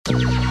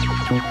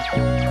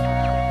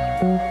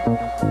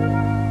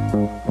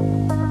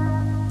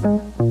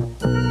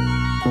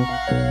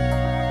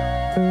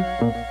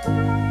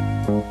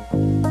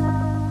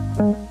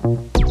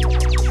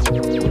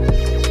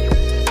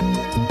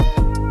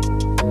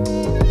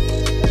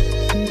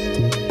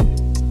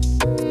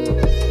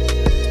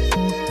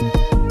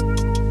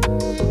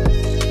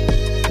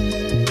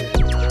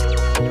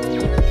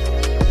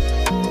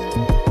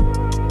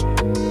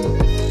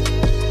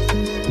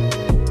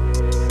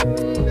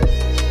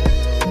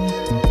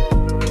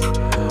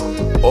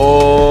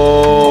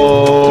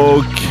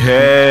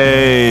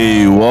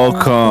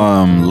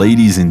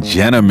ladies and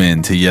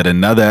gentlemen, to yet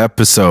another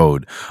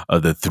episode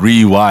of the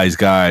Three Wise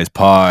Guys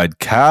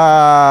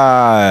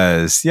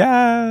podcast.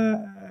 Yeah.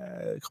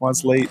 Come on,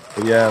 it's late.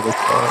 But yeah, let's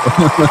go.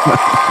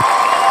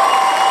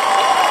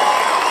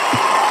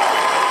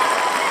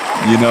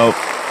 You know,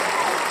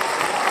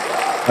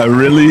 I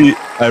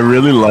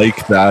really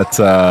like that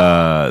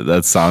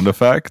that sound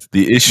effect.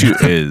 The issue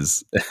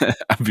is,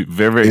 I'll be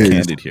very, very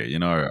candid here. You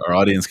know, our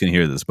audience can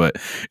hear this, but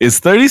it's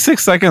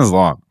 36 seconds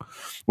long.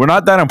 We're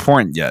not that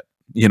important yet.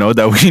 You know,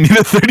 that we need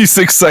a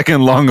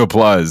 36-second long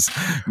applause.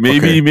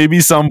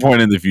 Maybe some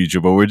point in the future,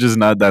 but we're just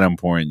not that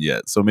important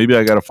yet. So maybe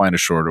I got to find a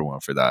shorter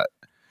one for that.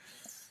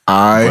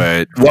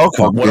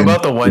 Welcome. What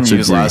about the one you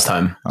used last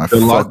time?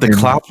 The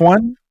clap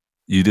one?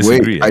 You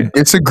disagree? Wait, I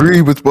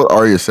disagree with what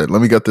Arya said.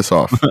 Let me get this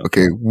off.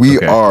 Okay, we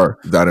are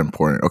that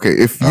important. Okay,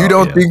 if you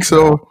don't think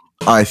so,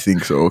 I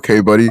think so. Okay,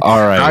 buddy.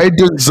 All right. I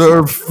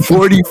deserve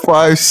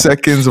 45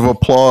 seconds of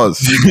applause.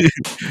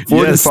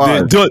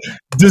 45. Yes,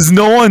 does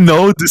no one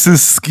know this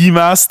is Ski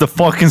Mask, the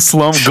fucking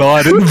slum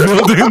god in the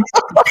building?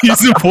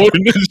 He's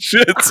important as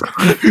shit.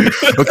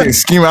 Okay,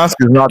 Ski Mask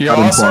is not that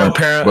important,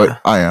 but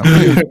I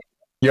am.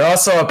 You're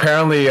also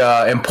apparently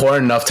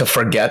important enough to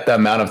forget the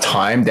amount of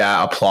time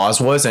that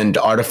applause was and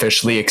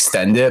artificially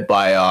extend it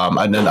by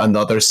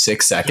another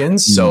 6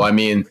 seconds. So, I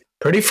mean,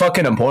 pretty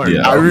fucking important.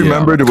 Yeah, I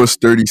remembered it was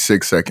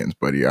 36 seconds,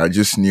 buddy. I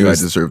just knew I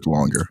deserved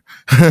longer.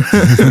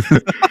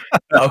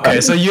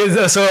 Okay, so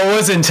it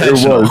was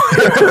intentional.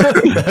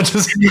 It was.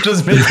 just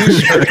making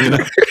sure, you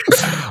know.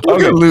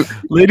 Okay,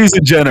 ladies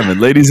and gentlemen,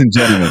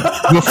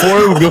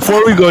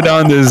 before we go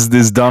down this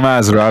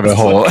dumbass rabbit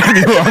hole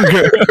any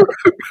longer.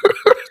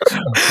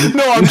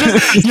 No, I'm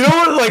just, you know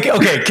what, like,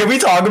 okay, can we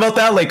talk about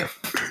that? Like,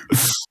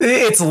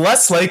 it's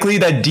less likely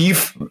that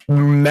Deef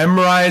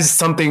memorized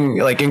something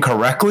like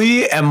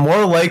incorrectly and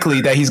more likely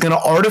that he's going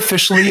to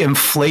artificially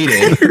inflate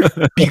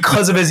it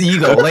because of his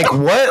ego. Like,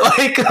 what?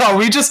 Like, are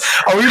we just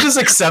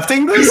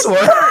accepting this? Or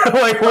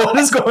like, what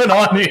is going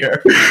on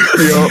here?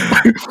 Yo,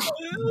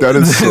 that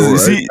is so right.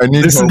 See,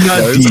 this is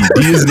not D.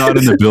 D is not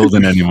in the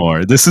building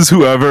anymore. This is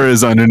whoever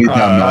is underneath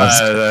that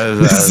mask.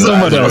 This is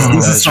someone else.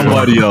 This is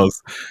somebody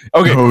else.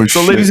 Okay,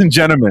 so ladies and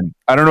gentlemen,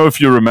 I don't know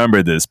if you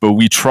remember this, but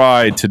we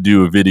tried to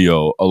do a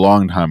video a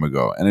long time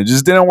ago, and it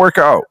just didn't work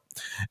out.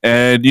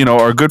 And you know,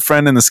 our good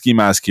friend in the Ski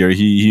Mask here,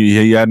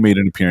 he had made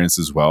an appearance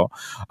as well.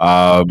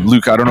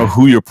 Luke, I don't know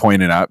who you're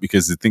pointing at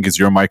because I think it's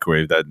your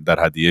microwave that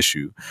had the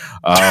issue.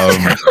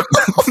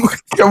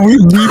 Can we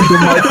leave the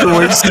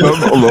microwave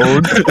stuff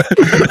alone?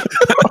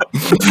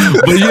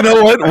 But you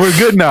know what? We're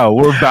good now.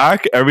 We're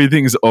back.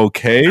 Everything's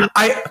okay.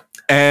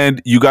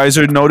 And you guys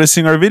are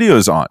noticing our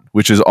videos on,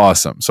 which is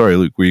awesome. Sorry,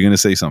 Luke, were you going to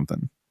say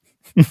something?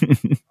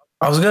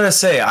 I was going to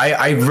say,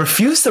 I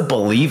refuse to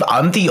believe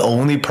I'm the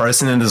only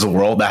person in this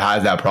world that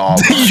has that problem.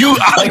 You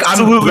like,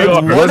 absolutely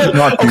are.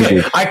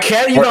 Okay, I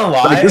can't even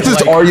lie. Like, this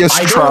is Arya's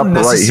trap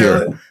right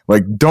here.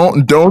 Like,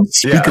 don't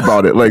speak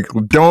about it. Like,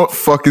 don't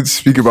fucking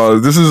speak about it.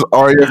 This is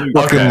Arya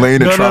fucking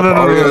laying a trap.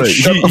 No.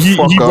 He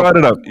brought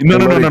it up. No.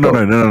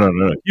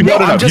 You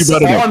brought it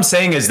up. All I'm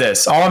saying is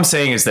this.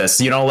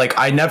 You know, like,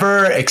 I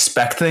never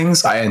expect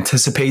things. I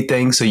anticipate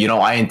things. So, you know,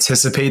 I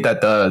anticipate that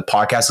the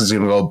podcast is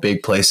going to go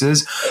big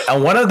places.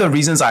 And one of the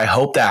reasons I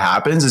hope that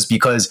happens is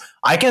because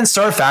I can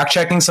start fact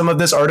checking some of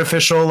this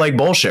artificial like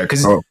bullshit.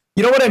 Because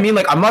you know what I mean?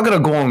 Like, I'm not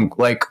going to go on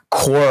like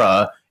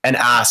Quora and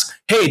ask,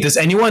 hey, does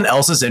anyone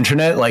else's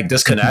internet like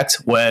disconnect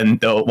when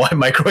the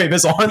microwave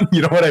is on?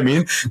 You know what I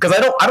mean? Because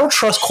I don't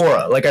trust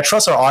Quora. Like, I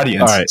trust our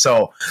audience. Right.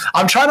 So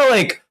I'm trying to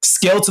like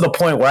scale to the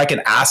point where I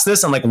can ask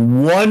this and like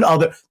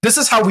this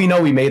is how we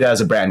know we made it as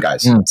a brand,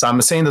 guys. So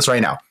I'm saying this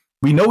right now.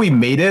 We know we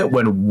made it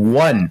when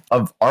one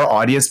of our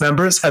audience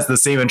members has the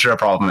same internet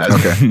problem as me.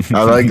 Okay,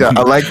 I like that.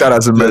 I like that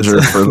as a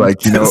measure for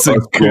like, you know, us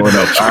growing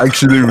up. I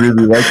actually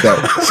really like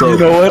that. So you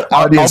know what?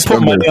 I'll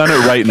put money on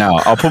it right now.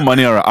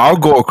 I'll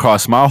go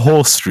across my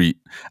whole street.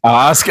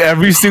 I'll ask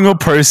every single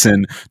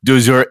person,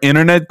 does your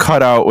internet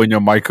cut out when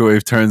your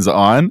microwave turns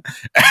on? And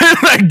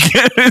I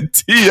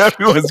guarantee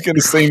everyone's going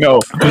to say no.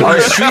 Your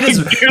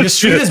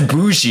street is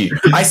bougie.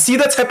 I see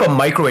the type of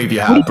microwave you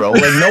have, bro.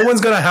 Like, no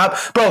one's going to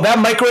have... Bro, that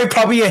microwave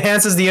probably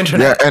enhances the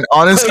internet. Yeah, and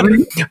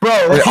honestly... Like,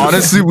 bro...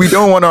 honestly, we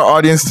don't want our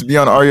audience to be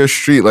on Arya's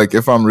street, like,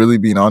 if I'm really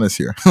being honest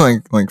here.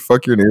 like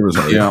fuck your neighbors.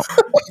 Yeah.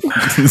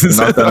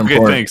 Not that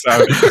important. Thanks.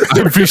 I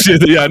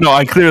appreciate it. Yeah, no,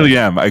 I clearly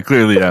am.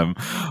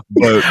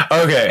 But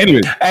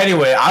okay.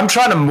 Anyway, I'm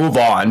trying to move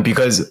on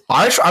because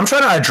I'm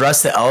trying to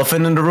address the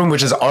elephant in the room,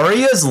 which is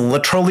Arya's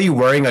literally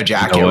wearing a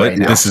jacket right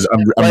now.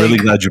 I'm really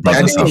glad you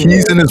brought this up.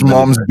 He's in his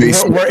mom's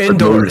basement. We're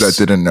indoors. That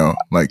didn't know.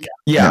 Like,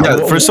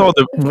 First of all,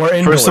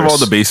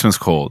 the basement's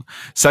cold.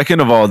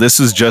 Second of all, this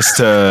is just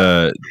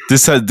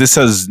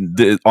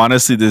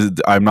honestly,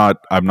 I'm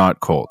not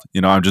cold.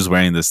 You know, I'm just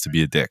wearing this to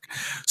be a dick.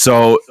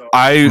 So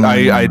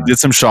I did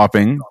some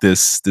shopping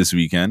this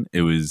weekend.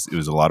 It was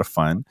a lot of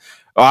fun.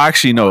 Oh,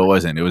 actually, no, it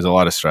wasn't. It was a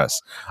lot of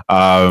stress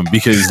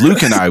because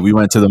Luke and I, we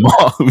went to the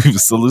mall.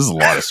 This is a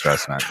lot of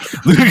stress, man.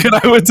 Luke and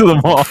I went to the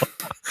mall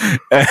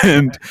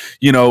And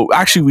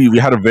actually we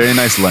had a very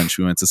nice lunch.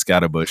 We went to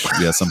Scatterbush.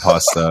 We had some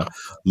pasta.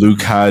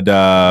 Luke had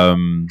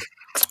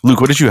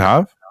Luke, what did you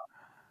have?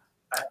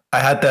 I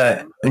had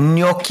the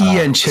gnocchi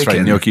and chicken.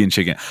 Right, gnocchi and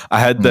chicken. I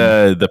had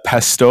the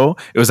pesto.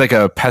 It was like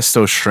a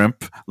pesto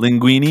shrimp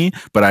linguine,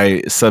 but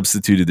I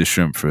substituted the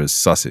shrimp for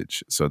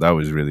sausage. So that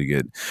was really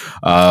good.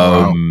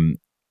 Wow.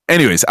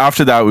 Anyways,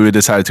 after that, we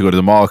decided to go to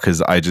the mall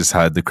because I just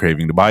had the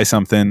craving to buy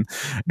something.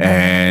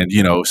 And,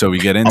 so we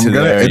get into I'm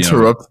going to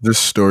interrupt this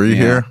story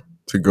here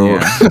to go.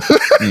 Yeah.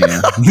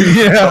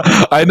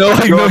 I know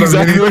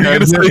exactly what you're going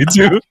to say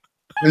too.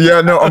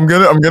 Yeah, no, I'm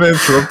gonna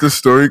interrupt this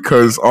story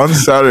because on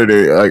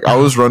Saturday, like I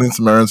was running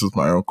some errands with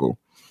my uncle,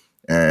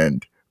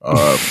 and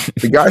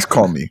the guys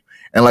call me,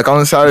 and like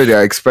on Saturday,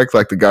 I expect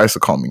like the guys to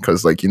call me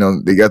because like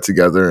they get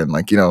together and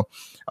like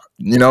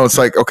it's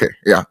like okay,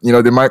 yeah,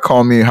 they might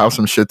call me, have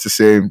some shit to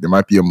say, there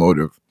might be a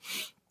motive,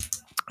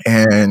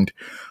 and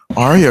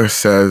Arya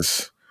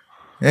says,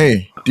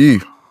 "Hey,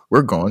 D,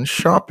 we're going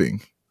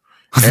shopping,"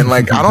 and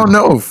like I don't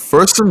know,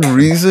 for some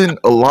reason,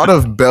 a lot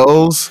of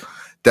bells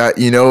that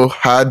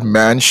had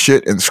man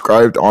shit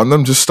inscribed on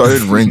them just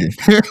started ringing.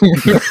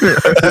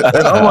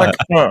 And I'm like,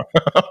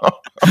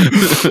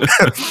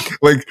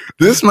 like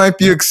this might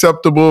be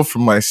acceptable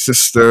from my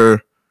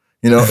sister,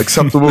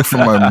 acceptable from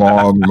my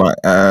mom, my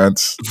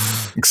aunts,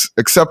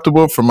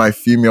 acceptable from my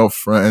female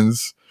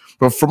friends,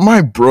 but from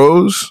my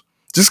bros,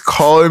 just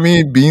calling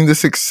me, being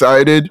this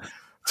excited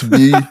to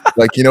be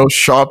like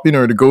shopping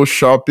or to go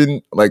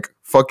shopping like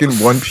fucking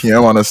 1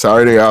 p.m. on a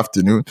Saturday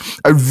afternoon.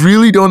 I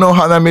really don't know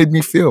how that made me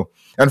feel.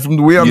 And from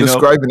the way I'm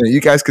describing it, you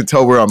guys can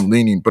tell where I'm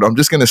leaning, but I'm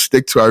just going to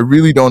stick to I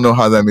really don't know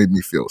how that made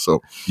me feel.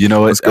 So,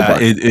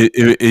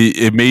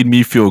 it made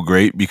me feel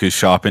great because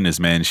shopping is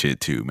man shit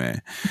too,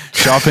 man.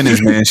 Shopping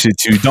is man shit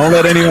too. Don't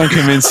let anyone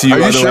convince you. Are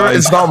you sure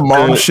it's not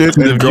mom shit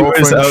to the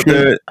viewers out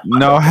there?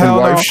 No,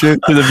 hell no. Shit?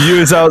 To the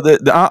viewers out there,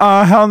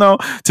 hell no.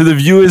 To the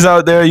viewers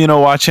out there,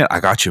 watching, I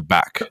got your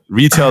back.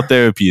 Retail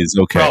therapy is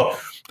okay. Bro,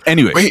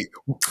 anyway. Wait.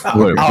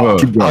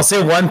 I'll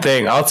say one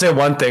thing.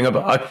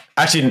 About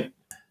actually.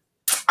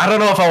 I don't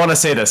know if I want to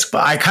say this,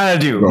 but I kind of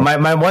do. Bro.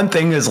 My one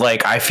thing is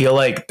like, I feel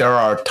like there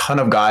are a ton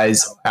of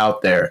guys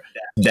out there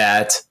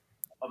that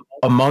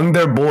among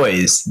their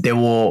boys, they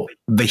will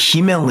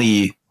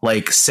vehemently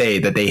like say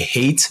that they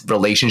hate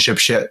relationship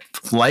shit.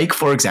 Like,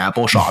 for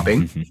example,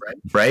 shopping,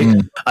 right?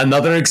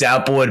 Another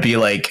example would be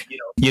like,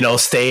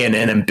 staying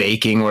in and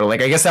baking, or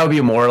like, I guess that would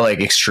be more like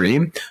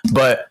extreme,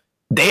 but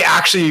they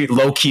actually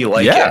low key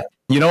like it.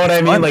 You know what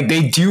I mean? Like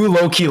they do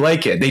low key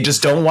like it. They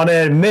just don't want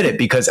to admit it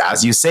because,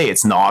 as you say,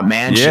 it's not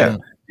man shit.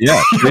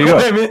 Yeah. There you go.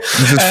 I mean?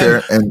 This is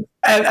fair.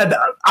 And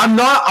I'm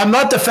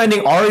not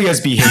defending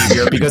Arya's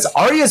behavior because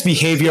Arya's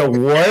behavior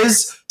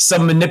was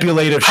some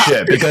manipulative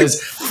shit. Because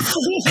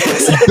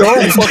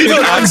don't fucking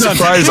I'm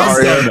surprised,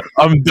 Arya.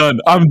 I'm done.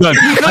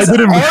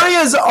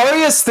 Because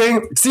Arya's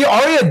thing. See,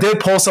 Arya did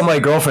pull some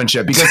like girlfriend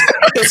shit because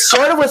it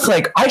started with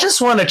like, I just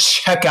want to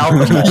check out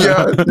the mall.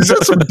 Yeah, is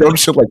that some dumb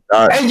shit like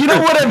that? And you know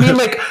what I mean?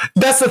 Like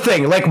that's the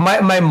thing. Like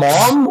my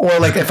mom, or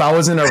like if I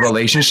was in a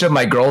relationship,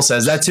 my girl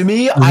says that to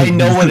me, I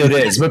know what it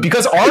is. But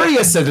because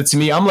Arya said it to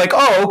me, I'm like,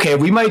 oh, okay.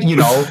 We might,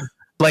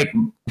 like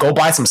go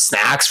buy some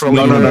snacks for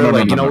later.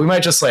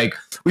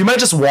 We might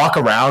just walk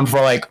around for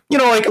like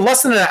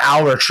less than an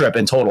hour trip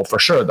in total for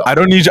sure though.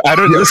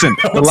 Listen,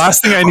 the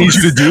last thing I need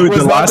you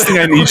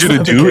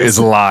to do is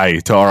lie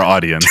to our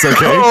audience,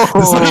 okay?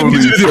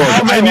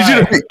 I need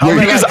you to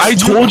because I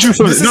told you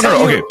from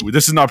okay,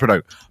 this is not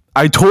productive.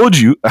 I told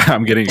you,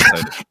 I'm getting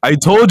excited. I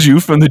told you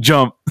from the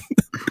jump,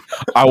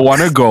 I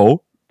want to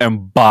go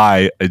and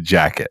buy a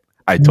jacket.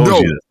 I told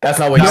you this. That's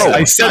not what you said.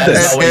 I said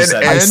this.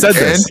 I said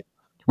this.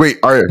 Wait,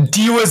 Arya.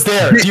 D was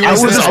there.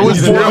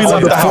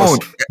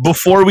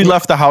 Before we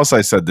left the house,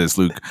 I said this,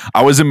 Luke.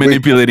 I wasn't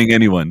manipulating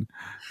anyone.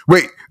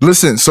 Wait,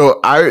 listen. So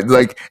I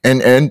like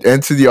and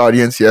to the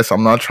audience, yes,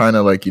 I'm not trying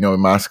to like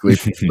emasculate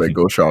people like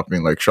go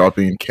shopping. Like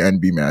shopping can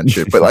be man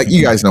shit, but like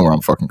you guys know where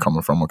I'm fucking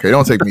coming from. Okay,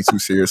 don't take me too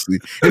seriously.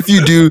 If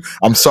you do,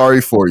 I'm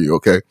sorry for you.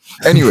 Okay.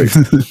 Anyway.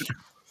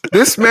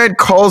 This man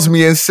calls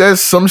me and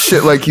says some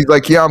shit like he's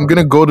like, yeah, I'm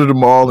gonna go to the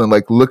mall and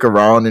like look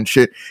around and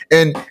shit.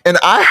 And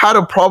I had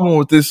a problem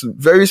with this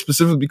very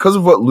specifically because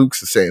of what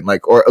Luke's saying,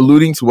 like, or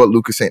alluding to what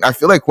Luke is saying. I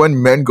feel like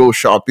when men go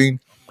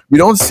shopping, we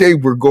don't say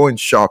we're going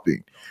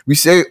shopping. We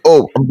say,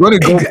 oh, I'm going to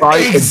go buy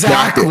a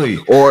jacket.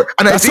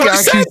 And I think I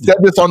actually said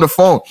this on the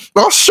phone.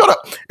 Well, shut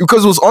up.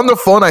 Because it was on the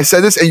phone, I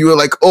said this, and you were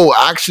like, oh,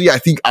 actually, I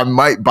think I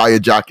might buy a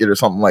jacket or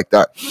something like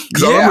that.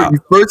 Because I remember you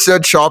first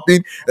said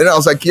shopping, and I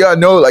was like, yeah,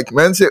 no, like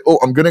men say, oh,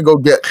 I'm going to go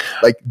get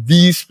like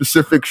these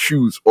specific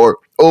shoes, or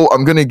oh,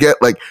 I'm going to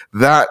get like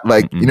that,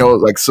 like,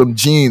 like some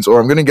jeans, or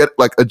I'm going to get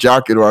like a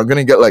jacket, or I'm going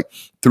to get like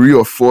 3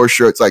 or 4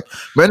 shirts. Like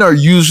men are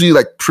usually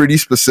like pretty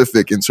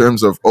specific in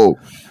terms of, oh,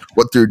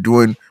 what they're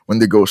doing when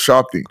they go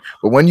shopping.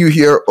 But when you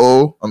hear,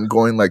 oh, I'm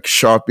going like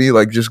shopping,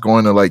 like just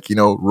going to like,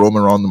 roam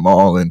around the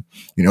mall and,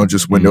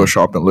 just window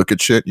shop and look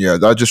at shit. Yeah,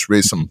 that just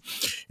raised some,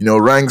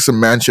 rang some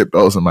manship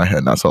bells in my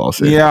head. That's all I'll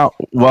say. Yeah,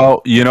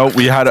 well,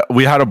 we had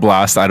a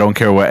blast. I don't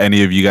care what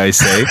any of you guys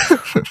say.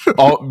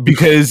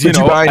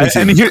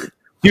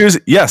 Because,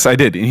 yes, I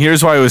did. And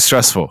here's why it was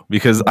stressful,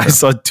 because I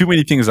saw too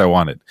many things I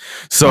wanted.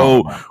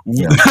 So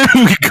we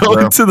go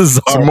into the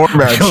Zara. Some more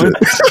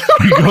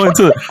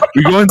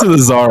we go into the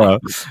Zara,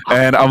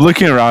 and I'm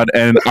looking around,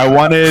 and I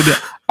wanted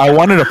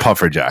a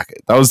puffer jacket.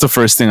 That was the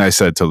first thing I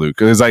said to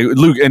Luke. It was like,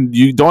 Luke, and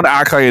you don't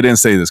act like I didn't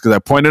say this, because I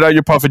pointed out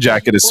your puffer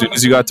jacket as soon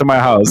as you got to my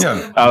house.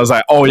 Yeah. I was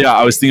like, oh yeah,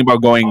 I was thinking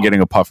about going and getting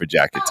a puffer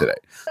jacket today.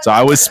 So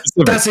I was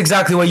specific. That's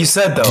exactly what you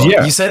said, though.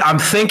 Yeah. You said, I'm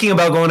thinking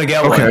about going to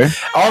get one.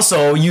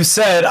 Also, you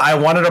said, I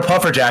wanted a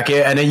puffer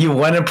jacket, and then you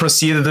went and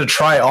proceeded to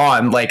try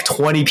on like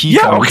 20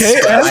 people. Yeah, okay.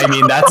 I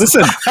mean, that's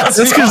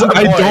because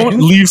I don't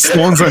leave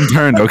stones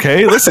unturned,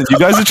 okay? Listen, you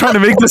guys are trying to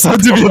make this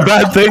out to be a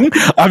bad thing.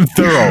 I'm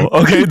thorough,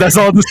 okay? That's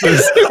all this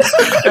is.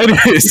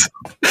 Anyways,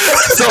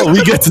 so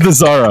we get to the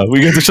Zara. We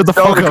get to shut the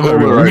fuck up,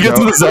 everyone. We get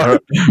to the Zara.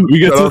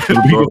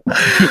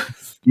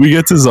 We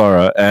get to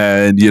Zara,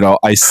 and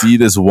I see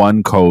this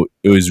one coat.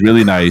 It was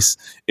really nice.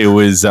 It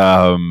was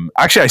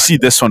actually, I see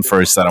this one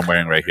first that I'm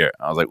wearing right here.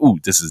 I was like, ooh,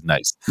 this is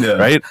nice. Yeah.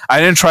 Right? I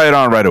didn't try it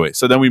on right away.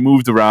 So then we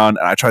moved around,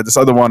 and I tried this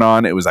other one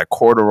on. It was like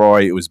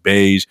corduroy. It was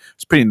beige. It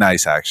was pretty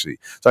nice, actually.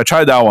 So I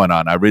tried that one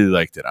on. I really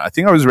liked it. I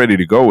think I was ready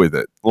to go with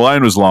it. The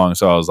line was long,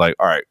 so I was like,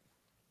 all right,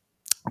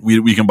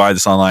 we can buy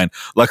this online.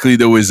 Luckily,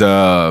 there was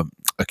a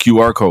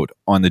QR code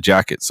on the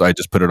jacket, so I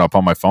just put it up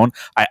on my phone.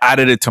 I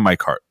added it to my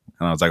cart.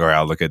 And I was like, all right,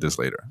 I'll look at this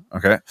later.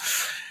 Okay.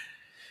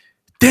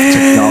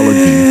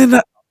 Then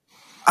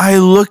I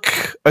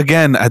look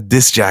again at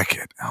this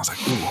jacket. I was like,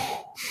 ooh,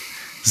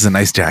 this is a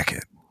nice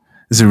jacket.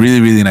 This is a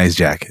really, really nice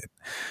jacket.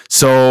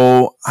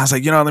 So I was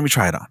like, let me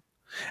try it on.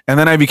 And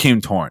then I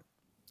became torn.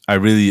 I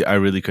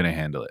really couldn't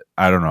handle it.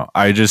 I don't know.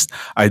 I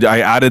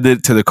added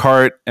it to the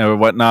cart and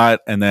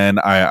whatnot. And then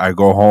I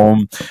go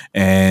home,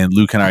 and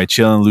Luke and I are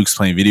chilling. Luke's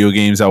playing video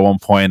games at one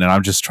point, and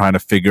I'm just trying to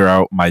figure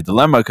out my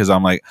dilemma, because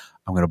I'm like,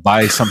 I'm going to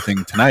buy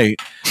something tonight,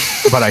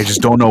 but I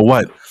just don't know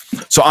what.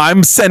 So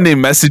I'm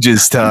sending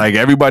messages to like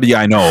everybody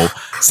I know,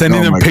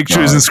 sending them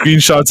pictures and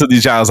screenshots of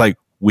these guys. Like,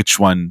 which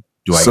one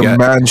do I get? Some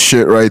man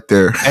shit right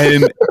there.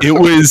 And it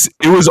was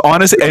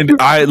honest. And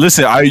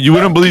you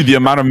wouldn't believe the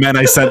amount of men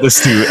I sent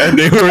this to, and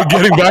they were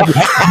getting back.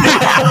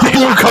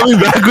 They were coming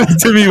back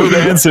to me with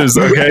answers.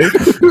 Okay,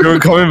 they were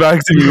coming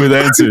back to me with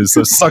answers.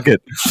 So suck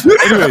it.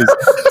 Anyways,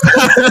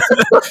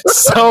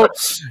 so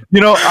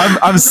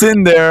I'm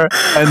sitting there,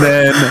 and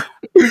then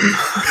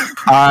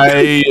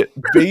I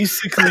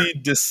basically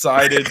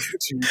decided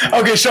to.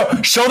 Okay, show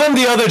them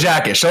the other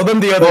jacket. Show them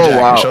the other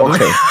jacket. Wow.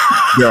 Okay.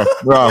 Yeah.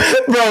 Wow.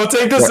 Bro,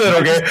 take this in.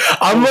 Okay.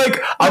 I'm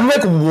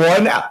like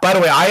one. By the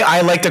way,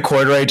 I like the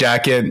corduroy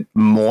jacket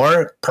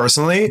more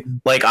personally.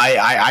 Like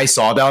I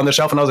saw that on the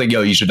shelf, and I was like,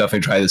 yo, you should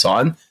definitely try this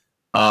on.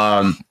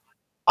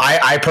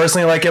 I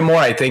personally like it more.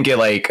 I think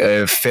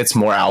it fits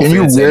more outfits.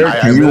 Can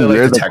you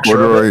wear the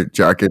corduroy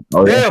jacket?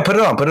 Oh, yeah, put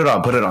it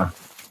on.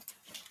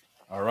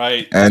 All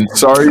right. And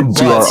sorry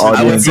to our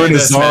audience.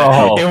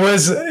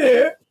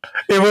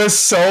 It was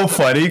so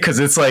funny, because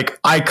it's like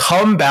I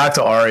come back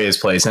to Aria's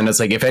place, and it's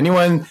like, if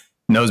anyone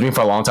knows me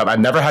for a long time, I've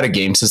never had a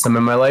game system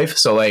in my life.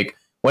 So like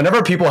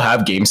whenever people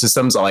have game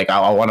systems, I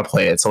want to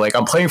play it. So like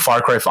I'm playing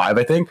Far Cry 5,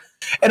 I think.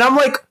 And I'm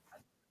like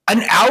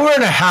an hour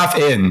and a half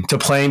in to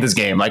playing this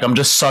game. Like I'm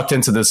just sucked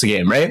into this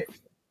game, right?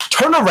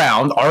 Turn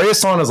around, Aria's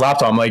still on his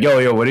laptop. I'm like,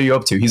 yo, what are you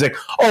up to? He's like,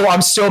 oh,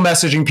 I'm still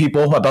messaging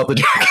people about the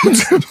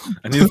jacket.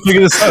 I need to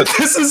figure this out.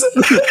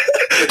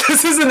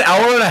 This is an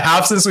hour and a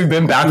half since we've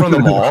been back from the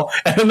mall,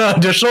 and an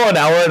additional an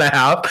hour and a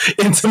half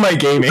into my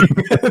gaming.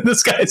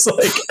 This guy's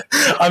like,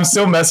 I'm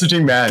still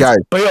messaging man. Guys,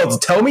 but yo,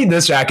 tell me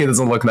this jacket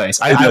doesn't look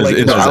nice. I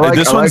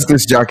like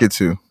this jacket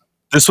too.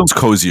 This one's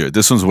cozier.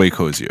 This one's way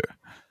cozier.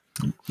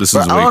 This is.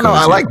 I don't know.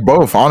 I like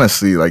both,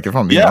 honestly. Like if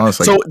I'm being honest,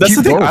 like, so that's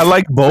the thing. Both. I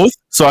like both,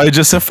 so I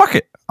just said, fuck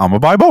it. I'm gonna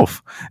buy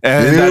both,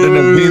 and that ended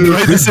up being the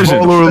right decision.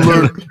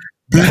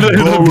 That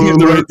ended up being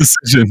the right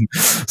decision.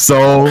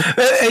 So,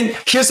 and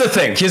here's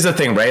the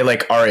thing, right?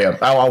 Like Aria,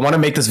 I want to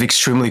make this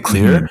extremely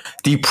clear. Mm-hmm.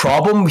 The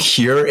problem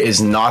here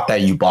is not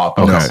that you bought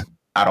both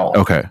at all.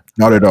 Okay,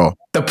 not at all.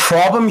 The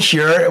problem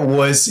here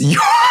was your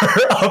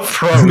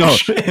approach. No,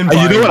 you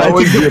know what I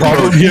think the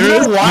problem here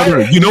is?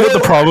 You know what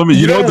the problem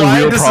is? You know what the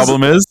real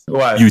problem is?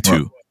 What? You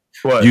two.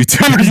 What? You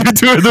two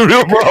are the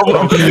real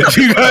problem.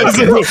 You guys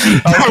are the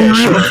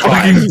real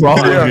fucking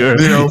problem here.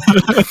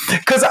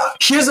 Because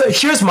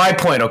here's my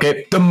point,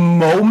 okay? The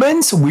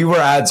moment we were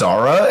at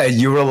Zara and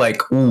you were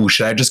like, ooh,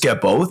 should I just get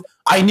both?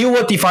 I knew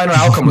what the final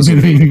outcome was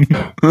going to be.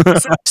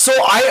 So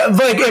I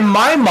like in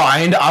my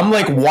mind, I'm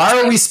like, why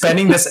are we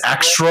spending this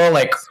extra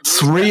like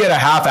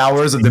 3.5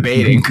 hours of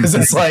debating? Because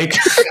it's like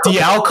the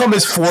outcome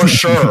is for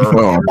sure.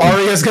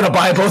 Arya's gonna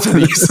buy both of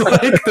these.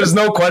 Like, there's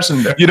no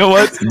question there. You know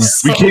what?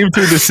 We came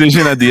to a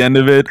decision at the end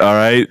of it. All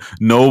right.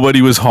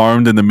 Nobody was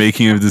harmed in the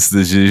making of this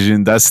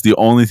decision. That's the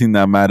only thing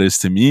that matters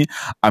to me.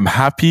 I'm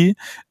happy.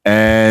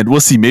 And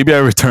we'll see. Maybe I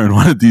return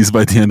one of these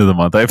by the end of the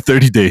month. I have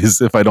 30 days.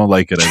 If I don't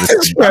like it,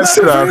 I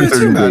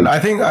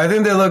think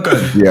they look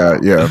good. Yeah.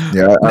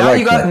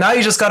 Now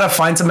you just gotta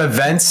find some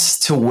events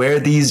to wear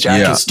these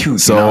jackets too.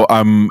 So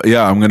I'm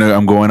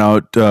going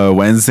out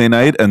Wednesday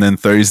night, and then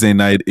Thursday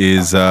night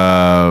is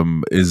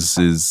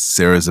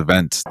Sarah's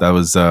event. That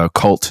was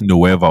Cult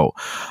Nuevo.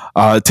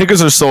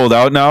 Tickets are sold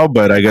out now,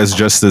 but I guess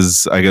just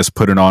as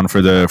putting on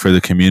for the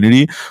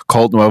community.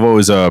 Cult Nuevo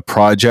is a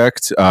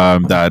project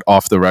that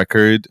Off the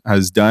Record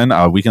has done.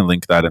 We can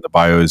link that in the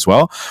bio as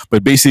well.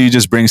 But basically, it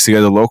just brings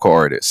together local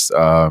artists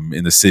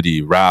in the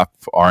city, rap,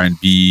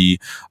 R&B,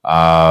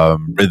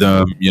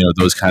 rhythm,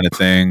 those kind of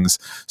things.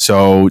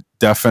 So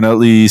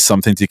definitely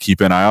something to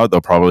keep an eye out.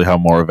 They'll probably have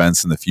more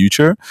events in the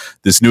future.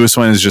 This newest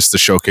one is just the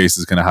showcase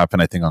is going to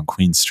happen, I think, on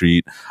Queen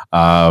Street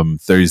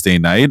Thursday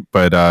night.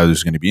 But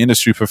there's going to be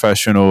industry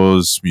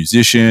professionals,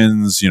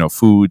 musicians,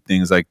 food,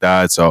 things like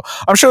that. So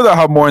I'm sure they'll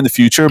have more in the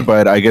future.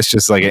 But I guess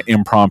just like an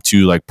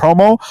impromptu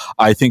promo,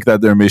 I think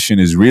that their mission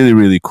is really,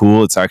 really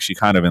cool. It's actually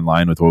kind of in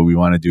line with what we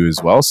want to do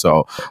as well.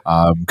 So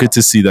good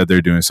to see that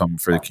they're doing something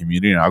for the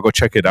community. And I'll go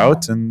check it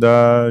out. And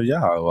I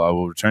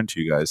will return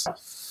to you guys.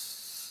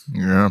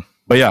 Yeah.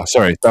 But yeah,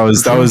 sorry. That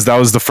was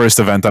the first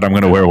event that I'm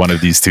going to wear one of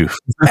these two.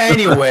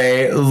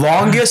 Anyway,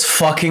 longest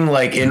fucking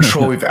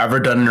intro we've ever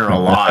done in our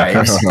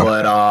lives.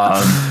 But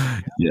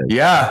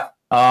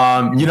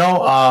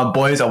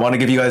boys, I want to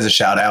give you guys a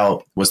shout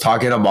out. Was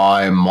talking to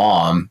my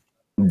mom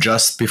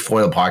just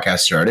before the podcast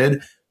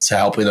started to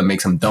help them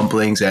make some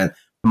dumplings, and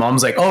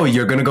mom's like, "Oh,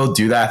 you're gonna go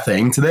do that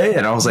thing today?"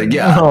 And I was like,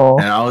 "Yeah." Oh.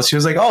 And she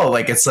was like, "Oh,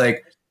 it's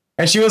like."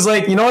 And she was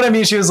like, you know what I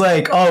mean? She was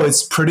like, oh,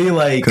 it's pretty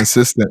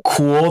consistent,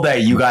 cool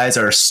that you guys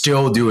are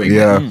still doing it.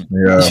 Yeah.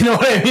 You know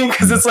what I mean?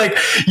 Because it's and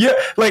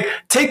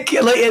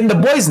the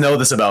boys know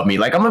this about me.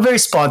 I'm a very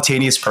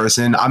spontaneous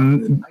person.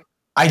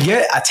 I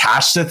get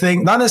attached to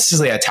things, not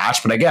necessarily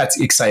attached, but I get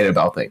excited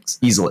about things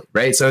easily,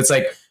 right? So it's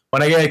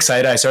when I get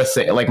excited, I start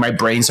my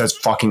brain starts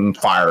fucking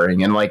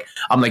firing, and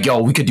I'm like,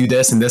 yo, we could do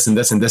this and this and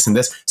this and this and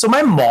this. So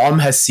my mom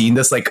has seen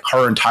this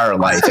her entire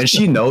life, and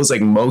she knows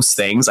most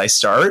things I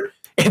start.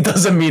 It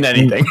doesn't mean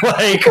anything. You know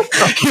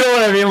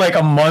what I mean?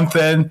 A month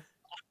in,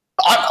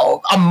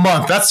 a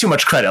month, that's too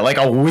much credit.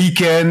 A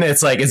weekend,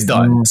 it's it's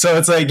done. So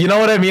it's you know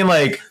what I mean?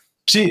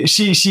 She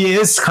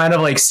is kind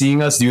of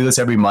seeing us do this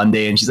every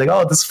Monday, and she's like,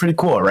 oh, this is pretty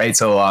cool, right?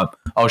 So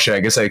oh shit, I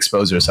guess I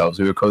exposed ourselves.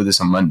 We recorded this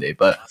on Monday,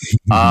 but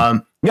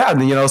so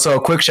a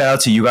quick shout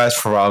out to you guys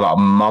for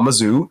Mama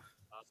Zoo.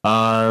 We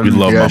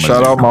love Mama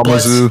shout out Mama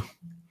Zoo.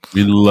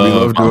 We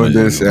love doing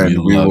this,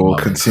 and we will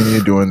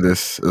continue doing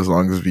this as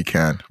long as we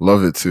can.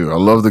 Love it too. I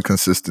love the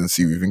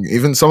consistency.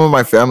 Even some of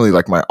my family,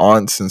 my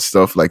aunts and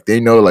stuff,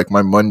 they know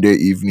my Monday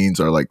evenings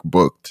are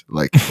booked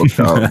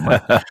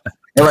out.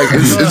 And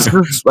it's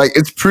just,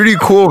 it's pretty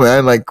cool,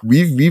 man.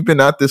 We've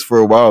been at this for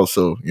a while,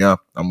 so yeah,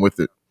 I'm with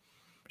it.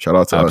 Shout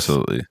out to us.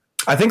 Absolutely.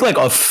 I think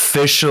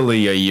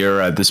officially a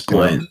year at this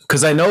point,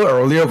 because I know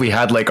earlier we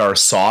had our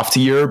soft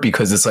year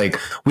because it's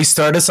we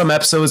started some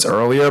episodes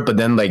earlier, but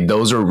then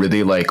those are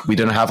really we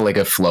didn't have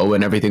a flow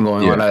and everything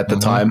going on at the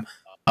time.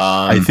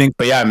 I think,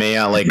 but yeah,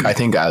 man, I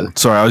think.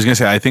 Sorry, I was gonna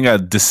say I think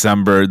at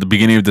the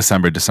beginning of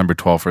December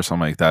 12th or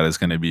something like that is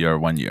gonna be our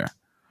 1 year.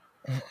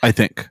 I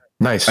think.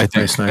 Nice. I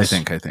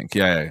think.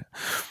 Yeah.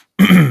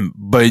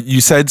 But you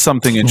said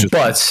something interesting.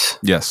 But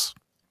yes.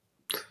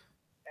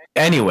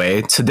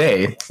 Anyway,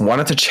 today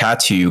wanted to chat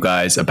to you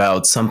guys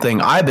about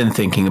something I've been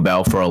thinking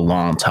about for a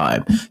long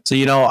time. So,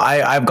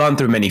 I've gone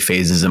through many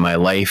phases in my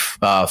life,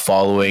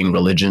 following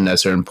religion at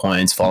certain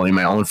points, following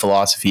my own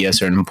philosophy at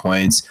certain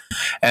points.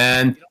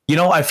 And,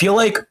 I feel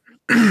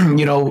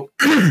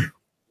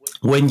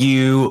when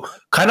you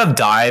kind of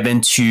dive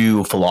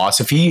into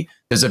philosophy,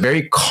 there's a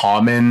very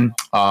common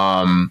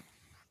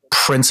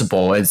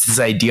principle. It's this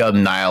idea of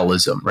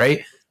nihilism,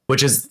 right?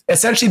 Which is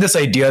essentially this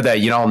idea that,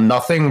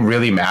 nothing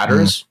really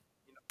matters.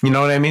 You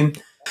know what I mean?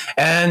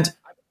 And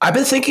I've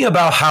been thinking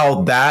about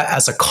how that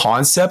as a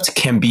concept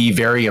can be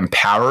very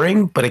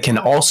empowering, but it can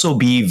also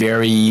be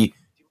very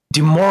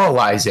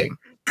demoralizing.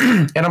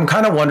 And I'm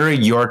kind of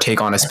wondering your take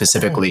on it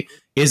specifically.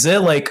 Is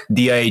it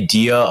the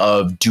idea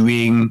of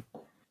doing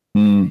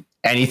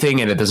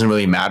anything and it doesn't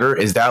really matter?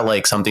 Is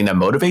that something that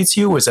motivates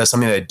you, or is that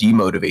something that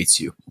demotivates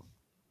you?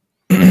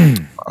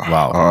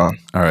 Wow.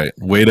 All right.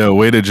 Way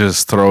to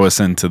just throw us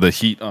into the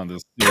heat on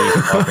this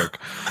topic.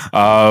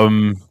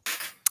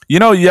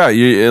 Yeah,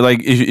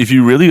 if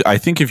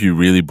you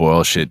really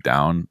boil shit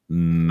down,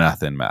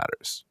 nothing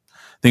matters.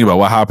 Think about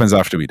what happens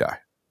after we die.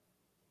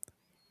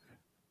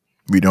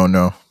 We don't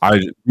know.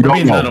 We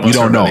don't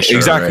know. Sure,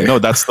 exactly. Right? No,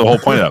 that's the whole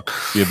point of it.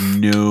 We have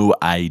no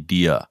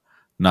idea.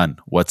 None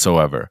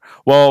whatsoever.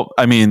 Well,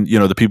 I mean,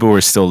 the people who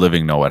are still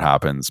living know what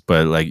happens,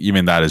 but like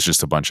even that is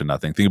just a bunch of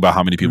nothing. Think about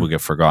how many people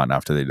get forgotten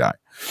after they die.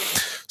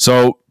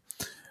 So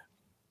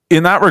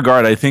in that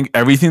regard, I think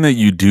everything that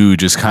you do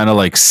just kind of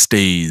like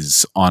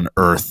stays on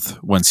Earth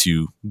once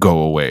you go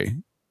away.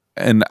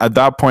 And at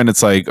that point,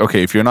 it's like,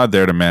 okay, if you're not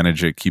there to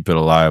manage it, keep it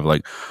alive,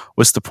 like,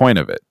 what's the point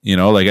of it?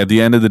 Like at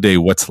the end of the day,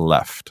 what's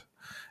left?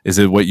 Is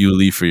it what you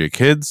leave for your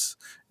kids?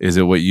 Is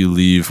it what you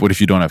leave? What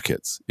if you don't have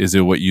kids? Is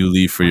it what you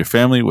leave for your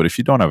family? What if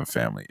you don't have a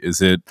family?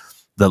 Is it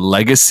the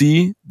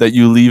legacy that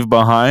you leave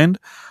behind?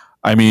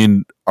 I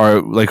mean, who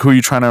are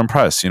you trying to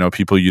impress?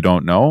 People you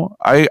don't know?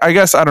 I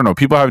guess, I don't know.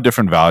 People have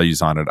different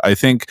values on it. I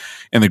think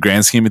in the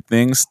grand scheme of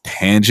things,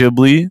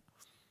 tangibly,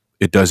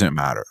 it doesn't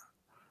matter,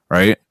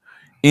 right?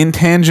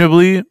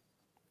 Intangibly,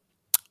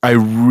 I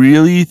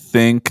really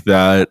think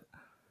that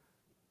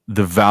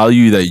the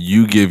value that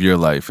you give your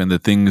life and the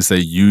things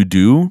that you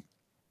do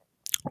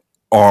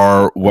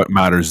are what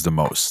matters the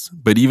most.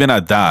 But even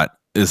at that,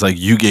 it's like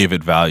you gave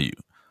it value.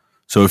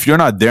 So if you're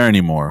not there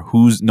anymore,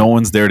 no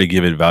one's there to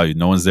give it value.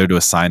 No one's there to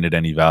assign it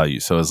any value.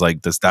 So it's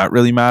like, does that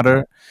really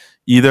matter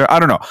either? I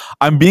don't know.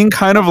 I'm being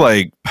kind of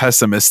like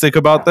pessimistic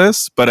about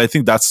this, but I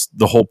think that's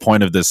the whole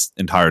point of this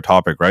entire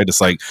topic, right?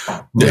 It's like,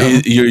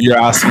 you're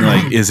asking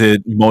like, is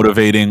it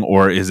motivating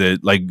or is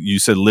it, like you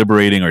said,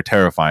 liberating or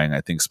terrifying?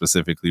 I think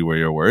specifically were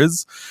your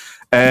words.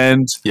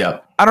 And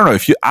I don't know,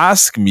 if you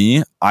ask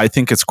me, I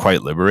think it's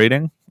quite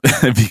liberating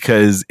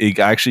because it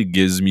actually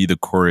gives me the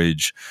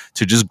courage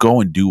to just go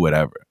and do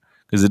whatever.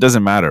 Because it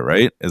doesn't matter,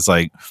 right? It's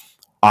like,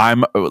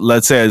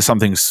 let's say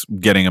something's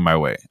getting in my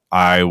way.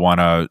 I want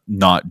to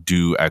not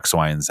do X,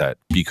 Y, and Z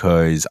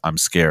because I'm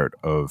scared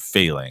of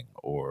failing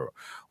or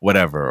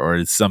whatever, or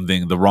it's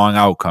something, the wrong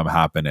outcome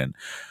happening.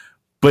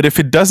 But if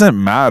it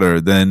doesn't matter,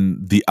 then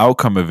the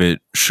outcome of it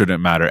shouldn't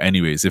matter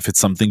anyways. If it's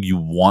something you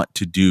want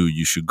to do,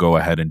 you should go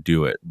ahead and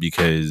do it,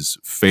 because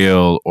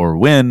fail or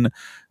win,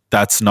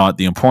 that's not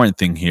the important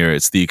thing here.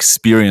 It's the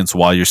experience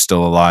while you're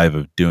still alive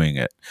of doing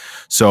it.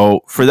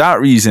 So for that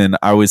reason,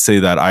 I would say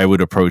that I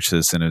would approach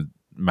this in a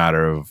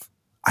matter of,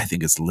 I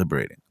think it's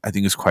liberating. I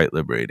think it's quite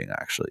liberating,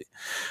 actually.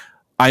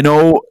 I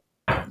know,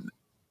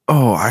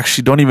 I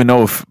actually don't even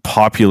know if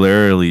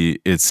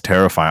popularly it's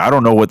terrifying. I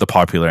don't know what the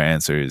popular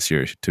answer is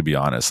here, to be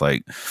honest.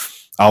 Like,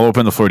 I'll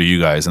open the floor to you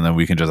guys and then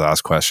we can just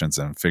ask questions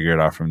and figure it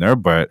out from there.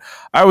 But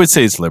I would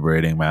say it's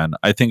liberating, man.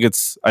 I think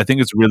it's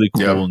really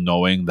cool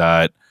knowing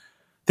that.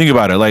 Think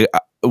about it. Like,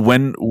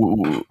 when,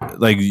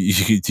 like, do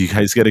you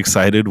guys get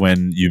excited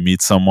when you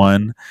meet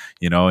someone,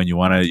 and you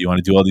want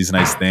to do all these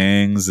nice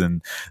things,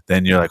 and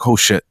then you're like, oh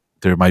shit,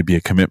 there might be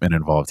a commitment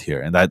involved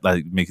here, and that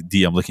like make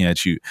D. I'm looking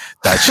at you.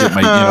 That shit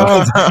might,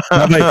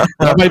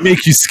 that might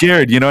make you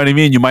scared. You know what I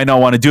mean? You might not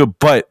want to do it,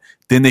 but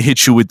then they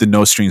hit you with the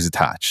no strings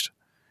attached.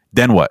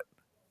 Then what?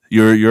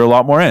 You're a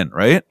lot more in,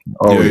 right?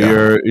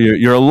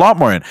 You're a lot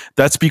more in.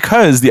 That's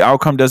because the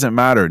outcome doesn't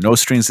matter. No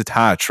strings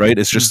attached, right?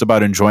 It's just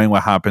about enjoying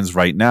what happens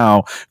right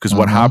now, because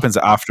what happens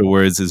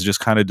afterwards is just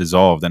kind of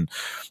dissolved. And,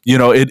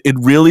 it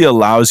really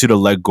allows you to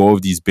let go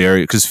of these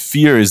barriers, because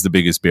fear is the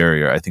biggest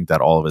barrier I think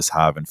that all of us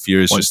have. And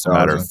fear is just a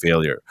matter of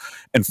failure.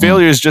 And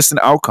failure is just an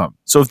outcome.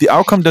 So if the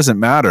outcome doesn't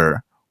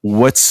matter,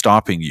 what's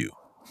stopping you?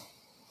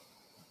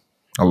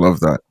 I love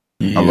that.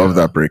 I love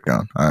that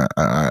breakdown.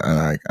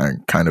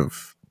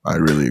 I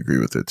really agree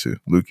with it too.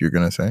 Luke, you're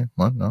going to say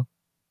what? No?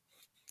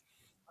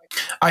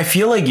 I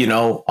feel like,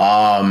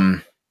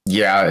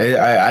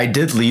 I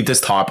did leave this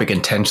topic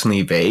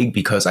intentionally vague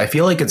because I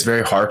feel like it's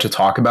very hard to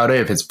talk about it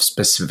if it's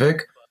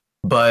specific.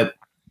 But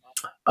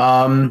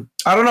I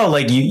don't know,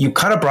 like you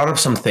kind of brought up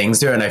some things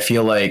there, and I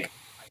feel like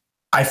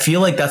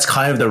that's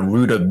kind of the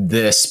root of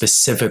this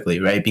specifically,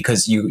 right?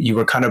 Because you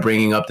were kind of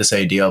bringing up this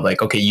idea of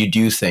like, okay, you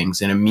do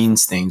things and it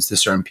means things to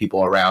certain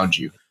people around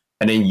you.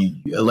 And then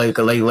you like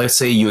let's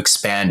say you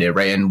expand it,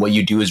 right? And what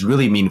you do is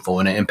really meaningful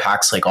and it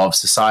impacts like all of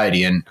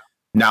society. And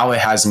now it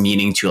has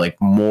meaning to like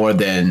more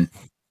than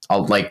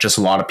like just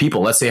a lot of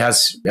people. Let's say it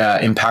has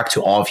impact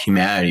to all of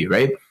humanity,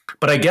 right?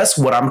 But I guess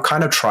what I'm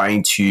kind of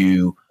trying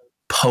to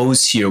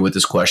pose here with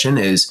this question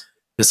is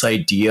this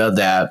idea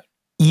that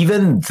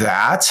even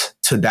that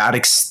to that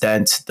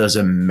extent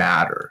doesn't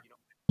matter.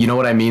 You know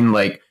what I mean?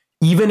 Like,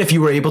 even if you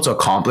were able to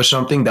accomplish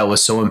something that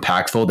was so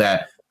impactful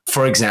that,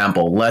 for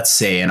example, let's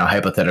say in a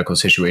hypothetical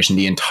situation,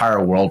 the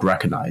entire world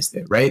recognized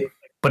it, right?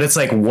 But it's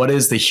like, what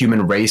is the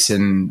human race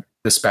in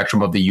the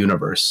spectrum of the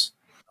universe?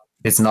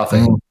 It's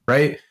nothing,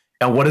 right?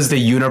 And what is the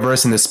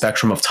universe in the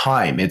spectrum of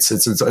time?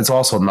 It's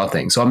also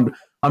nothing. So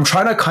I'm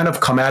trying to kind of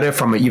come at it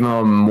from an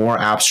even more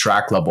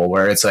abstract level,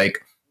 where it's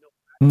like,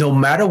 no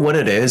matter what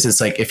it is,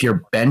 it's like if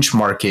you're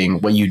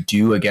benchmarking what you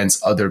do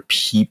against other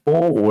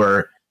people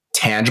or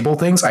tangible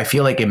things, I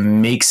feel like it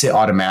makes it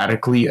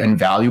automatically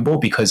invaluable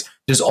because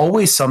there's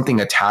always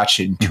something attached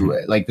into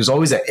it. Like there's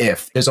always an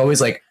if. There's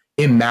always like,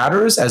 it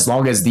matters as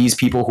long as these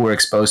people who are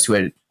exposed to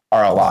it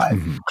are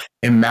alive.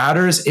 It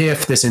matters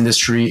if this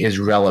industry is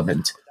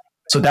relevant.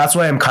 So that's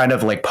why I'm kind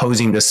of like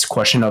posing this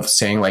question of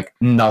saying like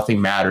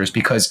nothing matters,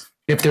 because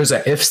if there's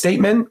an if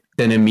statement,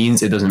 then it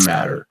means it doesn't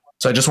matter.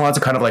 So I just wanted to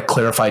kind of like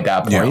clarify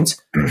that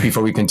point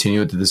before we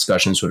continue with the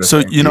discussion sort of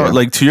so thing. you know,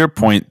 like to your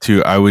point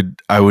too, I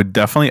would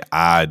definitely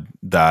add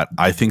that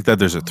I think that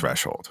there's a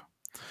threshold.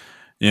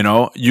 You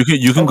know, you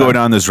can go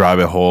down this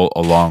rabbit hole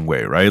a long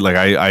way, right? Like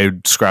I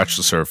scratched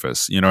the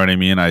surface. You know what I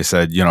mean? I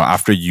said, you know,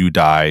 after you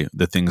die,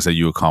 the things that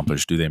you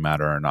accomplish, do they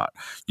matter or not?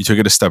 You took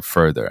it a step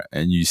further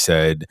and you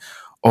said,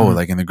 oh,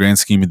 like in the grand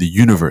scheme of the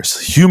universe,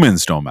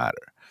 humans don't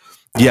matter.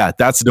 Yeah,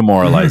 that's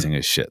demoralizing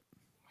as shit.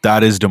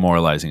 That is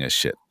demoralizing as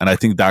shit. And I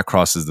think that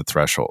crosses the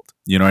threshold.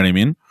 You know what I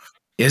mean?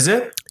 Is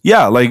it?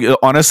 Yeah, like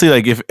honestly,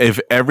 like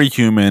if every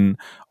human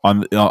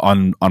on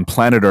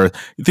planet Earth,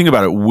 you think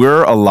about it,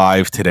 we're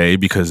alive today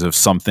because of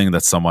something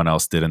that someone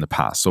else did in the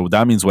past. So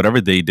that means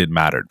whatever they did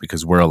mattered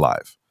because we're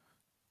alive.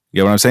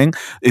 You know what I'm saying?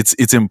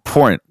 It's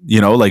important,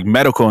 you know, like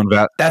medical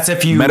That's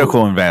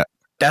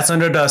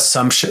under the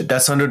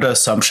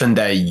assumption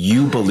that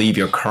you believe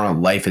your current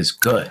life is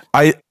good.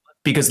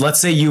 Because let's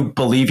say you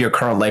believe your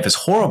current life is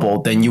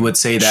horrible, then you would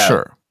say that.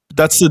 Sure.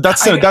 That's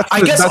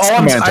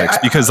semantics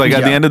because like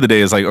at the end of the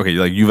day it's like, okay,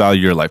 like you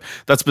value your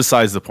life. That's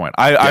besides the point.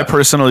 I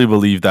personally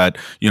believe that,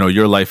 you know,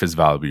 your life is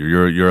valuable.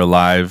 You're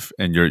alive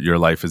and your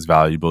life is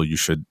valuable. You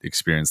should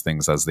experience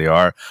things as they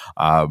are.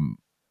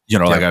 You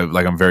know,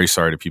 like I'm very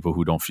sorry to people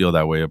who don't feel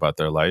that way about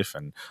their life,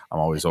 and I'm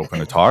always open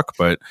to talk.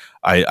 But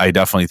I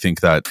definitely think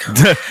that,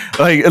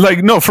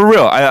 like no, for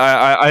real.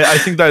 I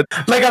think that,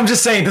 like, I'm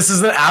just saying this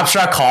is an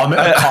abstract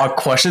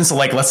question, so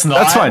like let's not.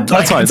 That's fine.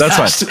 That's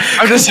fine.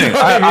 I'm just saying.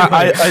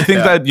 I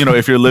think that, you know,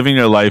 if you're living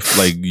your life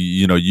like,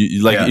 you know,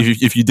 you like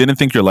if you didn't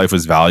think your life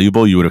was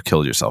valuable, you would have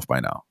killed yourself by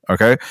now.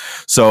 Okay,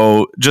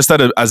 so just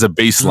as a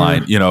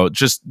baseline, you know,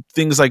 just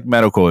things like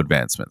medical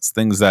advancements,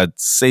 things that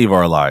save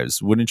our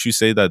lives. Wouldn't you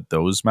say that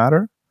those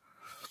matter?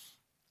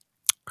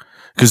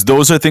 Because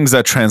those are things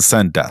that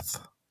transcend death.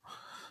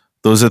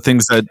 Those are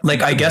things that,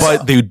 like, I guess,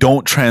 but they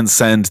don't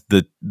transcend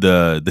the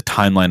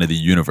timeline of the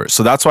universe.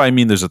 So that's why I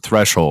mean there's a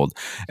threshold,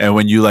 and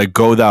when you like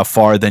go that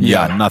far, then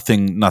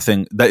nothing.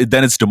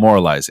 Then it's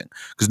demoralizing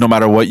because no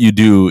matter what you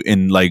do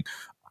in like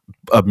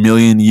a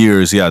million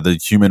years, the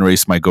human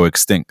race might go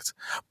extinct.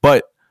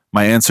 But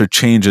my answer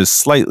changes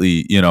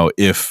slightly, you know,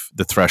 if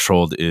the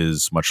threshold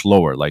is much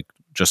lower, like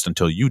just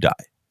until you die.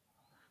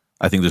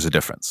 I think there's a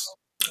difference.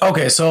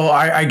 Okay, so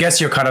I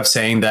guess you're kind of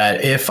saying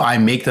that if I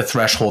make the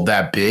threshold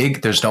that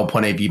big, there's no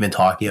point of even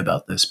talking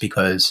about this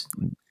because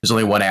there's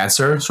only one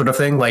answer sort of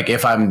thing. Like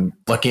if I'm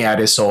looking at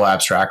it so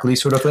abstractly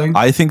sort of thing.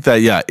 I think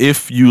that,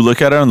 if you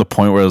look at it on the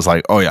point where it's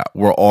like, oh yeah,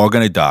 we're all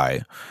going to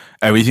die.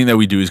 Everything that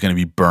we do is going to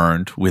be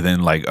burned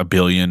within like 1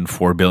 billion,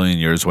 4 billion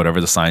years, whatever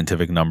the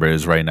scientific number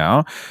is right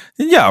now.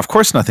 Then of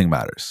course nothing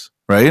matters,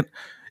 right?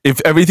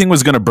 If everything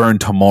was going to burn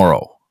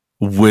tomorrow,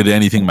 would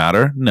anything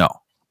matter? No.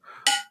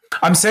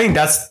 I'm saying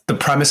that's the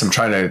premise I'm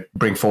trying to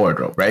bring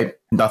forward, right?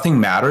 Nothing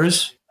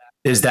matters.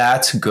 Is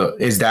that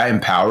good? Is that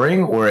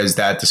empowering or is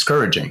that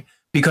discouraging?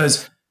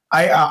 Because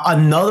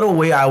another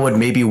way I would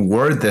maybe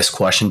word this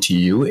question to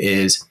you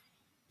is,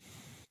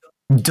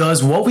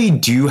 does what we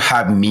do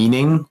have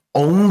meaning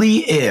only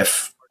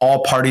if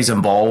all parties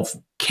involved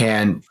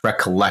can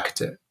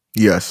recollect it?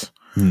 Yes.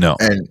 No.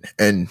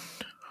 And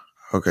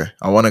okay,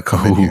 I want to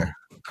come in here.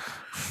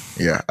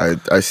 Yeah,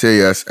 I say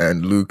yes.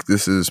 And Luke,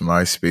 this is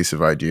my space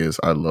of ideas.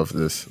 I love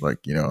this. Like,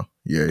 you know,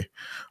 yay.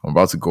 I'm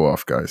about to go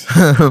off, guys.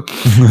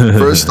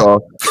 First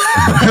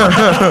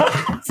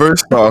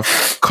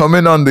off,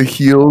 coming on the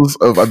heels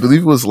of, I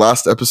believe it was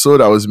last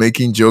episode, I was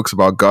making jokes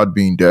about God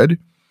being dead.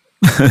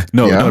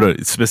 No.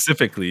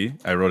 Specifically,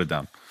 I wrote it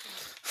down.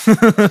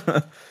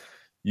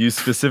 You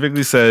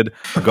specifically said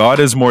God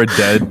is more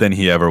dead than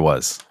he ever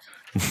was.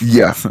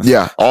 Yeah,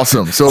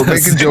 awesome. So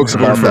making jokes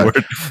about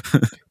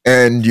that.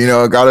 And, you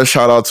know, I got a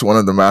shout out to one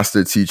of the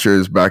master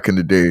teachers back in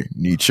the day,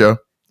 Nietzsche.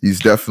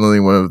 He's definitely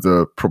one of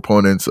the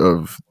proponents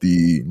of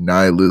the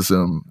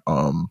nihilism,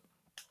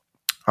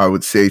 I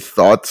would say,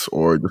 thoughts,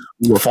 or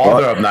the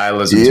father of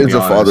nihilism. He is the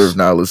father of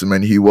nihilism,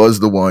 and he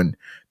was the one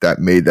that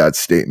made that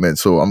statement.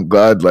 So I'm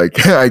glad,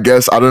 like, I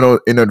guess, I don't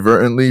know,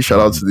 inadvertently, shout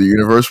out to the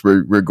universe.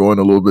 We're going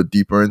a little bit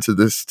deeper into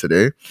this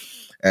today.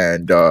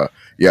 And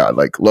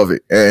like, love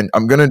it. And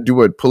I'm going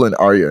to pull an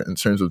Arya in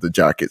terms of the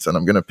jackets, and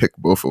I'm going to pick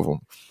both of them.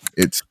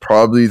 It's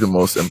probably the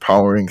most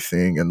empowering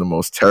thing and the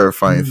most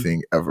terrifying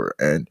thing ever.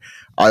 And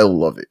I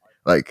love it.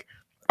 Like,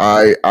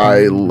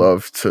 I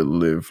love to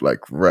live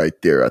like right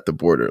there at the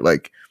border.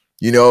 Like,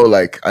 you know,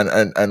 like,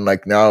 and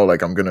like now,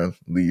 like, I'm going to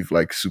leave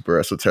like super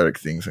esoteric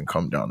things and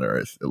come down to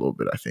earth a little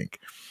bit, I think.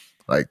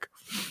 Like,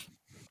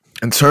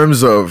 in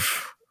terms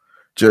of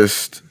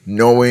just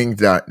knowing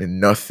that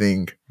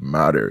nothing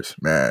matters,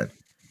 man,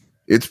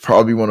 it's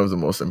probably one of the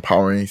most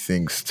empowering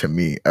things to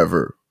me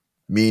ever.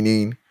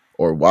 Meaning,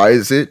 or why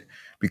is it?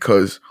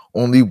 Because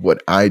only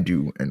what I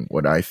do and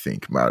what I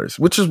think matters,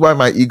 which is why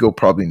my ego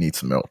probably needs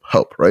some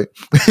help, right?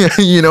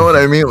 You know what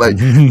I mean? Like,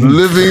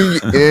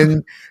 living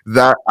in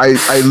that,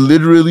 I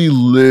literally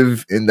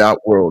live in that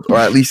world, or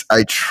at least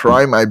I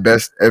try my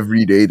best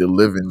every day to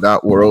live in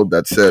that world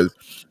that says,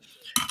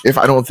 if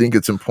I don't think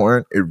it's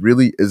important, it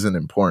really isn't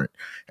important.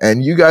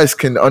 And you guys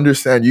can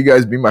understand, you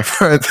guys be my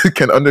friends,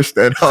 can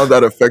understand how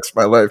that affects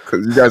my life,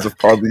 because you guys have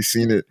probably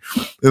seen it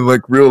in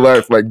like real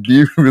life. Like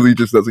D really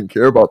just doesn't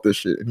care about this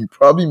shit, and he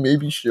probably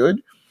maybe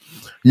should.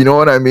 You know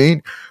what I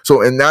mean?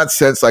 So in that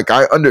sense, like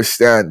I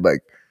understand,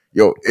 like,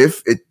 yo,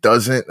 if it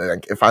doesn't,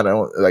 like, if I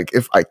don't, like,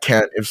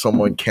 if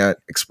someone can't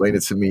explain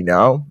it to me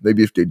now,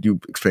 maybe if they do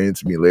explain it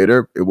to me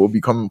later, it will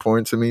become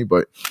important to me.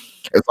 But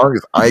as long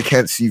as I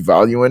can't see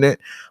value in it,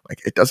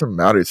 like, it doesn't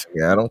matter to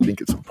me. I don't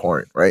think it's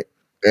important, right?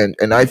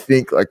 And I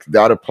think like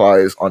that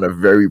applies on a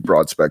very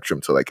broad spectrum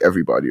to like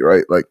everybody,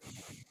 right? Like,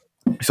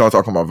 we start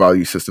talking about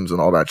value systems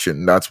and all that shit,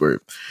 and that's where.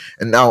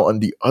 And now on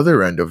the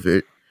other end of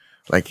it,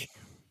 like,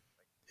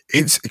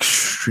 it's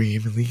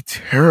extremely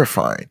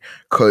terrifying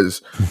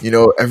because, you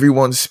know,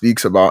 everyone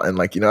speaks about, and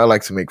like, you know, I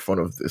like to make fun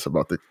of this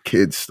about the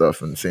kids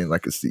stuff and saying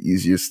like it's the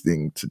easiest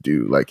thing to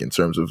do, like in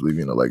terms of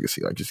leaving a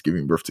legacy, like just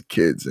giving birth to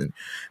kids. And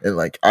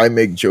like I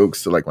make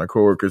jokes to like my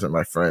coworkers and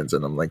my friends,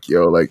 and I'm like,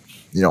 yo, like,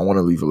 you know, I want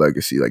to leave a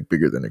legacy like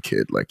bigger than a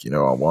kid. Like, you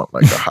know, I want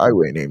like a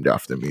highway named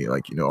after me.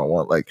 Like, you know, I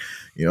want like,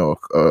 you know,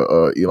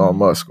 Elon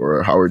Musk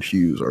or Howard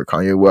Hughes or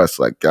Kanye West,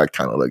 like that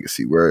kind of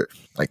legacy where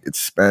like it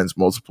spans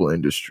multiple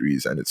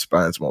industries and it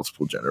spans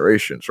multiple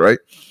generations, right?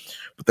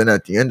 But then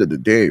at the end of the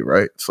day,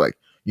 right, it's like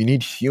you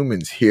need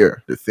humans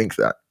here to think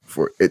that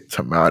for it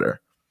to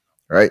matter,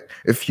 right?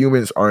 If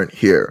humans aren't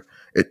here,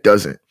 it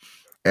doesn't.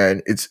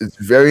 And it's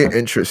very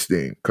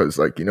interesting because,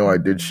 like, you know, I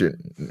did shit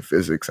in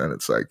physics, and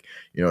it's like,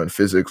 you know, in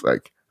physics,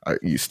 like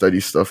you study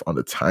stuff on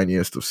the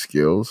tiniest of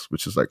scales,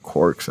 which is like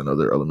quarks and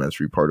other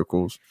elementary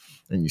particles,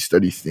 and you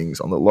study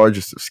things on the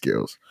largest of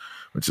scales,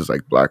 which is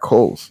like black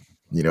holes.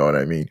 You know what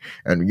I mean?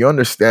 And you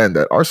understand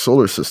that our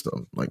solar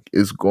system, like,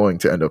 is going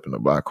to end up in a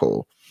black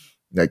hole.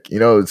 Like, you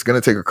know, it's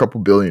going to take a couple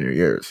billion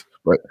years,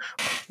 but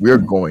we're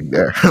going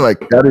there.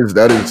 Like that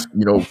is,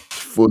 you know,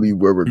 fully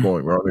where we're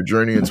going. We're on a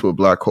journey into a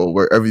black hole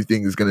where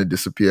everything is going to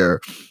disappear,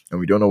 and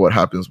we don't know what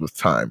happens with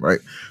time,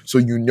 right? So,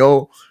 you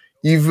know,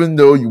 even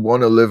though you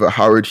want to live a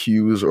Howard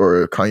Hughes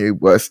or a Kanye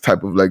West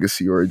type of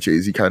legacy or a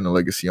Jay-Z kind of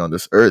legacy on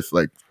this earth,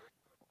 like,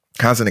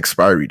 has an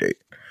expiry date,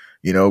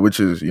 you know, which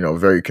is, you know,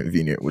 very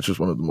convenient, which is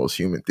one of the most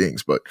human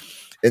things. But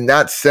in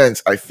that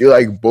sense, I feel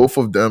like both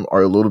of them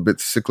are a little bit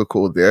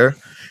cyclical there.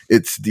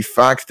 It's the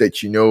fact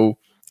that, you know,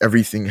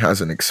 everything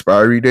has an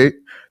expiry date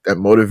that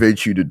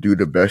motivates you to do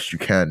the best you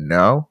can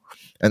now.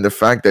 And the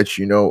fact that,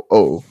 you know,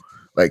 oh,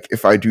 like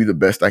if I do the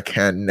best I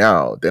can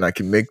now, then I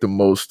can make the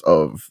most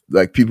of,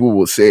 like, people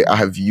will say I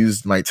have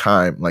used my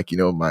time, like, you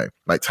know, my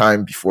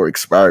time before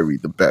expiry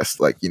the best,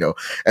 like, you know.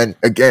 And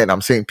again,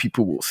 I'm saying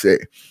people will say,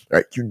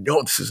 right, you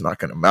know, this is not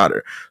going to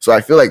matter. So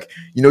I feel like,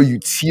 you know, you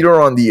teeter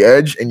on the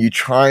edge and you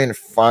try and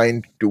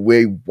find the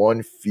way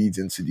one feeds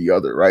into the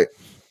other, right?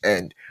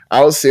 And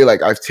I'll say,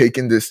 like, I've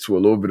taken this to a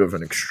little bit of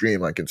an extreme,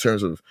 like in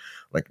terms of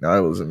like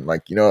nihilism,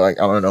 like, you know, like,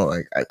 I don't know,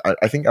 like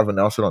I think I've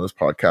announced it on this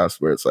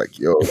podcast where it's like,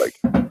 yo, like,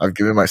 I've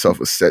given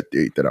myself a set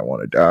date that I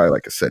want to die,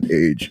 like a set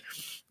age.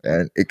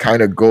 And it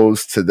kind of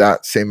goes to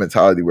that same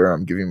mentality where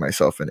I'm giving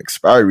myself an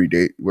expiry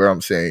date where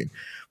I'm saying,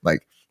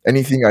 like,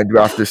 anything I do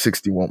after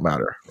 60 won't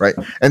matter, right?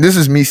 And this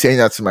is me saying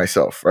that to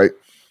myself, right?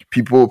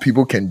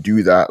 People can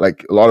do that.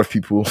 Like, a lot of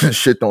people,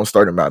 shit don't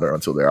start to matter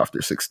until they're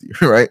after 60,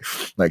 right?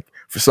 Like,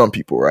 for some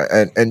people, right?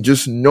 And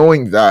just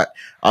knowing that,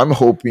 I'm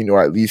hoping,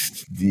 or at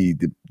least the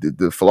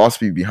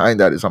philosophy behind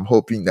that is, I'm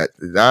hoping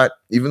that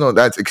even though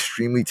that's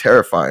extremely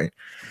terrifying,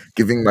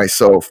 giving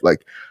myself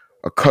like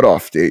a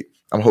cutoff date,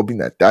 I'm hoping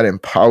that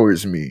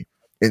empowers me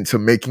into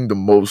making the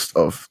most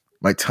of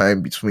my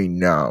time between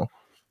now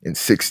and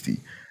 60.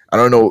 I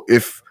don't know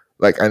if,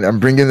 like, and I'm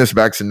bringing this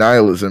back to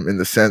nihilism in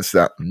the sense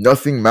that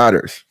nothing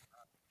matters.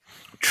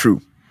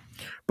 True.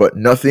 But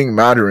nothing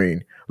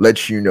mattering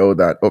lets you know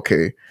that,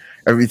 okay,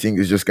 everything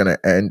is just going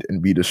to end and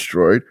be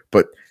destroyed.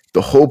 But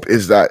the hope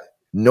is that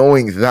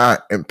knowing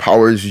that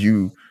empowers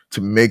you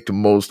to make the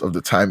most of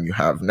the time you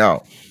have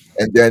now.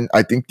 And then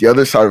I think the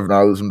other side of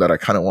nihilism that I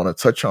kind of want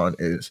to touch on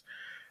is,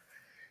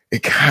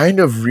 it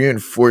kind of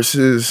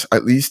reinforces,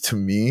 at least to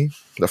me,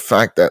 the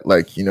fact that,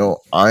 like, you know,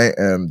 I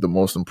am the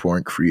most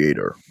important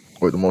creator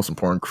or the most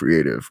important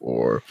creative,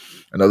 or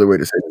another way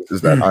to say this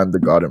is that I'm the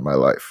God in my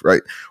life,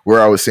 right? Where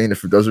I was saying,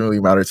 if it doesn't really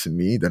matter to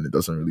me, then it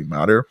doesn't really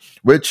matter,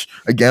 which,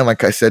 again,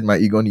 like I said, my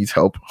ego needs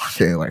help.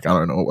 Okay, like, I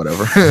don't know,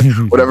 whatever.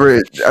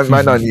 I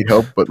might not need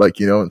help, but, like,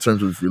 you know, in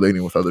terms of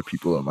relating with other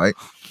people, it might.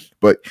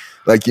 But,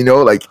 like, you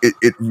know, like,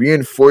 it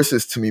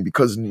reinforces to me,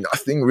 because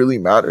nothing really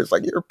matters.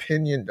 Like, your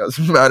opinion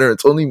doesn't matter.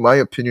 It's only my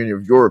opinion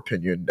of your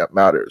opinion that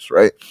matters,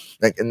 right?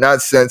 Like, in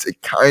that sense,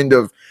 it kind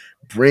of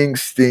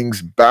brings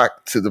things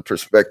back to the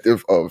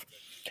perspective of,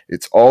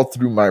 it's all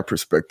through my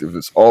perspective.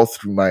 It's all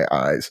through my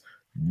eyes.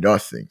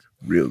 Nothing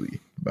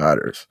really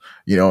matters,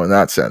 you know, in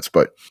that sense.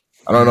 But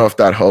I don't know if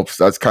that helps.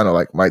 That's kind of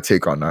like my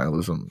take on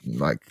nihilism.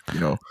 Like,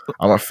 you know,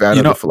 I'm a fan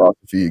of the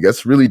philosophy. It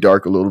gets really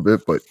dark a little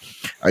bit, but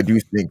I do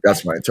think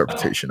that's my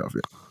interpretation of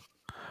it.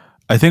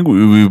 I think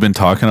we've been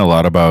talking a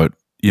lot about,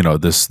 you know,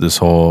 this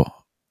whole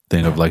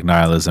thing of like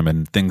nihilism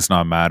and things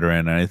not mattering.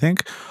 And I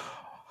think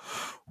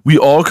we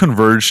all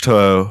converge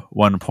to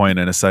one point,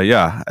 and it's like,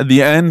 yeah, at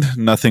the end,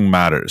 nothing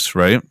matters,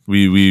 right?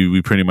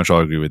 We pretty much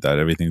all agree with that.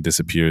 Everything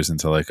disappears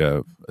into like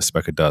a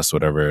speck of dust,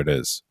 whatever it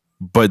is.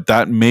 But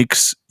that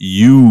makes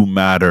you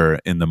matter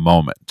in the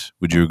moment.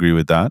 Would you agree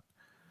with that?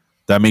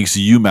 That makes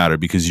you matter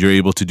because you're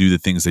able to do the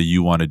things that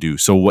you want to do.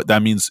 So what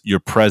that means, your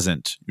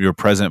present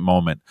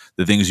moment,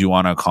 the things you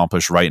want to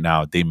accomplish right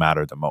now, they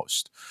matter the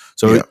most.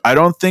 So I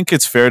don't think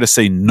it's fair to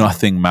say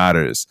nothing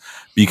matters,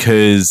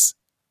 because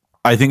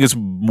I think it's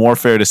more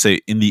fair to say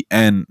in the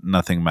end,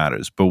 nothing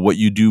matters. But what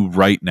you do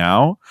right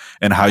now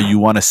and how you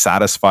want to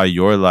satisfy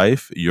your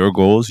life, your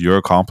goals, your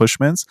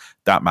accomplishments,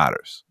 that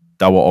matters.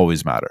 That will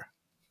always matter,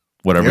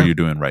 whatever you're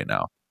doing right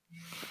now.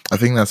 I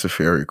think that's a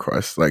fair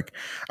request. Like,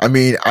 I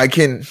mean, I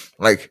can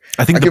push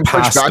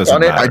back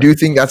on it. Matter. I do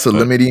think that's a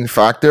limiting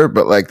factor,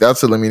 but like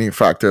that's a limiting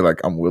factor. Like,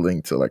 I'm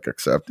willing to like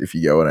accept, if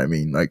you get what I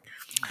mean. Like,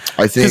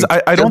 I think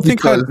I don't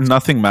think that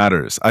nothing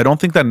matters. I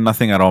don't think that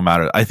nothing at all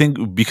matters. I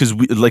think because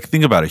we like,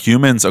 think about it.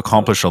 Humans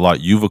accomplish a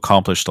lot. You've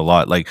accomplished a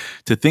lot. Like,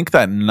 to think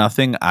that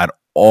nothing at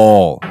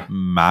all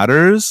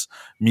matters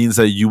means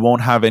that you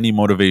won't have any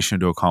motivation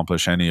to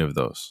accomplish any of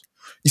those.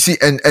 You see,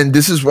 and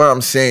this is what I'm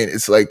saying.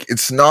 It's like,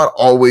 it's not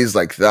always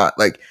like that.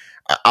 Like,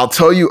 I'll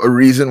tell you a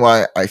reason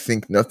why I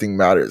think nothing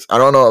matters. I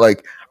don't know.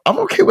 Like, I'm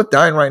okay with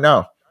dying right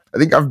now. I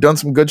think I've done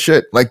some good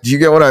shit. Like, do you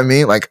get what I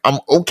mean? Like, I'm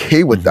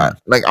okay with that.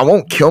 Like, I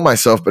won't kill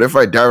myself, but if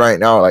I die right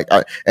now,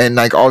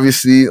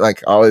 obviously,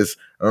 like, I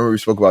remember we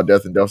spoke about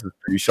death, and death is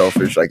pretty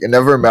selfish. Like, it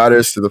never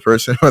matters to the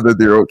person whether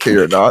they're okay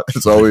or not.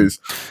 It's always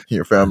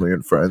your family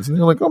and friends. And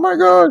you're like, oh my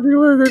God,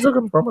 they took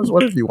him from us.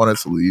 What if he wanted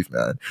to leave,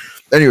 man?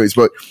 Anyways,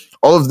 but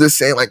all of this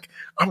saying, like,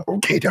 I'm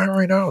okay dying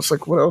right now. It's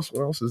like, what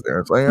else is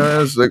there? It's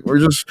like we're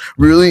just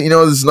really,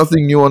 there's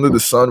nothing new under the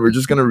sun. We're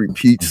just going to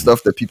repeat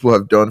stuff that people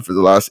have done for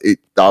the last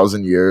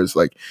 8,000 years,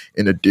 like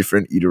in a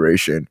different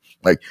iteration.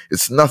 Like,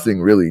 it's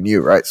nothing really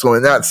new, right? So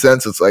in that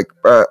sense, it's like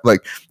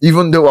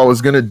even though I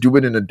was going to do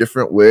it in a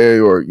different way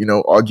or,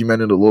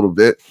 augment it a little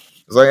bit,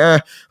 it's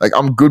like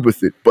I'm good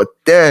with it. But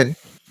then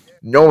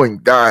knowing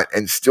that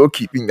and still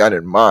keeping that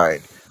in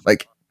mind,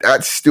 like,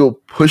 that still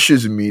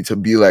pushes me to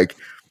be like,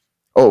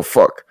 oh,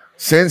 fuck.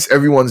 Since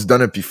everyone's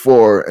done it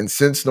before and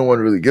since no one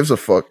really gives a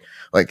fuck,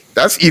 like,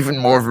 that's even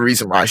more of a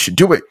reason why I should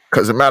do it,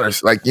 because it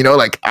matters. Like,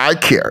 like, I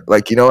care.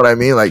 Like, you know what I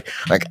mean? Like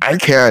I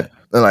can't,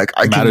 and like,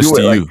 I can do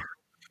it.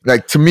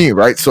 Like, to me,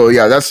 right? So,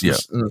 yeah, that's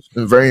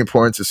very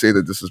important to say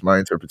that this is my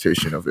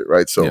interpretation of it,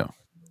 right? So,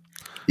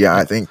 yeah,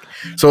 I think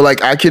so.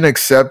 Like, I can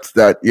accept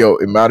that,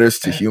 it matters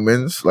to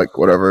humans, like,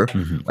 whatever.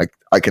 Like,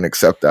 I can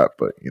accept that,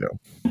 but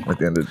at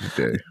the end of the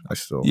day, I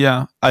still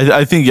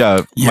I think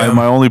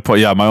my only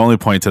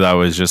point to that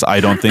was just, I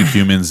don't think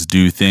humans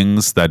do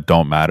things that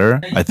don't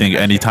matter. I think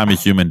anytime a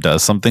human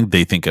does something,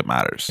 they think it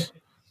matters.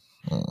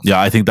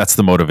 I think that's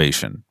the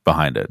motivation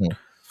behind it.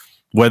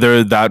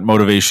 Whether that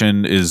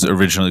motivation is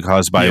originally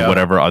caused by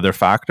whatever other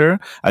factor,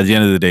 at the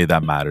end of the day,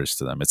 that matters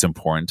to them. It's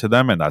important to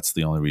them, and that's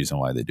the only reason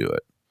why they do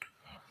it.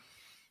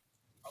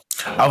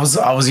 I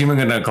was even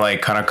gonna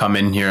like kind of come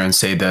in here and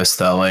say this,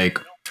 that like,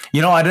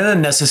 I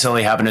didn't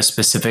necessarily have a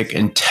specific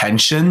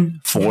intention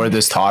for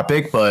this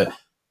topic, but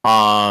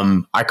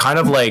I kind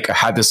of like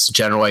had this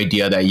general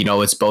idea that,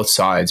 it's both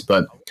sides.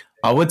 But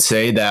I would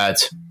say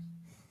that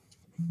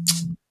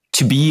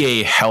to be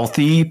a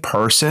healthy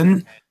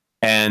person,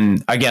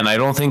 and again, I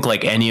don't think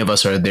like any of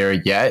us are there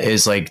yet,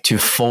 is like to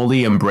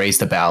fully embrace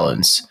the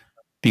balance.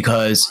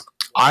 Because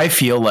I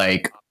feel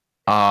like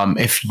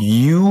if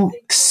you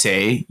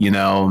say,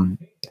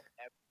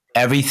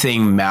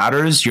 everything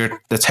matters,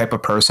 you're the type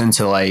of person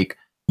to like,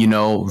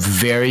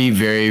 very,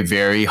 very,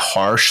 very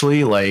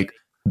harshly like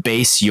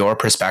base your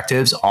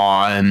perspectives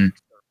on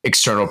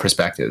external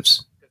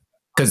perspectives,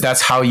 because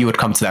that's how you would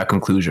come to that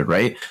conclusion,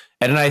 right?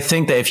 And then I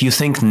think that if you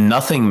think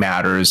nothing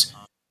matters,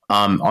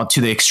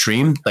 to the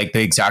extreme, like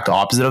the exact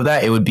opposite of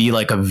that, it would be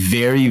like a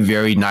very,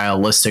 very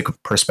nihilistic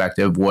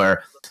perspective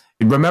where,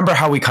 remember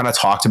how we kind of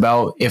talked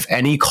about, if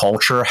any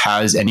culture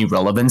has any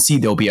relevancy,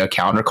 there'll be a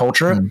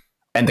counterculture,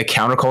 and the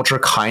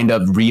counterculture kind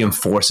of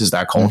reinforces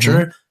that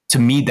culture. To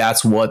me,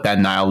 that's what that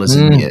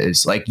nihilism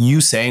is. Like, you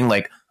saying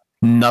like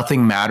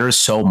nothing matters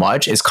so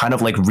much is kind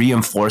of like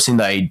reinforcing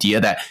the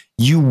idea that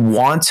you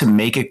want to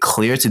make it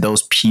clear to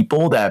those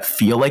people that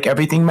feel like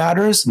everything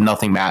matters,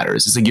 nothing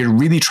matters. It's like you're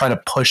really trying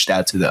to push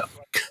that to them.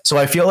 So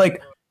I feel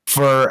like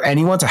for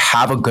anyone to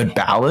have a good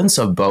balance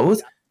of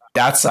both,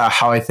 that's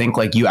how I think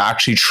like you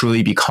actually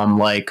truly become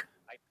like,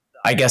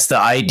 I guess, the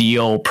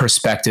ideal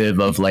perspective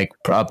of like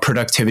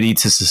productivity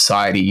to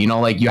society.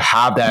 Like you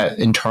have that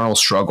internal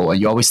struggle, and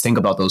you always think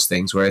about those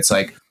things where it's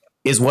like,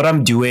 is what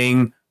I'm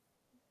doing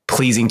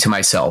pleasing to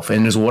myself,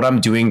 and is what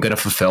I'm doing going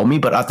to fulfill me?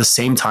 But at the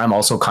same time,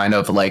 also kind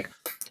of like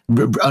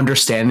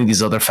understanding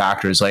these other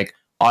factors. Like,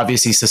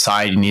 obviously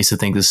society needs to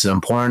think this is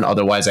important.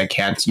 Otherwise I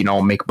can't,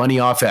 make money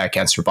off it. I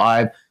can't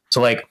survive.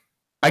 So like,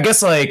 I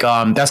guess like,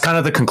 that's kind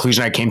of the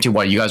conclusion I came to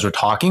while you guys were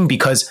talking,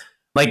 because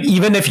like,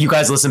 even if you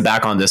guys listen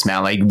back on this,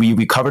 man, like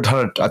we covered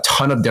a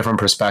ton of different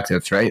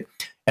perspectives, right?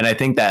 And I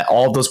think that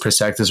all of those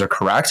perspectives are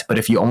correct. But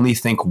if you only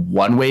think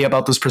one way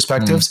about those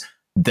perspectives,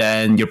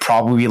 then you're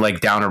probably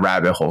like down a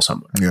rabbit hole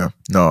somewhere. Yeah,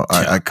 no,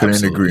 I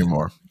couldn't agree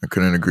more. I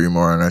couldn't agree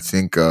more. And I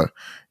think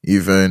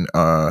even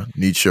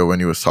Nietzsche, when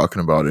he was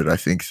talking about it, I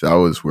think that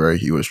was where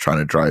he was trying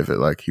to drive it.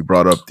 Like he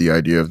brought up the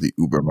idea of the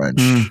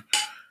Übermensch,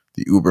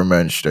 the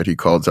Übermensch that he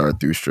called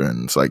Zarathustra.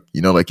 And it's like,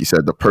 you know, like you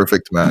said, the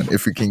perfect man.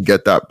 If we can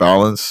get that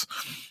balance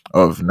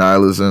of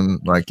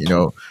nihilism, like, you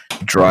know,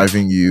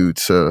 driving you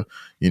to,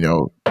 you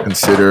know,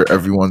 consider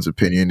everyone's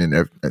opinion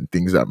and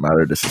things that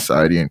matter to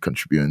society and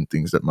contributing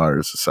things that matter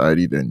to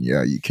society, then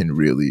yeah, you can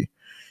really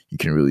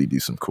do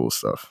some cool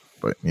stuff.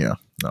 But yeah,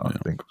 I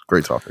think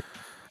great topic.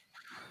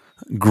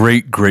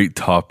 Great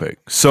topic.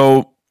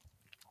 So,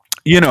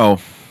 you know,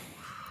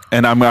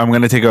 and I'm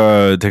going to take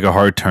a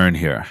hard turn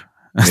here.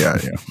 Yeah.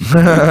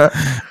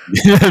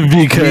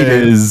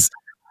 Because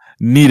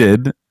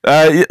needed.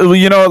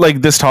 You know,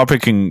 like this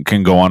topic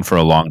can go on for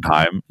a long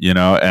time, you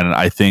know, and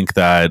I think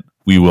that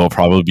we will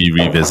probably be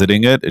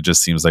revisiting it. It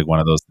just seems like one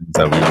of those things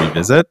that we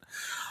revisit.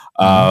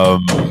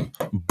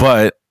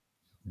 But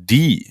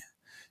D,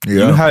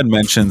 you had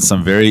mentioned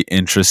some very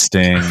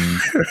interesting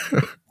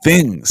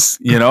things,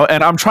 you know,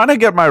 and I'm trying to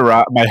get my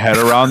head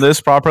around this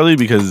properly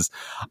because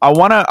I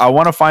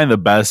want to find the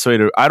best way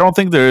to. I don't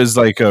think there is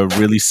like a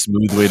really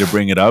smooth way to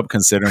bring it up,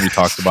 considering we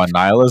talked about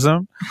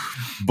nihilism.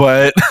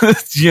 But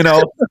you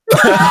know,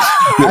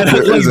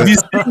 like,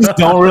 these things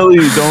don't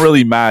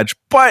really match.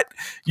 But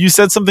you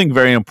said something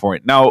very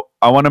important. Now,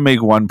 I want to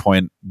make one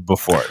point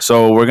before.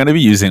 So we're going to be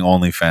using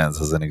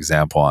OnlyFans as an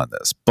example on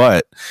this,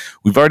 but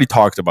we've already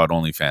talked about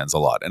OnlyFans a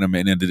lot, and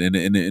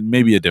in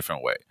maybe a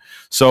different way.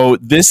 So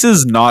this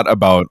is not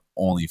about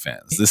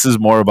OnlyFans. This is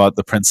more about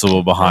the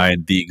principle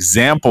behind the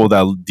example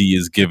that D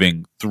is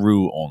giving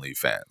through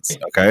OnlyFans.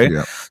 Okay,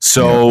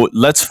 so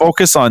let's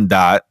focus on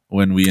that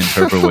when we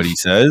interpret what he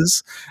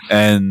says,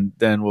 and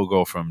then we'll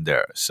go from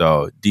there.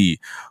 So D,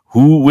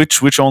 which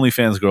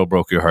OnlyFans girl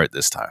broke your heart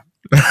this time?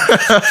 Thanks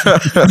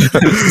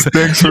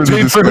for the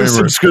disclaimer.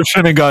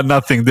 Subscription and got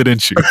nothing,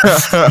 didn't you?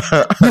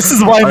 This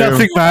is why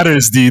nothing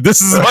matters, D.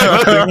 This is why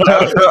nothing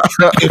matters.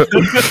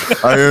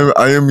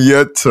 I am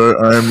yet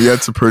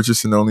to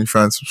purchase an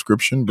OnlyFans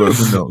subscription, but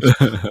who knows?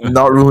 I'm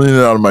not ruling it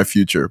out of my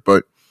future.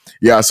 But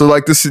yeah, so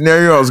like the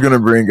scenario I was gonna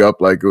bring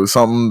up, like it was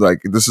something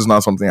like this is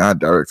not something I had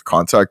direct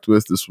contact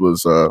with. This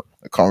was a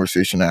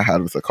conversation I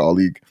had with a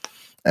colleague,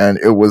 and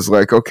it was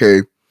like,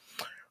 okay,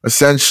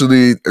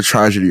 essentially a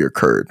tragedy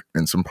occurred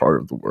in some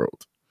part of the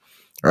world,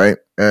 right?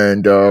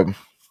 And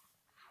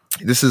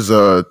this is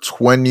a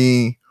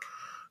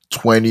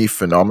 2020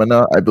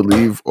 phenomena, I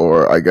believe,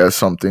 or I guess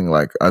something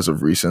like as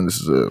of recent,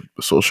 this is a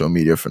social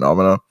media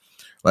phenomena.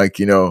 Like,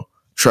 you know,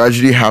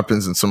 tragedy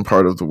happens in some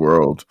part of the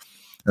world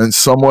and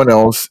someone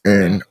else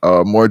in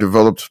a more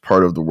developed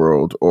part of the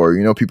world, or,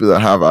 you know, people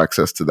that have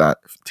access to that,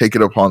 take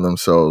it upon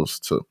themselves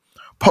to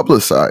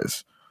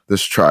publicize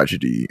this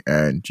tragedy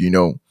and, you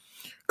know,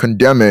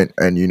 condemn it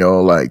and, you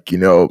know, like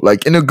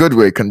in a good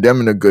way,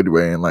 condemn in a good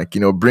way, and like, you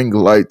know, bring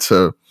light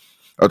to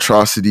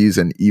atrocities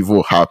and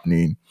evil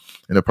happening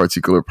in a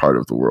particular part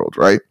of the world,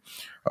 right?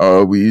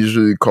 We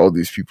usually call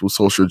these people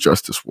social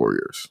justice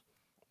warriors,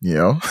 you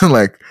know,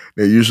 like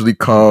they usually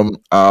come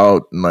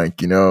out and,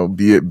 like, you know,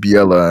 be it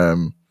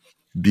BLM,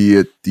 be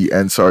it the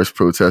NSARS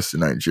protests in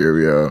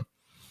Nigeria,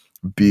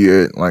 be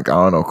it like, I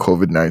don't know,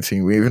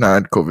 COVID-19. We even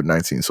had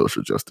COVID-19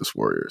 social justice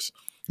warriors,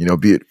 you know,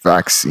 be it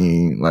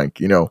vaccine, like,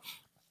 you know,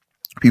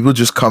 people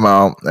just come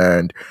out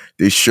and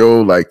they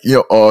show, like, you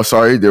know, oh,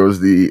 sorry, there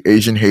was the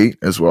Asian hate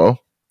as well,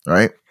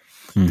 right?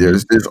 Mm-hmm.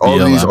 There's all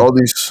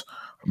these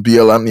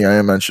BLM, yeah,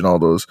 I mentioned all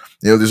those.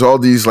 You know, there's all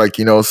these, like,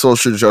 you know,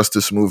 social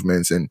justice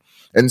movements, and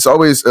it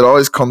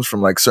always comes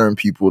from like certain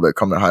people that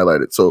come to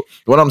highlight it. So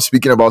what I'm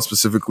speaking about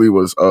specifically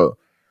was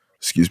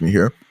excuse me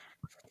here.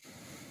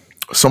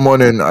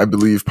 Someone in, I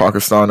believe,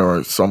 Pakistan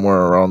or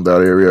somewhere around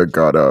that area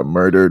got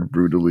murdered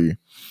brutally,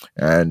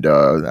 and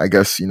I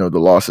guess, you know, the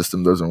law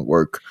system doesn't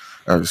work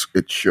as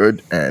it should,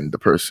 and the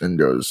person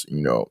does,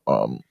 you know,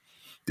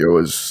 there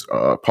was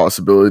a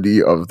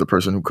possibility of the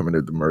person who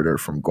committed the murder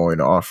from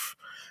going off,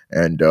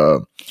 and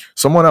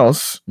someone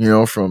else, you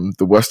know, from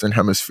the Western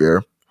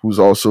Hemisphere, who's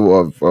also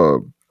of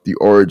the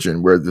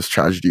origin where this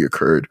tragedy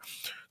occurred,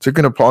 took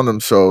it upon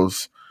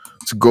themselves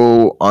to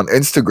go on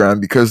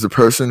Instagram because the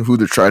person who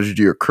the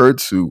tragedy occurred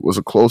to was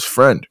a close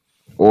friend,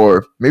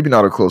 or maybe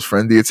not a close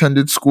friend. They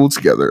attended school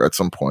together at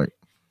some point,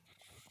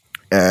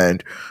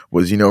 and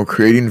was, you know,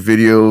 creating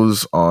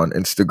videos on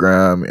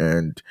Instagram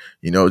and,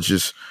 you know,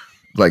 just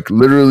like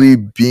literally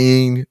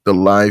being the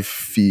live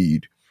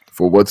feed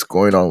for what's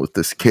going on with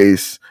this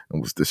case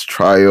and with this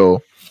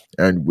trial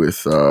and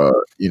with,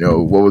 you know,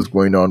 what was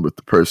going on with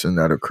the person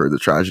that occurred the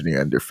tragedy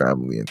and their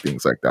family and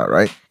things like that,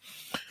 right?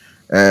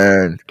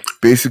 And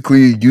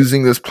basically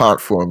using this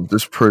platform,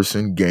 this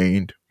person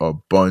gained a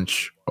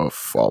bunch of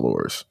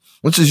followers,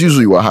 which is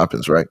usually what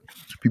happens, right?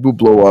 People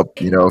blow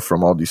up, you know,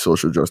 from all these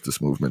social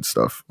justice movement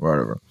stuff,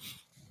 whatever,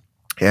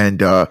 and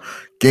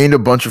gained a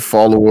bunch of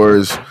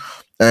followers.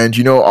 And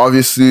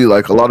obviously,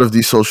 like a lot of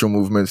these social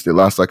movements, they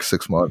last like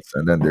 6 months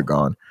and then they're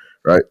gone,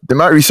 right? They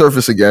might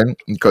resurface again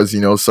because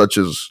such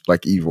is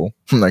like evil,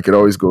 like it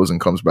always goes and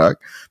comes back.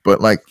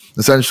 But like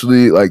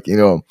essentially, like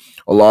a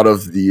lot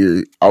of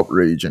the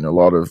outrage and a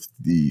lot of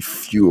the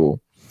fuel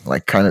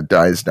like kind of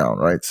dies down,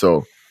 right?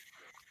 So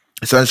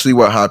essentially,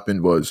 what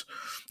happened was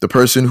the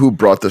person who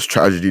brought this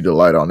tragedy to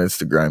light on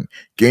Instagram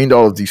gained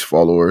all of these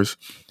followers.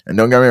 And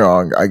don't get me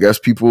wrong, I guess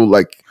people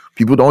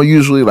don't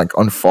usually like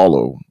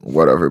unfollow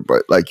whatever,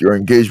 but like your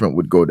engagement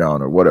would go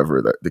down or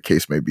whatever that the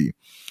case may be.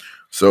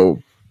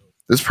 So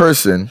this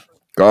person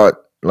got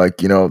like,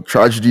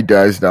 tragedy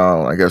dies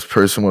down. I guess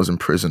person was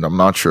imprisoned. I'm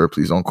not sure.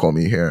 Please don't call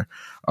me here.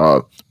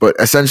 But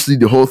essentially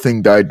the whole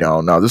thing died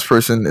down. Now this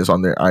person is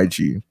on their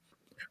IG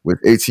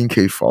with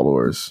 18K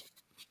followers,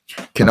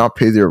 cannot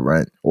pay their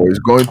rent, or is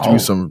going through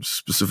some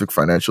specific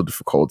financial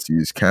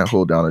difficulties, can't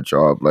hold down a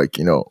job. Like,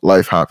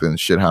 life happens,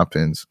 shit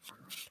happens.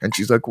 And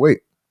she's like,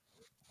 wait,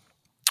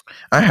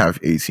 I have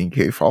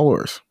 18K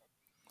followers.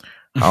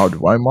 How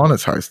do I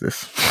monetize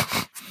this?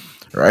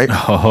 Right?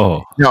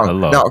 Oh,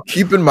 now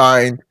keep in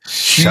mind,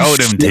 show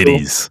them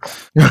titties.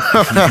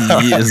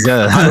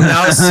 I'm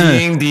now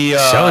seeing the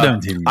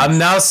I'm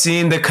now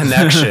seeing the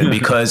connection,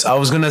 because I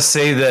was gonna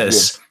say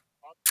this.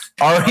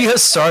 Aria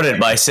started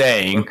by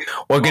saying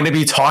we're going to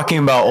be talking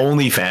about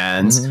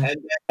OnlyFans,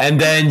 and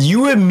then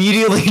you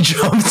immediately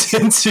jumped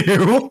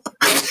into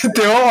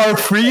there are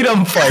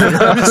freedom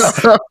fighters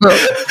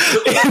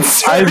in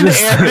certain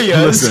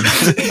areas.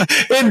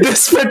 In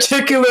this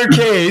particular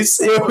case,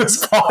 it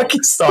was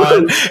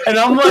Pakistan, and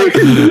I'm like,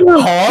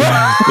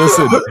 huh?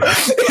 Listen,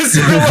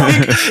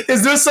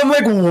 is there some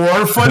like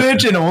war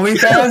footage in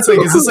OnlyFans? Like,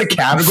 is this a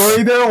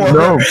category there? Or,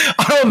 no,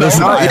 I don't know.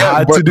 Listen, I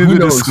had to do the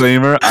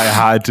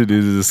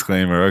disclaimer.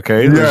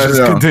 Okay,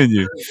 just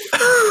continue.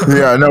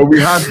 Yeah, no,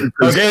 we have to.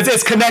 Okay,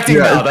 it's connecting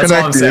now. That's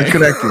all I'm saying. It's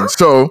connecting.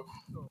 So,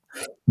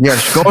 yeah,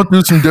 she's going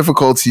through some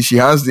difficulty. She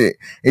has the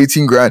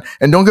 18 grand,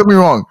 and don't get me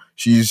wrong,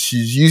 she's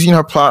using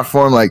her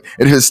platform. Like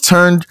it has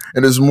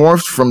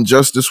morphed from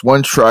just this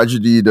one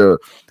tragedy to,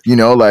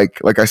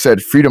 like I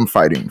said, freedom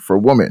fighting for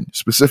women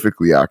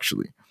specifically,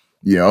 actually,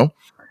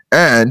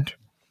 and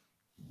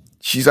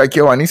she's like,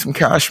 yo, I need some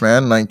cash,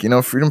 man. Like,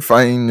 freedom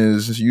fighting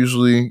is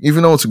usually,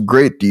 even though it's a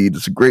great deed,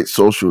 it's a great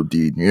social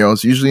deed,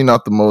 it's usually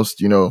not the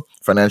most,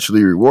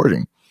 financially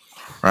rewarding,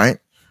 right?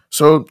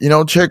 So,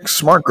 chick,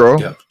 smart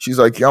girl, she's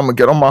like, yeah, I'm going to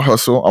get on my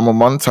hustle. I'm going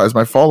to monetize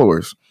my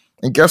followers.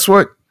 And guess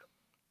what?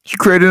 She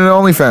created an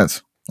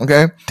OnlyFans,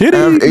 okay? Titties. I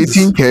have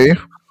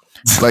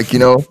 18K. Like,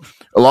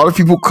 a lot of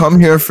people come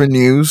here for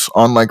news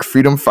on, like,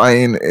 freedom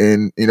fighting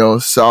in,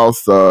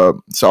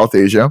 South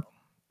Asia.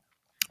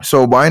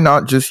 So why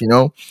not just,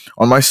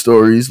 on my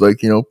stories,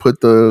 like,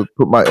 put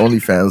my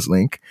OnlyFans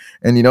link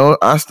and,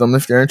 ask them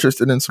if they're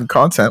interested in some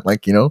content,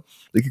 like,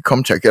 they could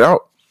come check it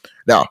out.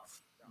 Now,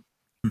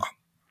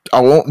 I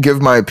won't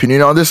give my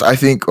opinion on this. I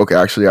think, okay,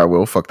 actually I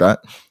will. Fuck that.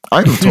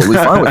 I'm totally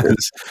fine with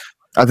this.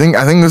 I think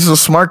this is a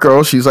smart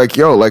girl. She's like,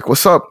 yo, like,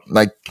 what's up?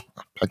 Like,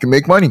 I can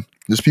make money.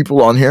 There's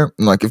people on here,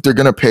 and like if they're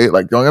gonna pay,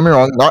 like don't get me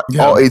wrong, not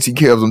all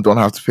 18K of them don't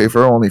have to pay for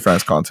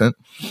OnlyFans content,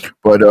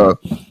 but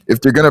if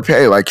they're gonna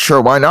pay, like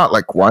sure, why not?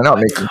 Like why not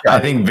make them cash? I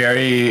think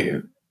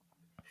very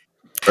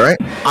right.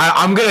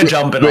 I'm gonna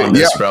jump in on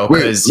this, bro.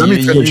 Wait, let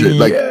me finish it.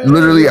 Like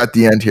literally at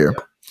the end here.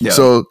 Yeah.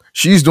 So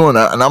she's doing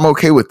that, and I'm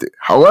okay with it.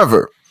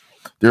 However,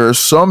 there are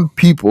some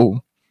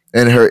people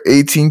in her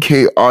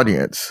 18K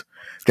audience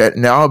that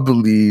now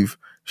believe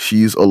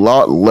she's a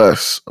lot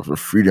less of a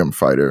freedom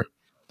fighter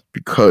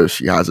because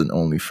she has an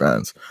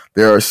OnlyFans.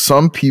 There are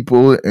some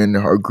people in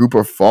her group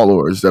of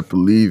followers that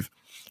believe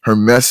her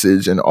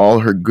message and all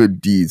her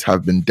good deeds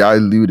have been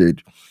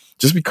diluted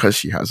just because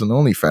she has an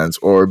OnlyFans,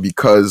 or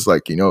because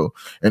like, an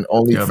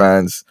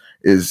OnlyFans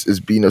is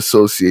being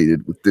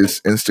associated with this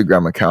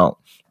Instagram account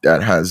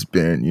that has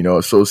been,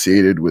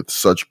 associated with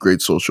such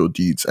great social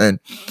deeds.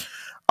 And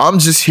I'm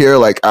just here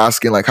like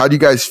asking, like, how do you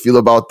guys feel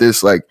about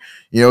this? Like,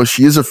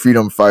 she is a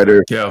freedom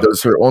fighter.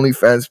 Does her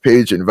OnlyFans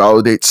page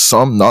invalidate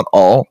some, not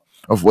all,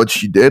 of what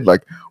she did?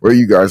 Like, where are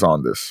you guys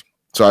on this?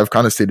 So I've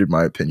kind of stated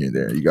my opinion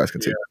there. You guys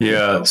can take it.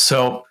 Yeah.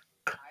 So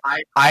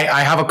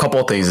I have a couple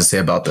of things to say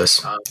about this.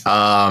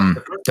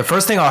 The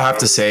first thing I'll have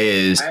to say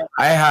is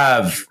I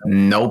have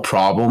no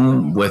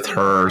problem with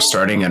her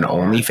starting an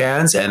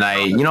OnlyFans, and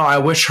I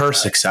wish her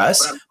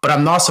success, but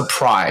I'm not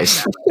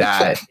surprised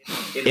that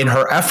in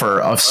her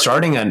effort of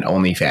starting an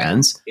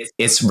OnlyFans,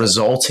 it's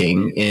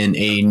resulting in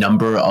a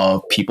number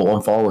of people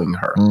unfollowing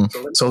her.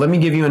 So let me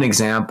give you an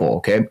example,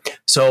 okay?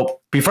 So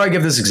before I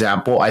give this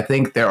example, I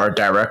think there are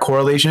direct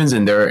correlations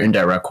and there are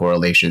indirect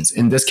correlations.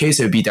 In this case,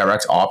 it would be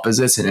direct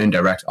opposites and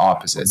indirect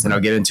opposites. And I'll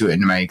get into it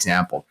in my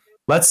example.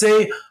 Let's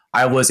say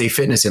I was a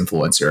fitness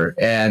influencer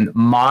and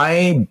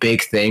my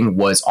big thing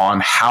was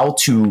on how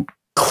to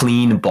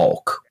clean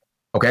bulk.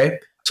 Okay.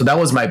 So that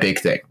was my big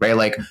thing, right?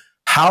 Like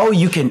how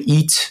you can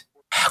eat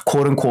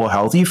quote unquote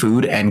healthy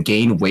food and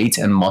gain weight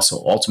and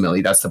muscle.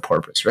 Ultimately, that's the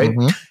purpose, right?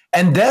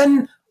 And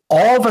then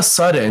all of a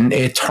sudden,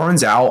 it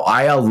turns out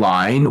I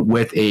align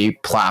with a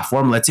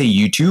platform, let's say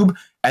YouTube,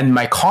 And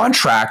my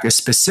contract is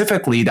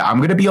specifically that I'm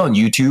going to be on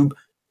YouTube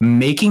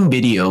making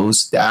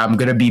videos that I'm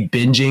going to be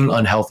binging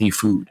unhealthy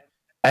food.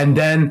 And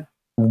then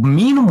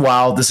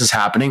meanwhile, this is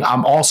happening,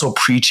 I'm also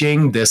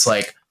preaching this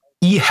like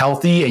eat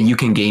healthy and you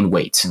can gain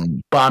weight,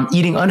 but I'm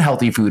eating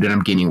unhealthy food and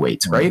I'm gaining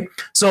weight, right?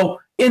 So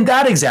in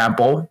that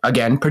example,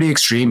 again, pretty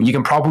extreme, you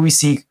can probably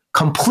see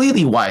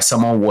completely why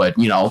someone would,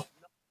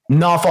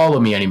 not follow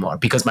me anymore,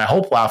 because my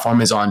whole platform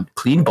is on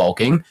clean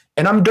bulking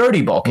and I'm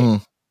dirty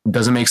bulking.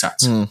 Doesn't make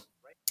sense,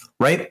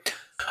 right?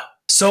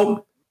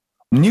 So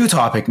new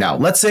topic now.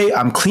 Let's say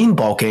I'm clean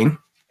bulking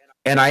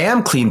and I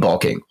am clean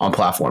bulking on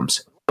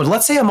platforms, but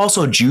let's say I'm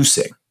also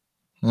juicing,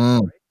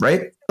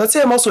 right? Let's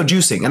say I'm also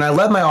juicing and I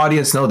let my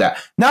audience know that.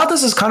 Now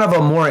this is kind of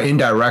a more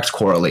indirect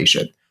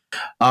correlation.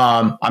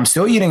 I'm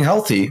still eating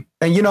healthy,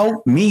 and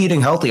me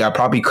eating healthy, I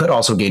probably could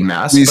also gain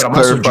mass, but I'm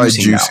also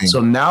juicing now. So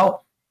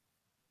now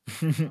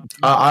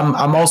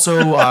I'm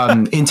also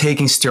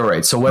intaking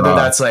steroids. So whether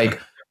that's like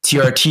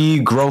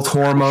TRT, growth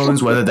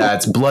hormones, whether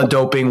that's blood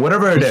doping,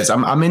 whatever it is,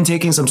 I'm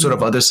intaking some sort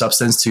of other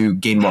substance to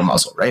gain more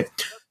muscle, right?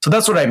 So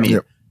that's what I mean.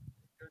 Yep.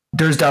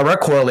 There's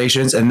direct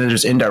correlations and then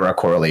there's indirect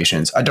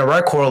correlations. A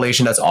direct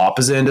correlation that's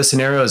opposite in this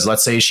scenario is,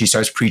 let's say she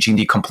starts preaching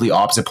the complete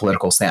opposite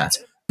political stance.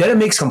 Then it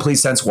makes complete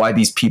sense why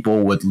these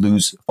people would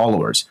lose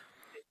followers.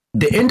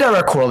 The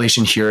indirect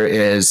correlation here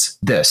is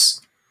this.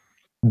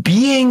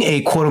 Being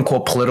a quote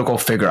unquote political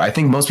figure, I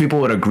think most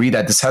people would agree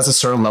that this has a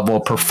certain level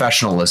of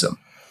professionalism,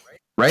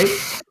 right?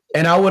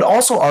 And I would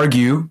also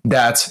argue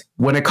that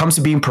when it comes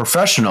to being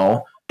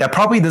professional, that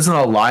probably doesn't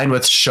align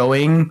with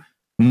showing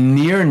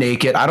near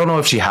naked. I don't know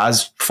if she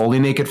has fully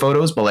naked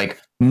photos, but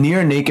like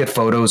near naked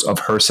photos of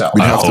herself.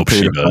 I hope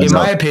she does. In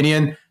my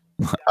opinion,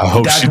 I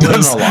hope she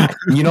does. Align.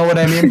 You know what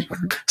I mean?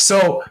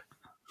 So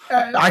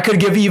I could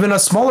give even a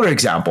smaller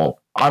example.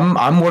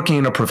 I'm working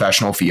in a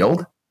professional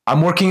field.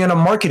 I'm working in a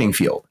marketing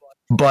field.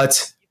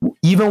 But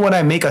even when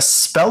I make a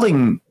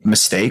spelling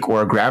mistake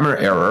or a grammar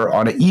error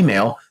on an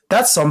email,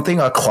 that's something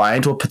a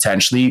client will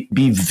potentially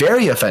be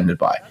very offended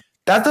by.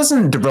 That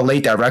doesn't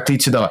relate directly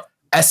to the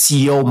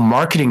SEO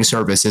marketing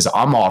services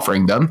I'm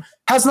offering them.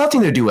 Has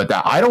nothing to do with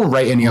that. I don't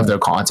write any of their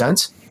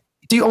content.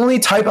 The only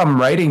type I'm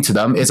writing to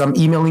them is I'm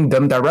emailing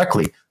them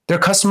directly. Their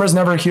customers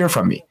never hear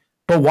from me.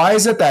 But why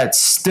is it that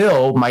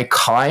still my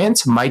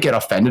client might get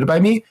offended by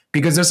me?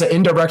 Because there's an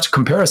indirect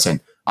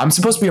comparison. I'm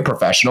supposed to be a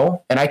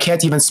professional and I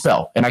can't even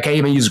spell and I can't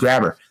even use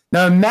grammar.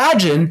 Now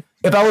imagine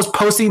if I was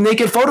posting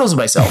naked photos of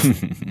myself.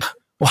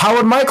 Well, how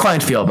would my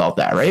client feel about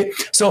that, right?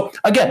 So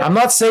again, I'm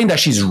not saying that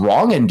she's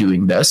wrong in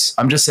doing this.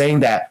 I'm just saying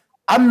that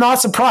I'm not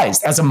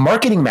surprised. As a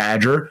marketing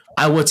manager,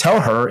 I would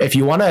tell her, if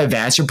you want to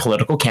advance your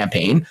political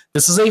campaign,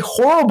 this is a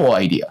horrible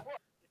idea.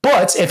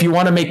 But if you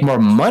want to make more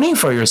money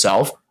for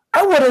yourself,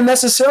 I wouldn't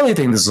necessarily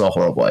think this is a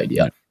horrible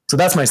idea. So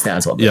that's my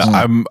stance on this.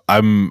 Yeah,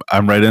 I'm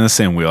right in the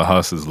same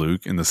wheelhouse as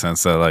Luke, in the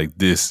sense that like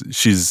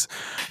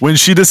when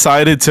she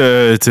decided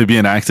to be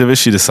an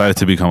activist, she decided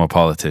to become a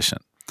politician.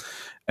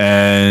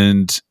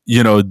 And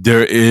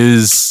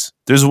there's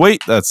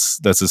weight that's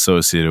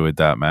associated with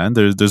that, man.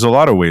 There's a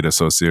lot of weight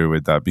associated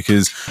with that,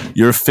 because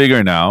you're a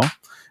figure now,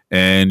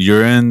 and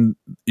you're in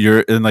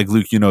like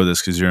Luke,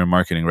 this because you're in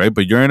marketing, right?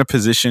 But you're in a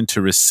position to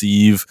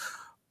receive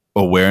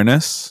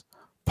awareness,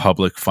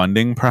 public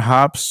funding,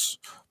 perhaps.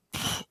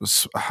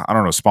 I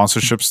don't know,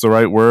 sponsorship's the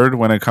right word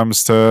when it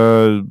comes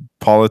to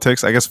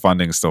politics. I guess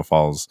funding still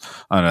falls.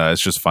 I don't know, it's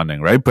just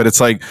funding, right? But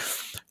it's like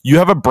you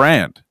have a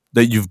brand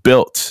that you've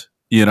built,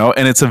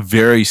 and it's a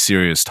very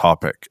serious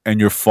topic,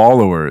 and your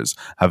followers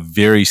have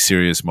very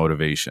serious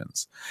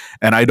motivations.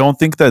 And I don't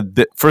think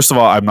that first of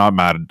all, I'm not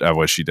mad at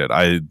what she did.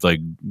 I like,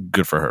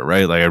 good for her,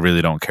 right? Like, I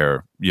really don't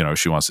care, if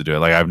she wants to do it.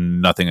 Like, I have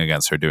nothing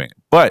against her doing it.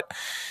 But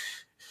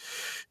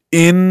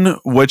in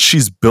what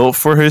she's built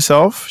for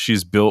herself,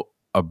 she's built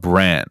a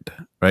brand,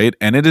 right?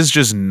 And it is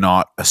just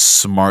not a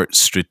smart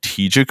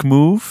strategic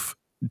move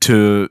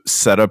to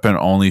set up an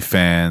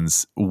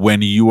OnlyFans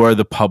when you are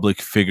the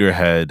public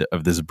figurehead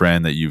of this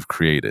brand that you've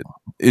created.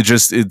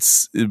 There's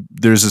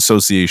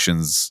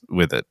associations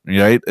with it,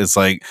 right? It's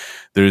like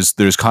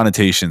there's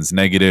connotations,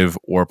 negative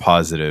or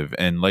positive.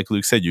 And like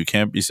Luke said, you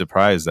can't be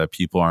surprised that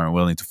people aren't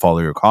willing to follow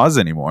your cause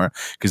anymore,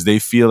 because they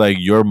feel like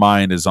your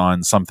mind is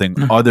on something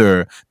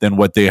other than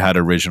what they had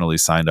originally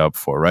signed up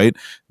for, right?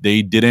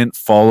 They didn't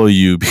follow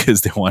you because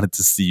they wanted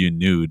to see you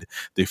nude.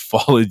 They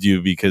followed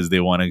you because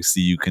they want to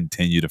see you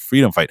continue to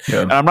freedom fight.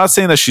 Yeah. And I'm not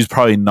saying that she's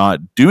probably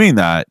not doing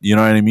that, you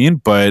know what I mean?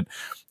 But,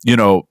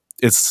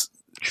 it's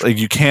like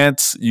you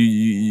can't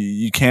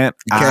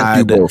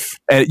add both.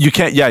 You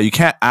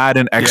can't add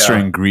an extra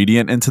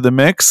ingredient into the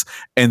mix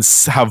and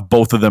have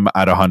both of them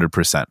at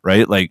 100%,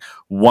 right? Like,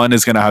 one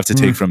is going to have to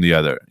take from the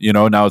other.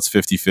 Now it's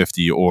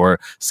 50-50 or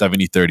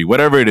 70-30,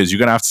 whatever it is. You're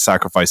going to have to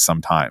sacrifice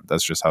some time.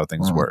 That's just how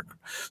things work.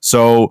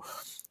 So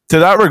to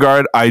that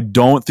regard, I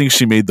don't think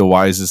she made the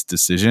wisest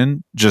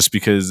decision, just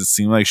because it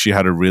seemed like she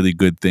had a really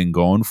good thing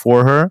going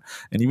for her.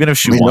 And even if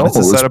she wanted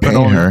to set up an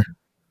own...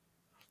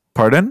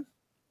 Pardon?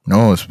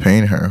 No, it was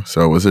paying her.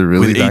 So was it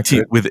really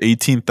with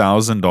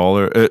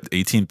 $18,000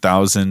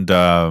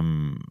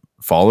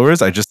 followers.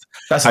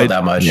 That's not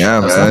that much.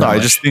 Yeah, that's man. not that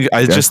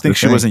I much. just think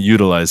she wasn't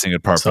utilizing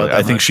it properly.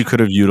 I think much. she could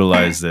have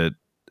utilized it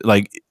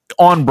like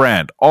on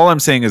brand. All I'm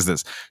saying is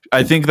this: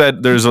 I think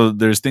that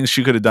there's things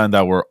she could have done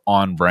that were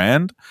on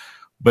brand,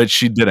 but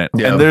she didn't.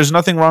 Yeah. And there's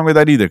nothing wrong with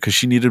that either, because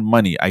she needed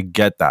money. I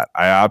get that.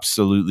 I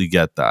absolutely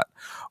get that.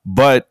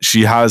 But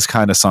she has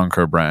kind of sunk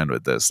her brand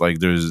with this. Like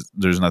there's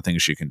nothing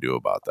she can do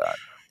about that.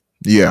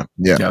 Yeah.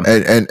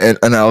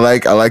 And I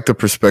like the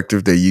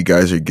perspective that you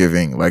guys are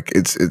giving. Like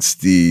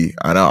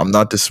I know I'm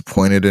not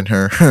disappointed in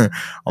her.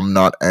 I'm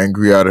not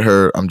angry at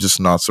her. I'm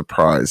just not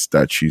surprised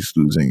that she's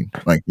losing,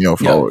 like,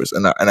 followers.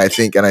 And I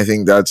think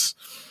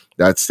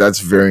that's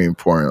very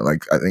important.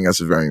 Like, I think that's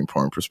a very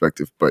important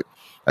perspective. But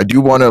I do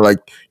want to,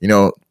 like,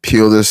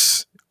 peel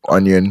this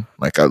onion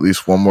like at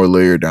least one more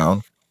layer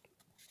down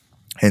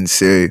and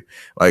say,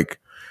 like,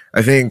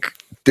 I think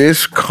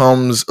this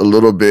comes a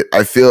little bit.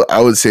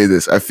 I would say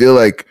this. I feel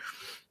like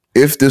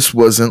if this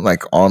wasn't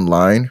like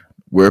online,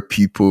 where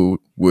people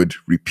would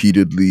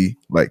repeatedly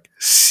like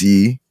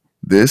see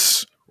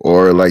this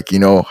or like,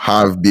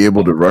 be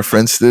able to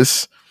reference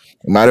this,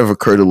 it might have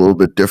occurred a little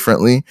bit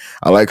differently.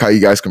 I like how you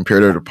guys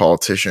compared her to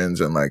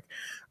politicians, and like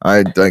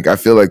I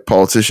feel like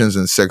politicians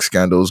and sex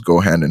scandals go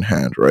hand in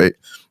hand, right?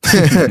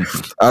 I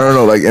don't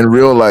know, like in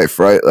real life,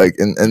 right? Like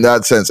in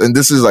that sense, and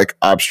this is like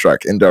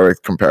abstract,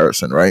 indirect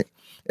comparison, right?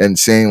 And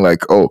saying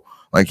like, oh,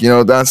 like,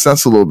 that's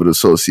a little bit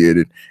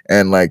associated,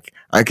 and like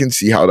I can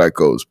see how that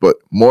goes. But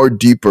more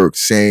deeper,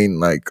 saying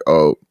like,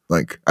 oh,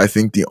 like I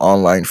think the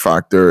online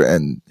factor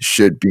and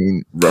shit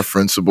being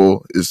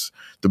referenceable is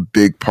the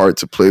big part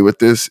to play with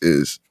this.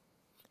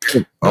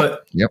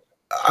 But yep.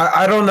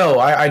 I don't know.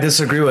 I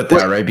disagree with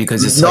that, right?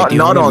 Because it's not, like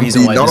the only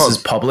reason why this is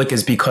public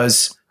is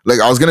because,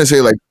 like, I was gonna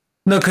say, like,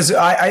 no, because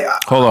I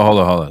hold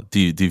on. Do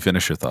you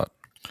finish your thought?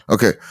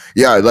 Okay.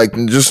 Yeah, like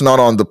just not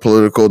on the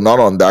political, not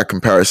on that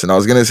comparison. I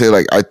was gonna say,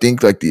 like, I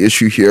think like the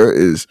issue here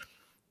is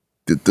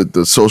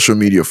the social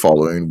media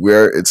following,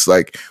 where it's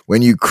like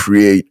when you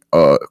create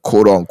a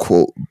quote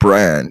unquote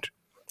brand,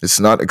 it's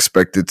not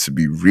expected to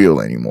be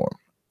real anymore.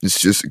 It's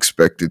just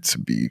expected to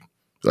be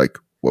like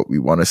what we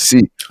want to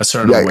see. A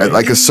certain way.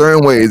 Like a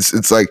certain way.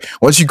 It's like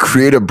once you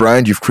create a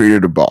brand, you've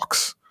created a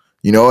box.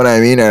 You know what I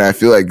mean? And I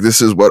feel like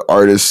this is what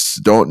artists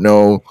don't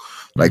know,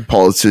 like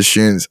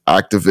politicians,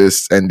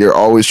 activists, and they're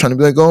always trying to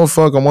be like, oh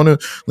fuck, I want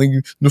to, like,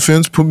 the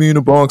fans put me in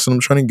a box and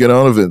I'm trying to get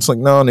out of it. It's like,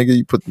 no, nigga,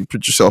 you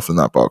put yourself in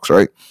that box,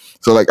 right?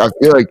 So like I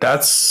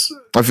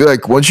feel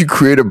like once you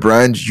create a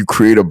brand, you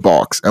create a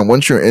box, and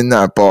once you're in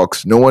that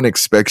box, no one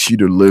expects you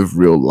to live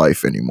real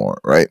life anymore,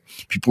 right?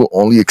 People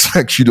only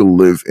expect you to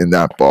live in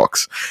that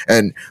box.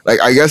 And like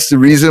I guess the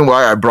reason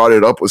why I brought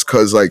it up was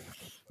because, like,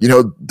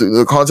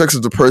 the context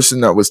of the person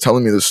that was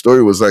telling me the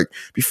story was like,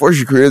 before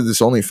she created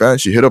this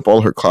OnlyFans, she hit up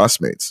all her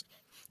classmates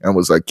and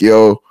was like,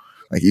 yo,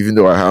 like, even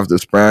though I have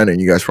this brand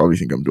and you guys probably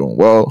think I'm doing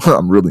well,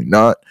 I'm really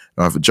not. I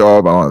don't have a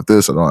job. I don't have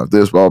this. I don't have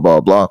this, blah, blah,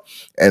 blah.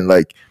 And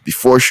like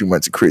before she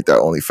went to create that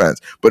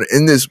OnlyFans. But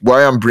in this,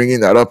 why I'm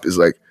bringing that up is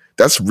like,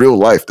 that's real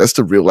life. That's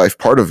the real life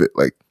part of it.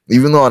 Like,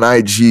 even though on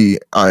IG,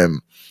 I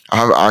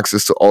have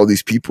access to all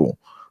these people.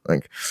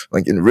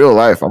 Like in real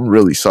life, I'm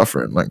really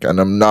suffering. Like, and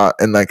I'm not.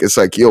 And like, it's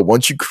like, yo,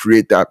 once you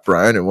create that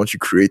brand and once you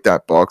create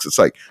that box, it's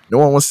like, no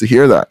one wants to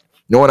hear that.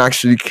 No one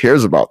actually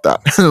cares about that.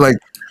 Like,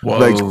 whoa.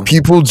 Like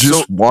people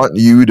just want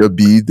you to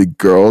be the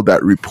girl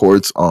that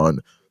reports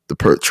on the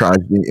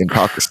tragedy in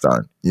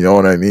Pakistan. You know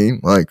what I mean?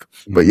 Like,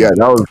 but yeah,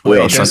 that was.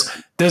 Wait,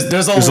 there's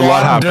a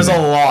lot happening. There's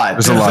a lot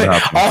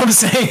happening. All I'm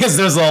saying is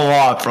there's a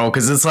lot, bro.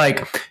 Because it's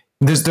like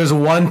there's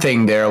one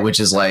thing there, which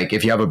is like,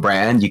 if you have a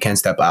brand, you can't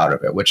step out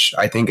of it, which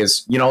I think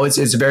is,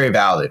 it's very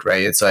valid,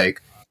 right? It's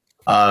like,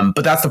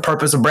 but that's the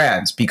purpose of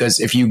brands, because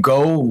if you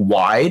go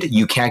wide,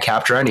 you can't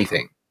capture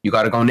anything. You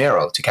got to go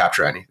narrow to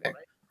capture anything.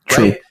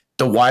 True. Right?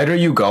 The wider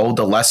you go,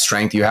 the less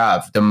strength you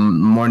have. The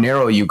more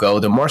narrow you go,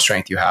 the more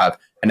strength you have.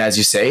 And as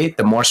you say,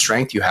 the more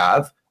strength you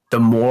have, the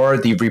more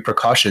the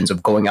repercussions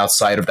of going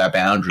outside of that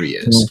boundary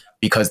is,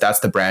 because that's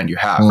the brand you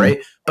have,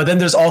 right? But then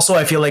there's also,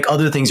 I feel like,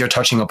 other things you're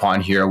touching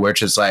upon here,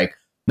 which is like,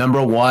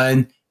 number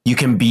one, you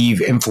can be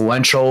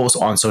influential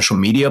on social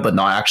media, but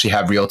not actually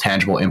have real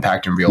tangible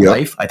impact in real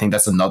life. I think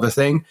that's another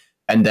thing.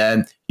 And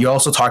then you're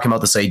also talking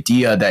about this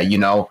idea that,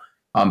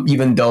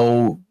 even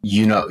though,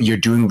 you're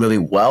doing really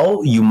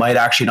well, you might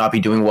actually not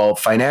be doing well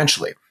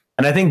financially.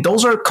 And I think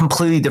those are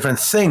completely different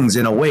things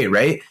in a way,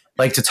 right?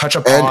 Like, to touch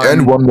upon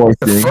and one more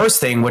thing. The first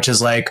thing, which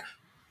is like,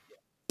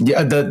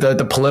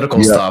 the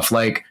political stuff.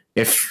 Like,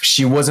 if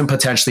she wasn't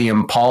potentially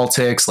in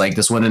politics, like,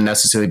 this wouldn't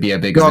necessarily be a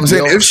big deal. I'm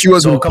saying if she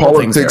was in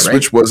politics, there, right?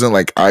 Which wasn't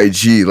like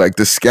IG, like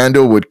the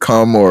scandal would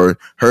come, or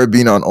her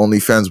being on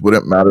OnlyFans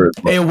wouldn't matter.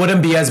 It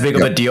wouldn't be as big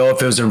of a deal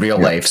if it was in real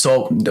life.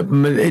 So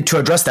to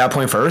address that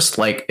point first,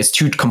 like, it's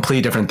two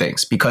completely different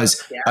things,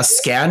 because a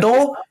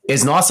scandal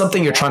is not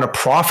something you're trying to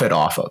profit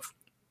off of.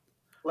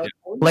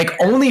 Like,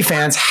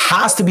 OnlyFans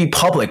has to be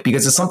public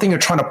because it's something you're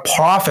trying to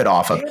profit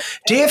off of.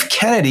 JF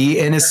Kennedy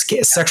and his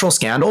sexual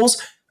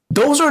scandals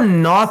those are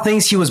not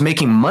things he was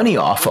making money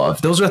off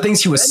of. Those are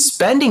things he was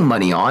spending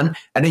money on,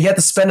 and he had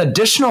to spend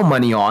additional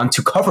money on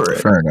to cover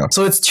it. Fair enough.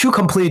 So it's two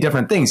completely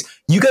different things.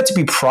 You get to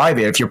be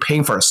private if you're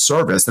paying for a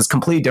service. That's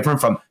completely different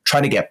from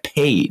trying to get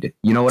paid.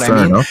 You know what I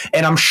mean? Enough.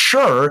 And I'm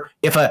sure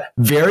if a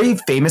very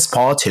famous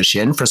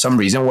politician, for some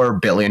reason, or a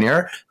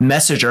billionaire,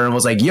 messaged her and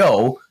was like,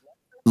 yo,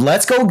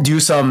 let's go do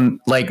some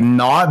like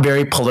not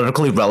very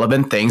politically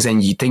relevant things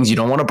and things you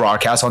don't want to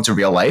broadcast onto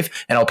real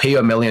life, and I'll pay you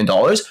 $1 million.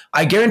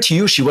 I guarantee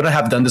you she wouldn't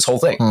have done this whole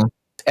thing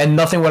and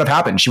nothing would have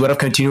happened. She would have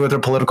continued with her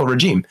political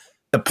regime.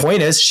 The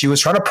point is she was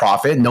trying to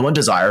profit. No one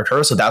desired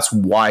her. So that's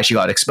why she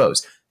got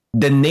exposed.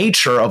 The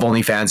nature of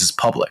OnlyFans is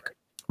public,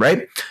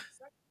 right?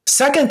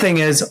 Second thing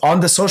is on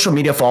the social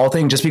media follow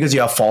thing, just because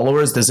you have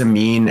followers doesn't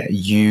mean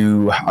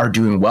you are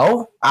doing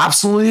well.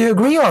 Absolutely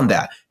agree on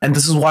that. And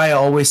this is why I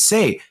always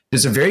say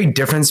there's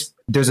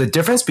a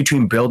difference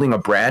between building a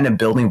brand and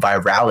building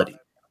virality.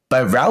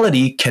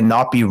 Virality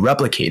cannot be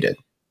replicated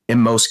in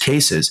most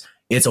cases.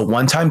 It's a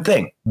one-time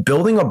thing.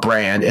 Building a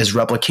brand is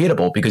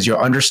replicatable because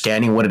you're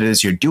understanding what it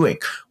is you're doing.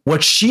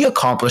 What she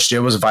accomplished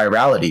there was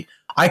virality.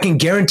 I can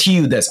guarantee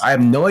you this. I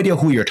have no idea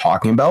who you're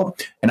talking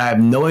about, and I have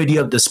no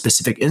idea of the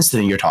specific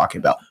incident you're talking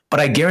about.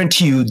 But I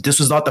guarantee you this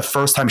was not the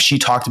first time she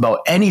talked about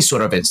any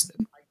sort of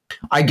incident.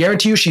 I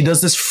guarantee you she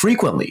does this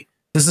frequently.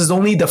 This is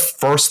only the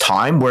first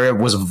time where it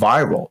was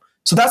viral.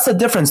 So that's the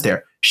difference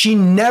there. She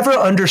never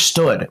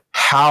understood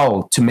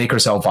how to make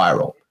herself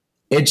viral.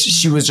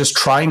 She was just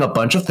trying a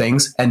bunch of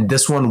things, and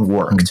this one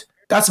worked.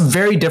 That's a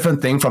very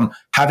different thing from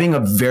having a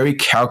very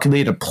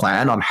calculated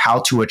plan on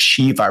how to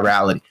achieve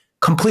virality.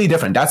 Completely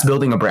different. That's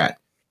building a brand.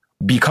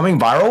 Becoming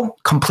viral,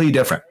 completely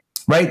different,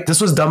 right? This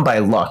was done by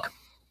luck.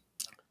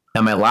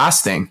 And my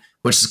last thing,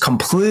 which is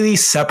completely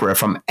separate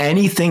from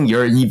anything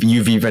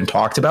you've even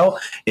talked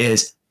about,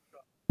 is,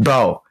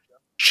 bro,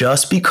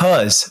 just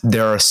because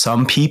there are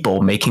some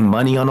people making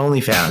money on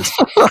OnlyFans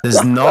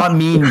does not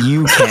mean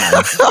you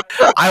can.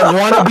 I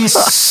want to be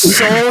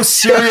so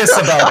serious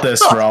about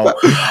this, bro.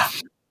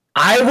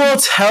 I will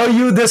tell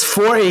you this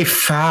for a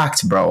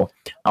fact, bro.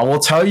 I will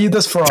tell you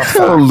this for a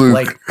fact.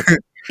 Like,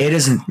 it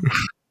isn't.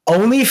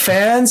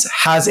 OnlyFans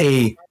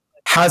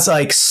has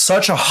like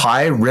such a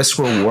high risk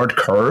reward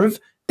curve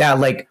that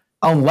like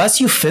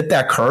unless you fit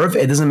that curve,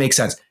 it doesn't make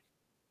sense.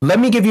 Let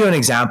me give you an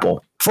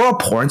example. For a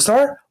porn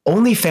star,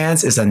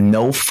 OnlyFans is a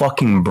no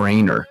fucking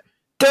brainer.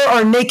 There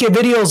are naked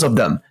videos of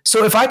them.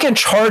 So if I can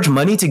charge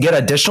money to get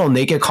additional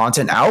naked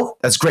content out,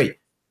 that's great.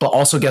 But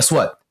also guess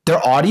what?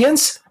 Their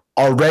audience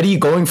already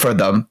going for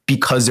them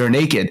because they're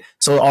naked.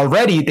 So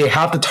already they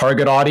have the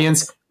target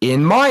audience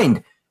in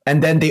mind.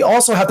 And then they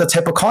also have the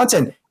type of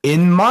content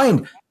in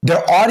mind.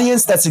 Their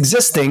audience that's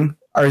existing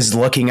is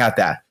looking at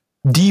that.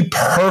 The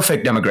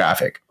perfect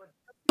demographic.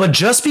 But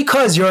just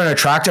because you're an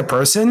attractive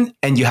person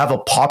and you have a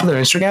popular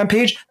Instagram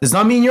page does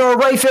not mean you're a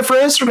right fit for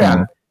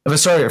Instagram.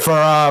 Sorry, for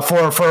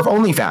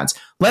OnlyFans.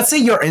 Let's say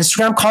your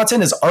Instagram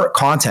content is art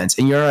content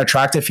and you're an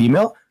attractive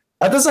female.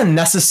 That doesn't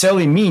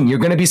necessarily mean you're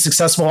going to be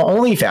successful on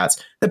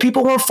OnlyFans. The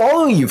people weren't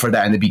following you for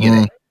that in the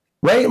beginning,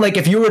 right? Like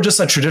if you were just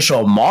a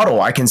traditional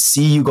model, I can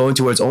see you going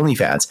towards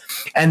OnlyFans.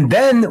 And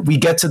then we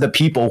get to the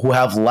people who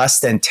have less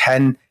than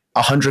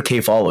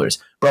 100K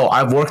followers. Bro,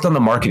 I've worked on the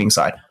marketing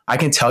side. I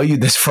can tell you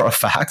this for a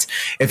fact.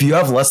 If you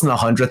have less than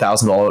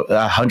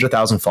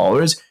 100,000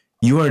 followers,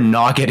 you are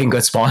not getting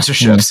good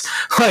sponsorships.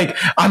 Like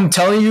I'm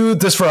telling you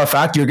this for a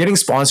fact, you're getting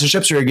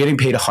sponsorships or you're getting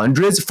paid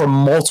hundreds for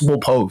multiple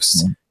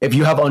posts. If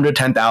you have under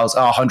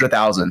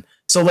 100,000.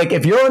 So like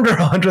if you're under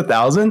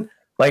 100,000,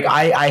 like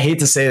I hate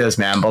to say this,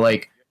 man, but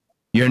like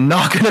you're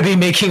not going to be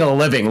making a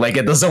living. Like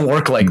it doesn't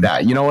work like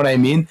that. You know what I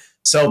mean?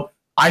 So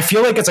I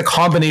feel like it's a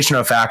combination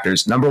of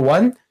factors. Number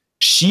one,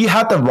 she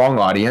had the wrong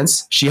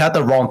audience. She had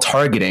the wrong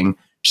targeting.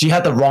 She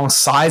had the wrong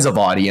size of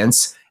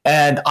audience.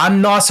 And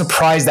I'm not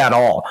surprised at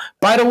all.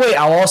 By the way,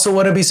 I also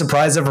wouldn't be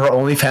surprised if her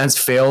OnlyFans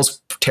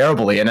fails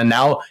terribly. And then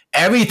now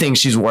everything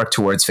she's worked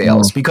towards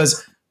fails.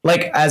 Because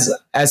like as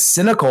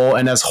cynical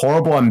and as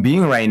horrible I'm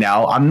being right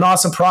now, I'm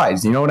not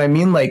surprised. You know what I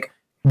mean? Like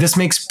this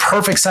makes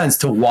perfect sense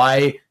to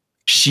why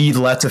she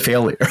led to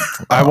failure.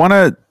 I want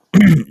to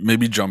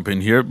maybe jump in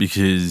here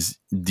because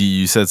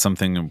you said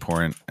something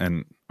important.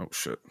 And oh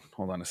shit,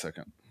 hold on a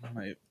second.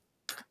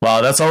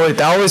 Wow, that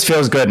always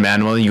feels good,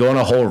 man. When you go on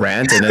a whole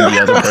rant and then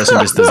the other person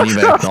just doesn't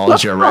even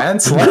acknowledge your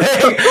rant. Like,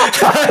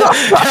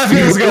 that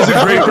feels good. It was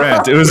a great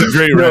rant. It was a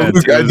great rant.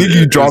 Look, I think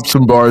you dropped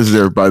some bars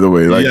there, by the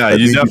way. Like, yeah,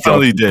 you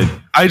definitely did.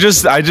 I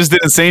just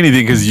didn't say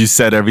anything because you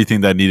said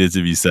everything that needed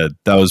to be said.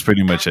 That was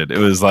pretty much it. It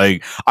was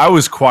like I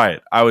was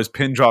quiet. I was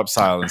pin drop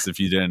silence if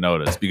you didn't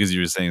notice because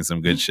you were saying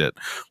some good shit.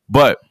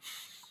 But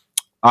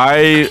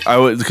I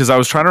was because I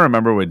was trying to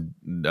remember what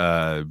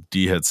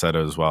D had said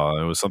as well.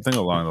 It was something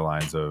along the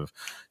lines of,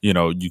 you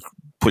know, you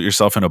put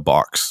yourself in a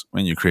box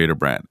when you create a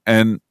brand.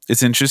 And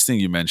it's interesting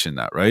you mentioned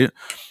that, right?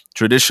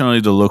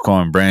 Traditionally, the look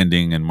on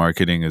branding and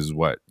marketing is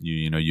what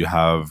you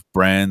have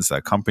brands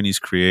that companies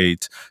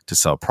create to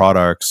sell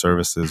products,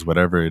 services,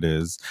 whatever it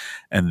is.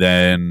 And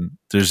then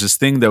there's this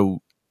thing that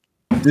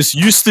this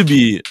used to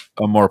be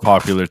a more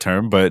popular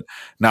term, but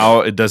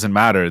now it doesn't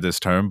matter, this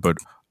term, but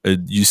it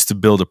used to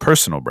build a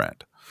personal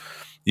brand,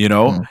 you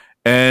know?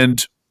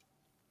 And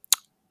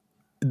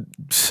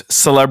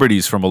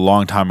celebrities from a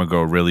long time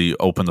ago really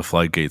opened the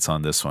floodgates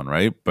on this one,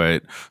 right?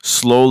 But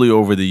slowly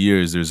over the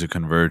years, there's a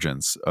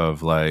convergence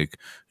of like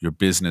your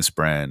business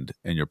brand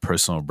and your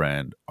personal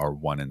brand are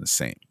one and the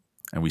same.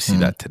 And we see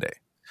that today.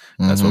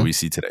 That's what we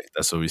see today.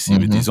 That's what we see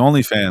with these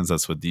OnlyFans.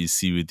 That's what you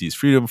see with these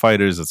freedom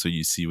fighters. That's what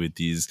you see with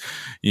these,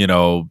 you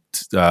know,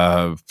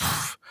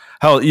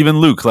 hell, even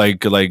Luke,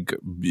 like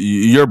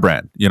your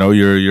brand, you know,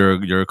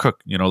 you're a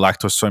cook, you know,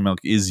 lactose soy milk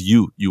is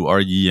you are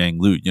Yi Yang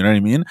Luke. You know what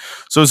I mean?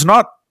 So it's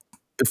not,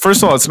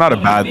 first of all, it's not a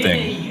bad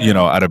thing, you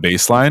know, at a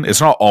baseline.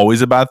 It's not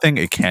always a bad thing.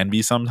 It can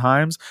be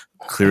sometimes.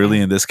 Clearly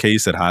in this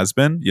case, it has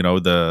been, you know,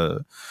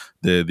 the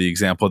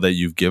example that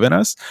you've given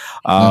us.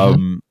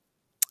 And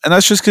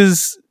that's just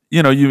because,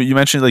 you know, you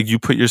mentioned like you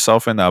put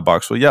yourself in that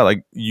box. Well, yeah,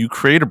 like you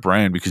create a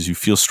brand because you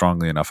feel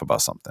strongly enough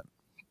about something.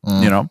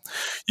 You know,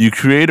 you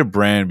create a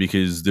brand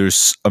because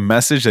there's a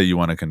message that you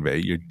want to convey.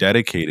 You're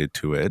dedicated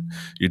to it.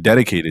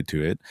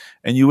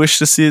 And you wish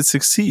to see it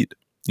succeed.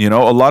 You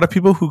know, a lot of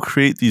people who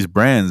create these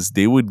brands,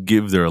 they would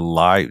give their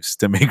lives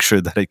to make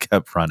sure that it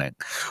kept running.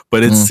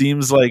 But it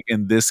seems like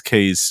in this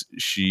case,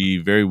 she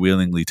very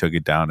willingly took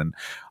it down. And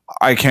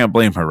I can't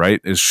blame her, right?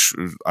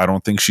 I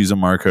don't think she's a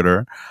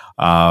marketer.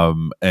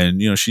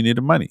 And, you know, she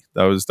needed money.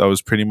 That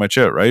was pretty much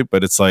it, right?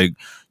 But it's like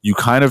you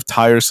kind of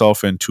tie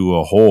yourself into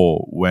a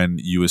hole when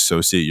you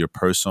associate your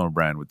personal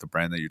brand with the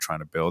brand that you're trying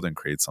to build and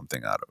create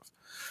something out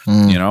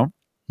of, you know?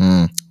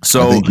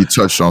 So I think you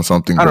touched on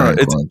something very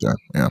important there.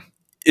 Yeah.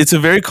 It's a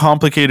very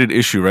complicated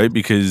issue, right?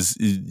 Because,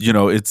 you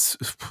know,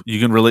 you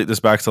can relate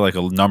this back to like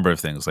a number of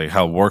things, like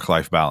how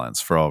work-life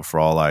balance, for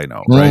all I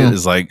know, right?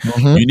 Is like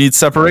you need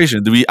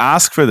separation. Do we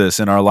ask for this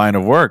in our line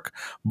of work?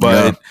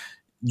 But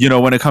you know,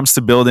 when it comes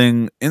to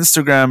building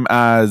Instagram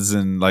ads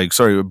and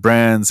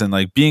brands and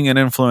like being an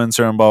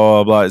influencer and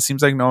blah, blah, blah, it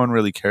seems like no one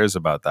really cares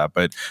about that.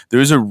 But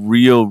there's a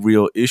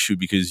real issue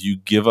because you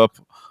give up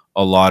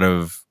a lot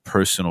of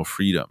personal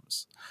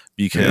freedoms.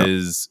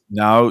 Because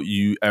now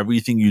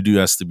everything you do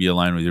has to be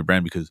aligned with your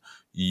brand because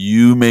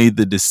you made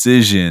the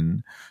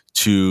decision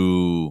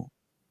to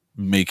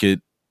make it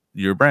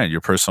your brand.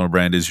 Your personal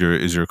brand is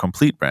your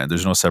complete brand.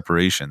 There's no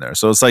separation there.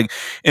 So it's like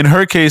in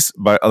her case,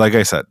 but like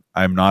I said,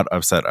 I'm not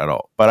upset at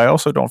all. But I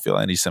also don't feel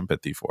any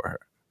sympathy for her.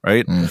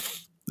 Right?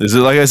 This is,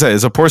 like I said,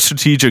 it's a poor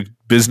strategic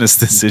business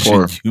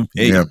decision you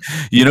made.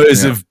 You know,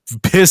 it's a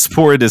piss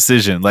poor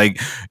decision.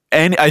 Like,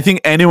 I think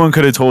anyone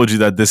could have told you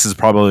that this is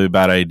probably a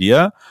bad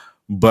idea.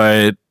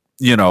 But,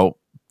 you know,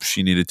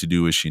 she needed to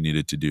do what she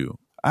needed to do.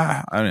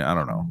 I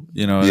don't know.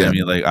 You know what I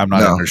mean? Like, I'm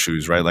not in her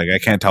shoes, right? Like, I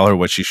can't tell her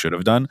what she should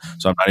have done.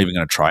 So I'm not even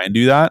going to try and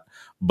do that.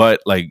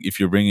 But, like, if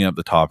you're bringing up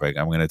the topic,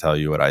 I'm going to tell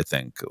you what I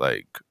think,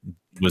 like,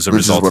 was a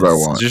result of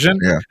the decision.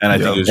 And I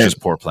think it was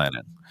just poor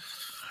planning.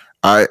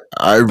 I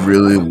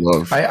really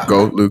love...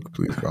 Go, Luke.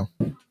 Please go.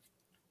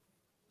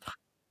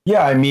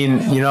 Yeah, I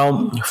mean, you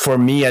know, for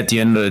me, at the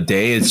end of the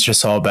day, it's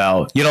just all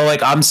about... You know,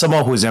 like, I'm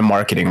someone who's in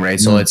marketing, right?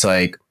 So it's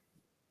like...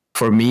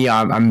 For me,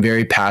 I'm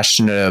very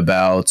passionate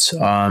about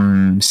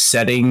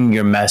setting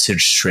your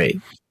message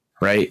straight,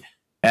 right?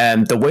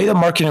 And the way the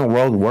marketing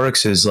world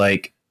works is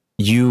like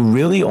you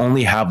really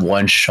only have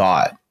one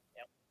shot.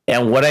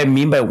 And what I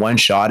mean by one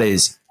shot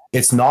is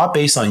it's not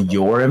based on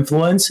your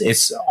influence.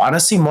 It's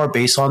honestly more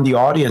based on the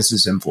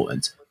audience's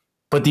influence.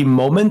 But the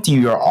moment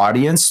your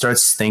audience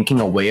starts thinking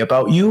a way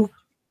about you,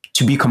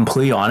 to be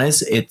completely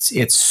honest,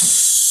 it's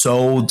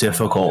so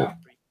difficult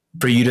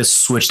for you to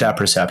switch that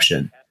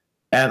perception.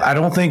 And I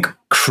don't think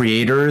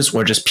creators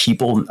or just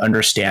people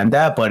understand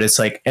that, but it's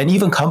like, and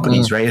even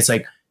companies, right? It's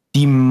like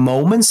the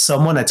moment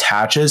someone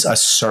attaches a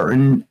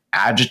certain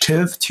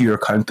adjective to your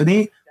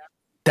company,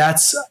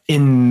 that's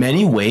in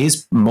many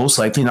ways most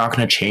likely not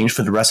going to change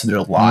for the rest of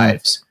their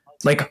lives.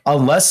 Like,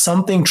 unless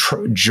something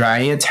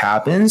giant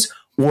happens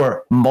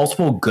or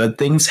multiple good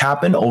things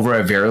happen over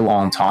a very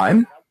long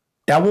time,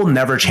 that will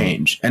never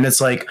change. And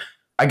it's like,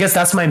 I guess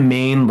that's my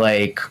main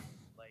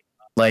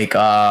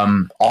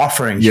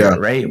offering here,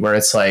 right? Where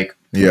it's like,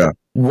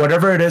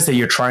 whatever it is that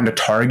you're trying to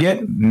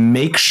target,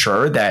 make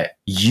sure that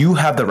you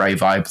have the right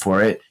vibe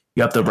for it,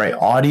 you have the right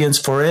audience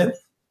for it,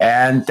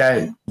 and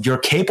that you're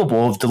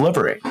capable of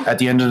delivering at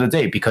the end of the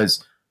day.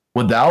 Because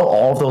without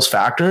all of those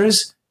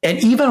factors,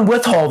 and even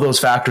with all those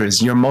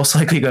factors, you're most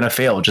likely going to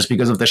fail just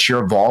because of the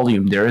sheer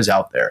volume there is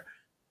out there.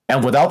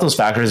 And without those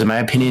factors, in my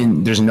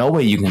opinion, there's no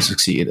way you can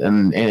succeed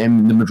in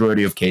the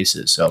majority of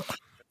cases. So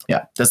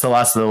yeah, that's the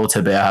last little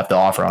tidbit I have to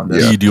offer on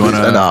this. Do you want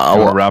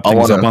to wrap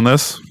things up on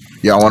this?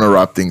 Yeah, I want to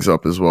wrap things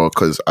up as well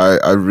because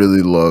I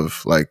really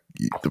love like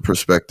the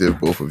perspective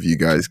both of you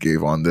guys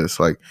gave on this.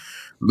 Like,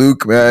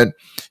 Luke, man,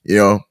 you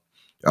know,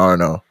 I don't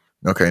know.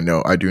 Okay,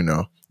 no, I do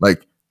know.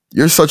 Like,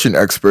 you're such an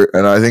expert,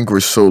 and I think we're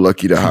so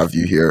lucky to have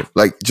you here.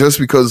 Like, just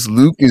because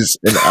Luke is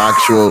an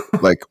actual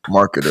like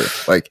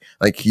marketer, like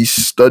he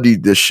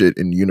studied this shit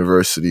in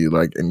university,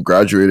 like, and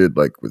graduated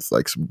like with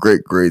like some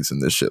great grades in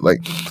this shit.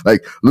 Like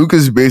Luke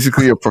is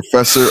basically a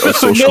professor of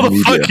social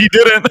media. Fuck, he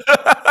didn't.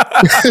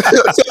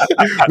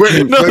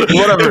 Wait,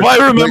 whatever. If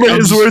I remember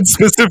his words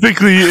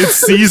specifically, it's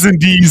C's and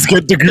D's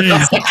get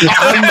degrees.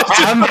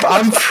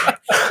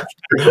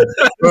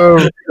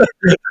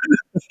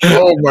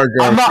 Oh my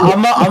god!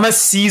 I'm a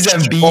C's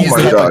and B's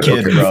type of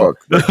kid, okay, bro.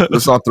 Fuck.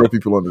 Let's not throw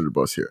people under the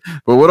bus here.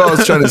 But what I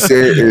was trying to say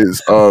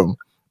is,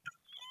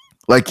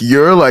 like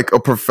you're like a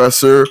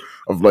professor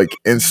of like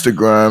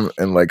Instagram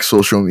and like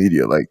social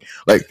media. Like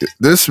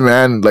this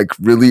man like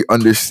really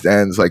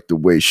understands like the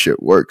way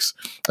shit works,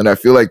 and I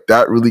feel like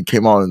that really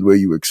came out in the way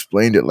you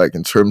explained it, like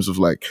in terms of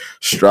like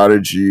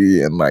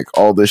strategy and like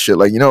all this shit.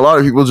 Like, you know, a lot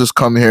of people just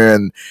come here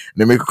and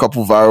they make a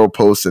couple viral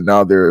posts and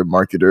now they're a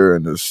marketer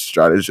and a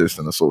strategist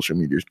and a social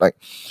media. Like,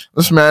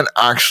 this man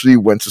actually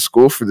went to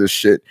school for this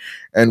shit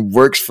and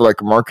works for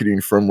like a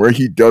marketing firm where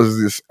he does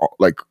this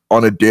like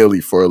on a daily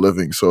for a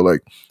living. So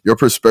like your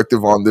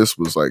perspective on this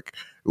was like,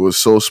 it was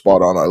so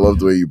spot on. I love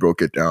the way you broke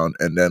it down.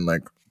 And then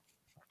like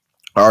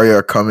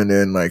Arya coming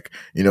in, like,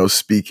 you know,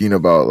 speaking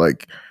about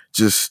like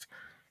just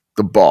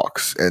the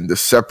box and the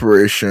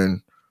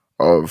separation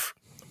of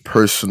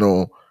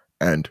personal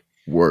and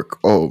work.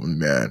 Oh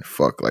man,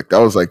 fuck. Like that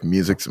was like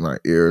music to my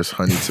ears,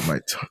 honey to my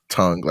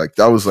tongue. Like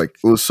that was like,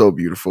 it was so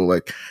beautiful.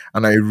 Like,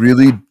 and I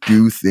really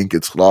do think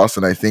it's lost.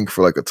 And I think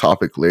for like a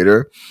topic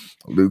later,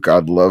 Luke,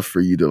 I'd love for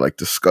you to like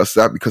discuss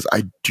that, because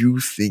I do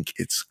think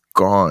it's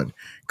gone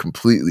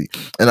completely.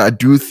 And I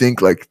do think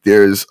like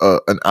there's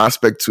an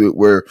aspect to it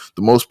where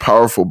the most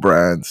powerful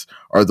brands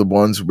are the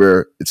ones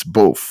where it's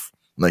both,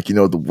 like, you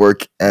know, the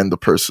work and the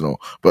personal,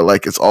 but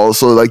like it's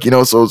also like, you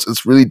know, so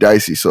it's really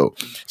dicey. So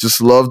just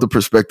love the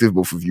perspective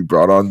both of you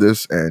brought on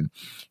this. And,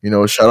 you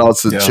know, shout out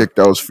to the chick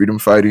that was freedom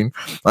fighting.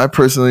 I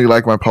personally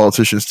like my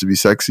politicians to be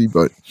sexy,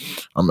 but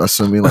I'm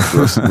assuming like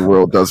the rest of the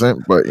world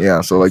doesn't. But yeah,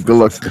 so like good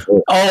luck.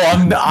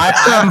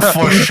 I'm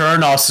for sure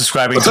not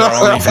subscribing to our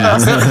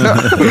OnlyFans.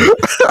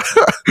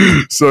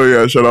 So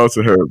yeah, shout out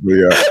to her. But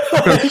yeah,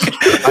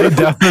 I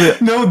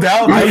definitely, no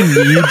doubt.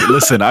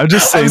 Listen, I'm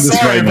just saying this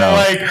right now.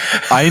 Like,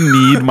 I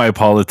need my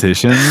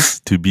politicians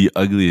to be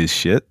ugly as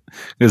shit,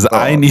 because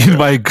I need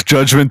my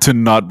judgment to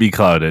not be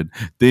clouded.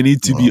 They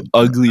need to be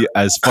ugly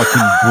as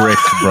fucking brick,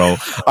 bro.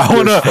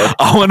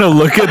 I wanna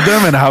look at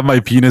them and have my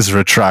penis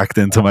retract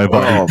into my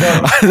body.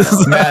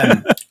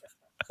 Man.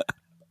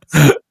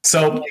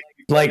 So,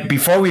 like,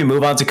 before we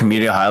move on to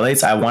community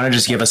highlights, I want to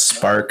just give a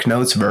Spark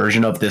Notes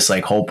version of this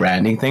like whole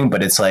branding thing.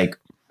 But it's like,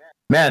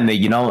 man,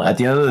 you know, at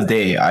the end of the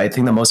day, I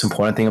think the most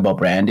important thing about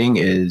branding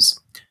is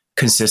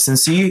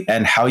consistency,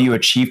 and how you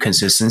achieve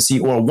consistency,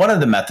 or one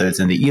of the methods,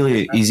 and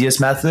the easiest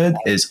method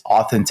is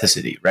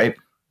authenticity, right?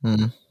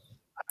 Mm-hmm.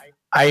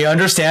 I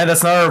understand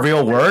that's not a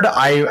real word.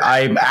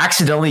 I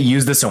accidentally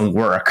used this in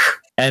work,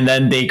 and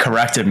then they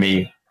corrected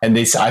me. And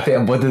I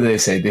think, what did they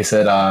say? They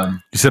said,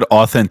 you said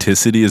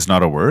authenticity is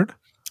not a word?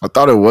 I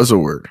thought it was a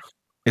word.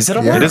 Is it a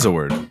word? It is a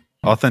word.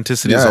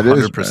 Authenticity is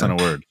 100%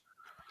 a word.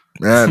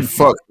 Man,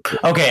 fuck.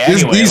 Okay,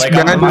 anyway, like,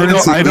 I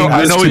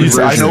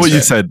know what you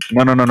said.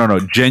 No.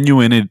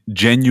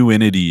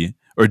 Genuinity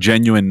or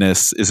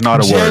genuineness is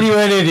not a word.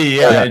 Genuinity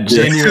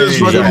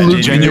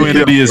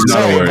is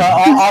not a word.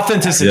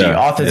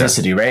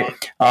 Authenticity, right?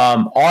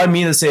 All I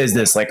mean to say is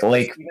this, like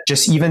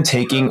just even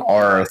taking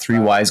our Three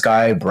Wise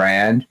Guy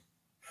brand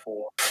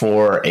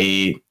for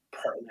a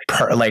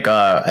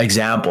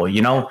example,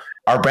 you know,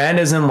 our brand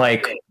isn't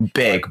like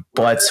big,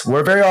 but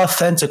we're very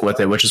authentic with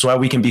it, which is why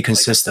we can be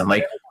consistent.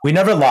 Like, we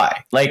never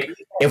lie. Like,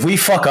 if we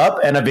fuck up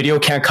and a video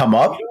can't come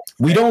up,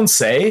 we don't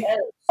say,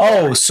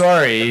 oh,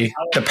 sorry,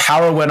 the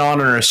power went on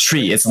in our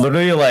street. It's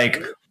literally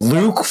like,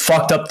 Luke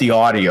fucked up the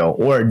audio,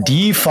 or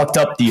D fucked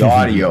up the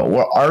audio,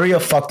 or Arya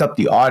fucked up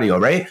the audio,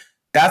 right?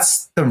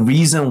 That's the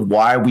reason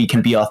why we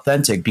can be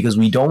authentic, because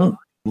we don't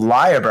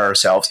lie about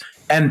ourselves.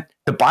 And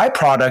the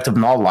byproduct of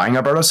not lying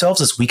about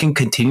ourselves is we can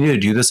continue to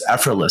do this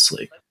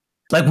effortlessly.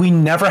 Like, we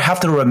never have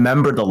to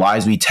remember the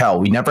lies we tell.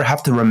 We never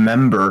have to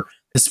remember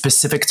the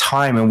specific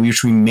time in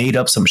which we made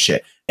up some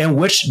shit. In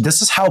which,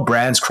 this is how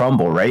brands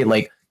crumble, right?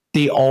 Like,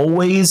 they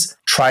always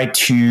try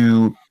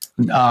to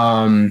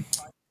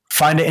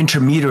find an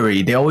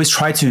intermediary. They always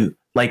try to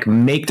like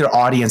make their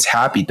audience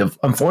happy. The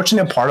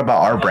unfortunate part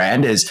about our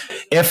brand is,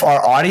 if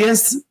our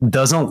audience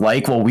doesn't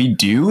like what we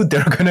do,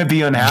 they're going to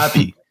be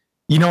unhappy.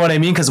 You know what I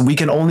mean? Because we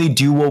can only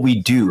do what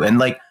we do. And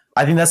like,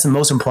 I think that's the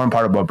most important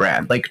part of our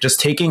brand. Like, just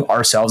taking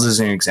ourselves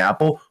as an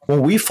example,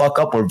 when we fuck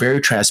up, we're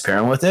very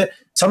transparent with it.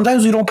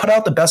 Sometimes we don't put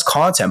out the best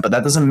content, but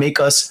that doesn't make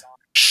us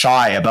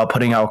shy about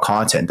putting out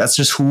content. That's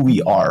just who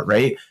we are,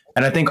 right?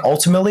 And I think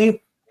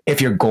ultimately, if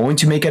you're going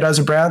to make it as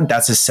a brand,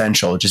 that's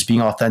essential, just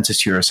being authentic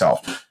to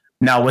yourself.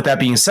 Now, with that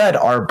being said,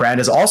 our brand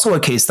is also a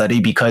case study,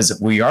 because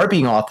we are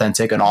being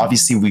authentic, and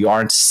obviously we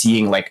aren't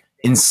seeing like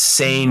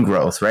insane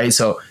growth, right?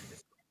 So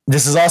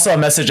this is also a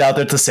message out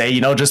there to say,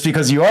 you know, just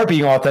because you are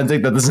being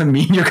authentic, that doesn't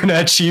mean you're going to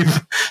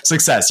achieve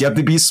success. You have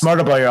to be smart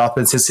about your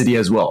authenticity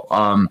as well.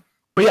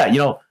 But yeah, you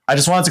know, I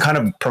just wanted to kind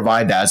of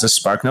provide that as a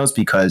spark notes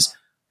because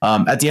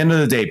at the end of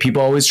the day,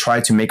 people always try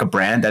to make a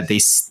brand that they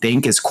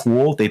think is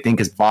cool, they think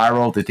is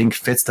viral, they think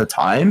fits the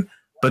time.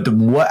 But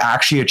what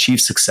actually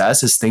achieves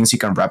success is things you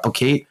can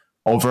replicate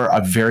over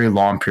a very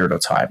long period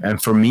of time.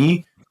 And for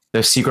me,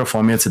 the secret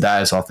formula to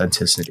that is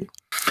authenticity.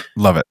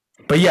 Love it.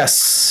 But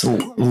yes,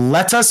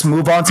 let us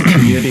move on to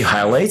community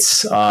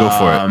highlights. Go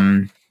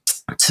for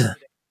it.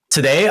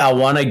 Today, I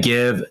want to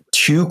give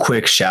 2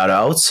 quick shout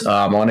outs.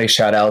 I want to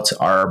shout out to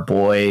our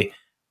boy,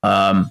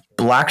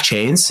 Black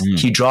Chains.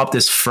 He dropped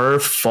his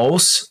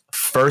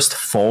first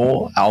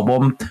full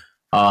album,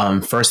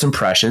 First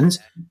Impressions.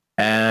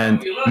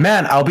 And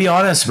man, I'll be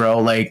honest, bro,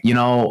 like, you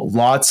know,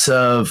 lots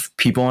of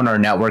people in our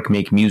network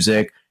make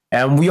music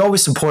and we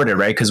always support it,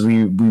 right? Because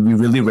we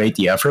really rate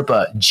the effort,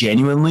 but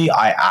genuinely,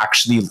 I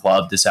actually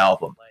love this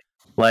album.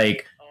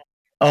 Like,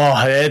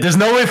 oh, there's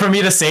no way for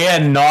me to say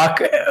it and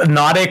not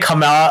it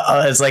come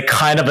out as like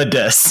kind of a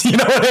diss. You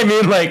know what I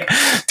mean? Like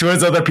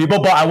towards other people.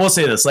 But I will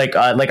say this, like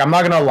I'm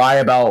not gonna lie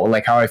about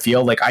like how I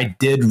feel. Like I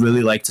did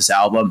really like this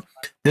album.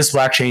 This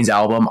Black Chains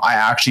album, I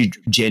actually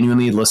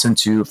genuinely listened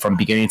to from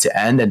beginning to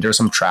end. And there's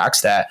some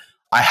tracks that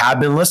I have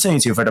been listening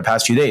to for the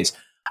past few days.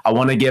 I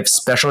want to give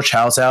special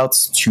shout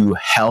outs to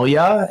Hell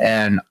Yeah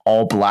and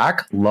All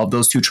Black. Love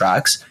those 2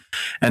 tracks.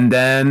 And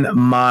then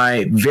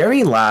my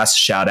very last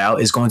shout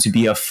out is going to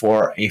be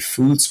for a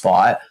food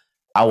spot.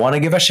 I want to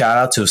give a shout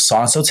out to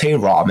Sansote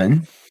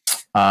Ramen.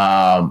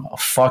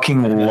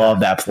 Fucking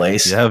love that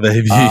place. Yeah,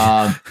 baby.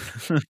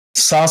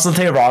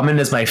 Sansote Ramen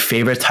is my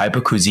favorite type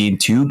of cuisine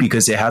too,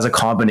 because it has a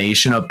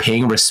combination of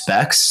paying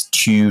respects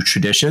to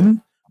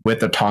tradition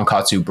with the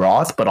tonkatsu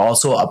broth, but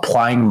also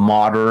applying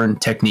modern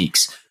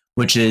techniques,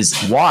 which is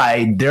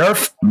why their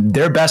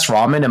best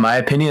ramen, in my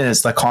opinion,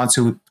 is the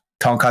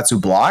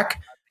tonkatsu block,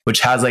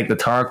 which has like the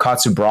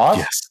tonkatsu broth,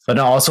 yes, but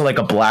then also like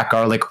a black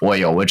garlic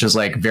oil, which is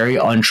like very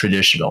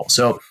untraditional.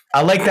 So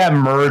I like that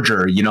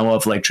merger, you know,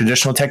 of like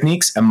traditional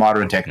techniques and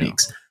modern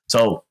techniques. Yeah.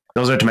 So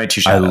those are my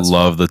 2 shout outs. I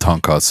love the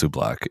tonkatsu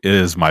black. It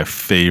is my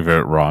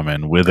favorite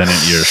ramen within an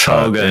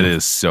earshot. So it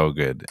is so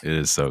good. It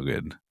is so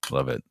good.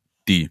 Love it.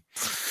 D.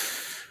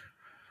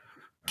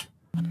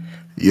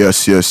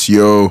 Yes,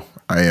 yo.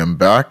 I am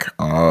back.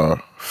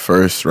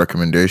 First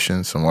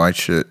recommendation, some white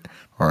shit,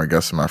 or I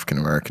guess some African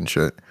American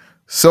shit.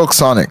 Silk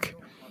Sonic.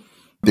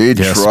 They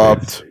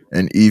dropped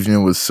an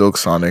evening with Silk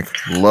Sonic.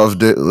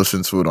 Loved it.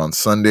 Listened to it on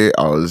Sunday.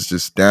 I was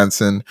just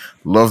dancing.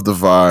 Loved the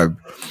vibe.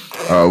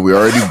 We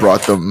already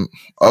brought them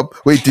up.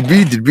 Wait, did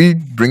we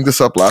bring this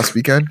up last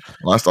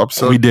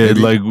episode? We did.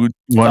 Maybe?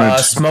 Like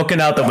smoking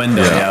out the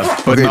window.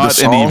 Yeah. But okay, not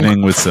an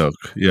evening with Silk.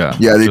 Yeah.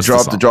 Yeah, they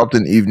dropped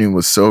an evening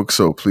with Silk.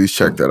 So please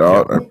check that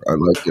out. I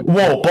like it.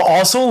 Whoa, but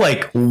also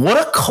like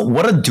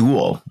what a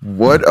duo.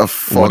 What a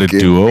fucking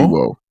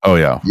duo. Oh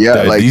yeah.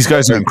 Like these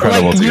guys are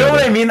incredible. Like, you together. know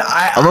what I mean?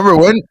 I remember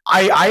when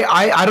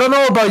I don't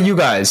know about you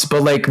guys,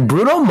 but like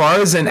Bruno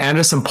Mars and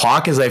Anderson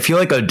 .Paak is, I feel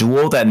like, a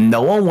duo that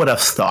no one would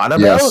have thought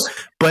about. Yes.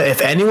 But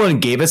if anyone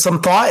gave it some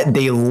thought,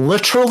 they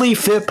literally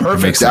fit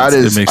perfect.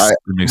 It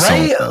makes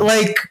right? So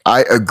like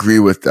I agree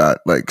with that.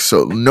 Like,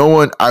 so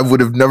I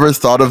would have never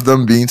thought of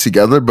them being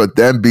together, but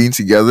them being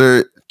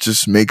together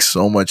just makes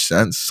so much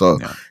sense. So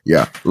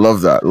yeah,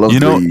 love that. Love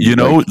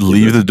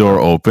Leave the Door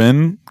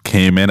Open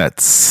came in at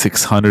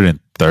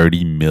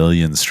 630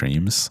 million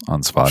streams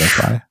on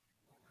Spotify.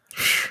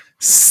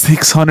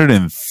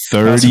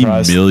 630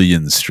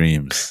 million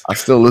streams. I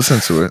still listen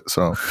to it,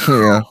 so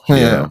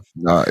yeah.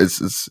 No,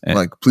 it's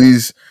like,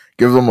 please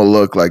give them a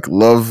look. Like,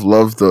 love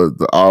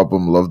the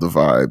album, love the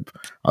vibe.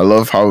 I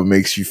love how it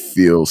makes you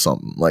feel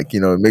something. Like, you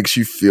know, it makes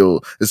you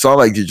feel. It's not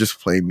like you're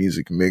just playing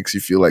music. It makes you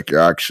feel like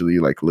you're actually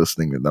like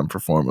listening to them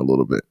perform a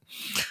little bit.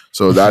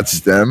 So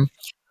that's them.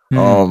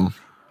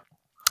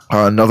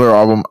 Another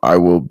album I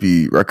will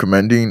be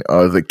recommending,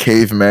 The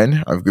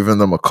Cavemen. I've given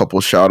them a couple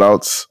shout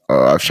outs.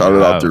 I've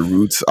shouted out their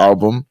Roots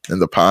album in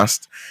the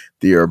past.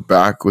 They are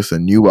back with a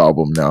new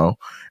album now,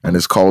 and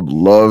it's called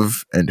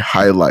Love and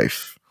High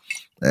Life.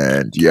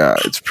 And yeah,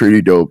 it's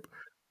pretty dope.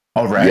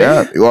 All right.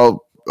 Yeah.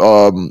 Well,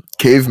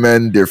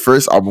 Cavemen, their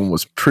first album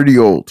was pretty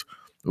old.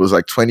 It was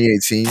like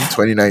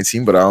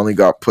 2019, but I only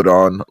got put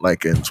on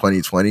like in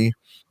 2020.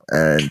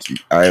 And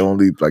I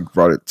only like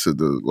brought it to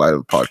the light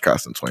of the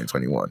podcast in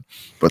 2021.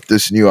 But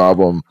this new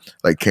album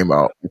like came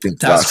out, I think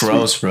that's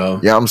gross, bro.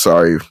 Yeah, I'm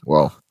sorry.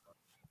 Well,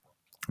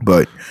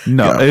 but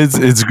no,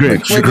 it's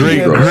great.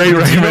 Great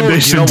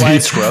recommendation. Do you know why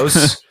it's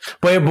gross?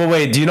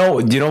 Wait. Do you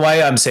know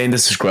why I'm saying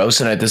this is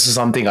gross? And this is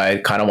something I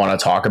kind of want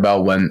to talk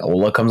about when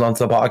Ola comes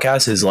onto the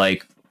podcast. Is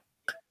like,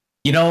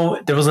 you know,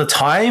 there was a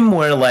time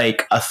where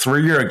like a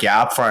 3-year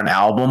gap for an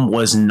album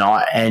was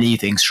not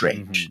anything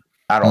strange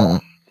at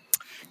all.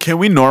 Can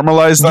we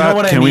normalize that?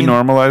 We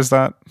normalize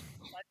that?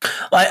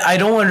 I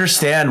don't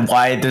understand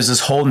why there's this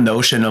whole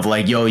notion of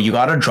like, yo, you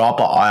got to drop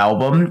an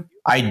album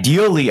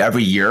ideally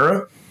every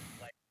year.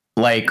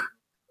 Like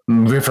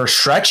for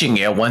stretching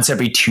it once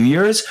every 2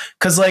 years.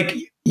 Cause like,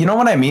 you know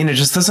what I mean? It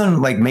just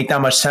doesn't like make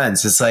that much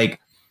sense. It's like,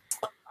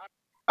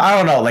 I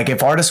don't know. Like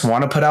if artists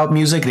want to put out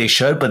music, they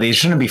should, but they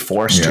shouldn't be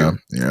forced to.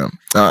 Yeah.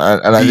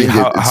 And I think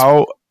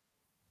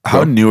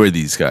how new are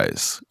these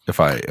guys? If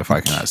I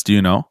can ask, do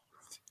you know?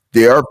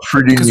 They are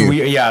pretty new.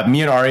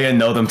 Me and Arya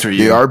know them through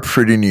you. They are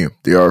pretty new.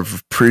 They are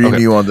pretty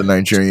new on the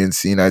Nigerian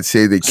scene. I'd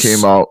say they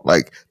came out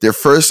like their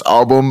first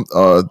album,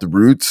 The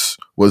Roots,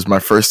 was my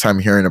first time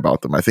hearing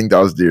about them. I think that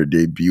was their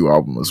debut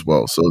album as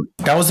well. So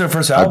that was their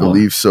first album, I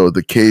believe so.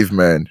 The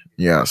Caveman,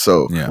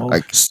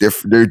 like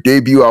their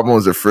debut album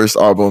was their first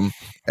album,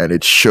 and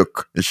it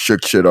shook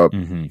shit up,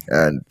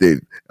 and they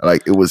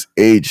like it was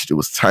aged. It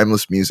was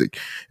timeless music.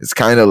 It's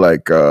kind of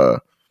like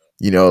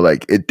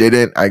like it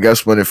didn't, I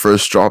guess when it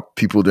first dropped,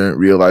 people didn't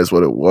realize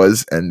what it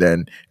was. And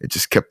then it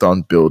just kept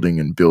on building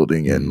and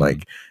building and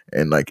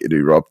it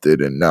erupted.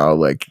 And now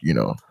they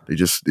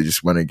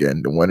just went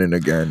in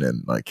again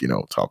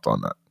and topped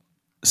on that.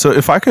 So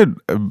if I could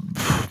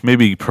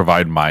maybe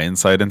provide my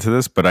insight into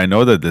this, but I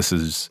know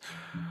that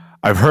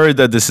I've heard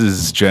that this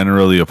is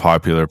generally a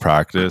popular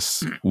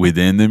practice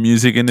within the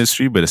music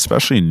industry, but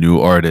especially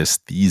new artists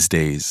these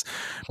days,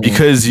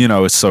 because,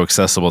 it's so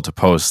accessible to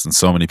post and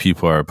so many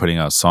people are putting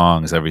out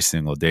songs every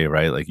single day,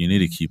 right? Like you need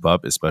to keep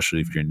up,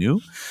 especially if you're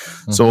new.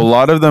 So a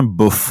lot of them,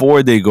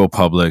 before they go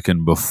public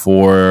and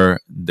before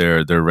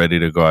they're ready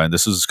to go, and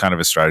this is kind of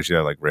a strategy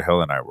that like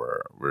Rahil and I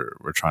were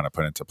trying to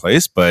put into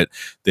place, but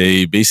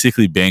they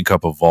basically bank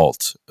up a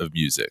vault of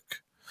music.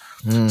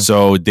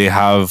 So they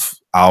have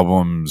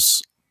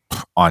albums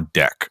on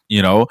deck,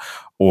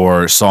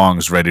 or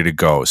songs ready to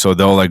go. So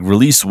they'll like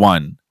release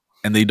one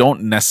and they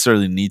don't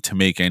necessarily need to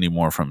make any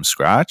more from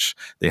scratch.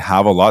 They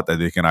have a lot that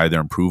they can either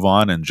improve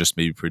on and just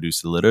maybe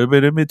produce a little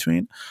bit in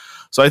between.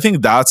 So I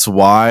think that's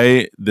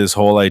why this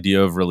whole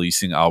idea of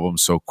releasing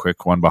albums so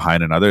quick, one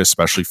behind another,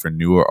 especially for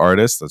newer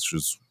artists, that's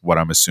just what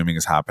I'm assuming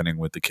is happening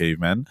with the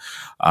Cavemen.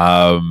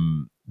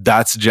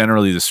 That's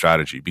generally the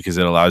strategy because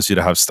it allows you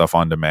to have stuff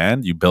on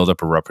demand. You build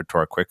up a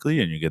repertoire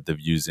quickly and you get the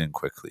views in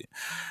quickly.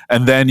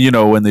 And then,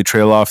 when they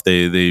trail off,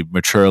 they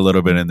mature a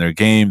little bit in their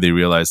game. They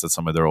realize that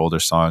some of their older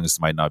songs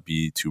might not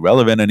be too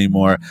relevant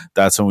anymore.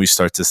 That's when we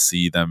start to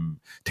see them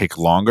take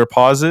longer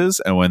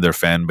pauses and when their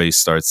fan base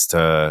starts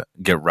to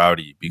get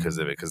rowdy because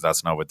of it, because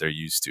that's not what they're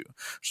used to,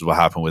 which is what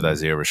happened with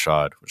Isaiah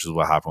Rashad, which is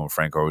what happened with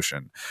Frank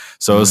Ocean.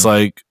 So it's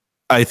like,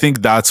 I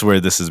think that's where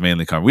this is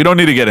mainly coming. We don't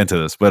need to get into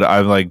this, but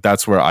I'm like,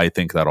 that's where I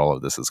think that all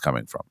of this is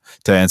coming from,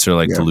 to answer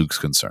to Luke's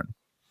concern.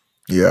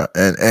 Yeah.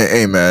 And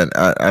hey man,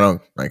 I don't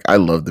I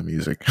love the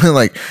music.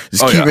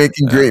 Just keep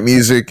making great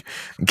music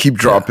and keep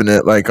dropping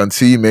it. Like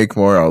until you make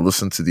more, I'll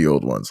listen to the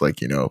old ones. So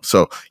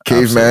Caveman.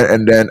 Absolutely.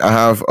 And then I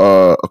have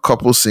a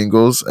couple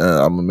singles and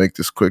I'm gonna make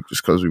this quick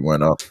just because we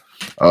went up.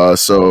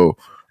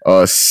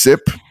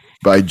 Sip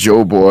by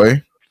Joe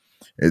Boy.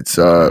 It's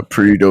a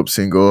pretty dope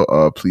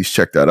single. Please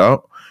check that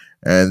out.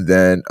 And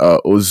then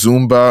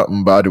Ozumba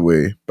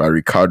Mbadiwe by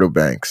Ricardo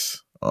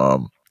Banks.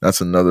 That's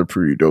another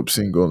pretty dope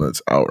single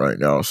that's out right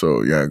now.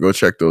 So yeah, go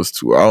check those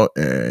two out.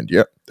 And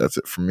that's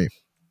it for me.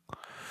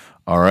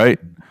 All right.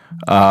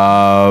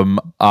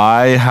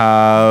 I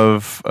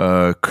have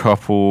a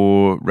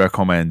couple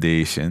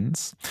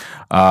recommendations.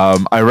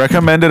 I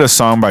recommended a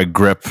song by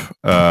Grip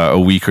a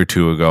week or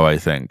two ago, I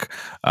think.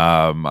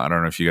 I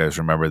don't know if you guys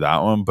remember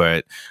that one,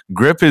 but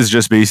Grip is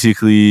just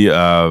basically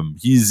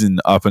he's an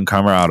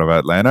up-and-comer out of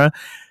Atlanta.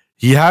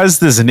 He has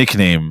this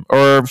nickname,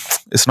 or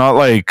it's not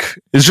like,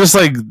 it's just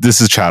like,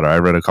 this is chatter. I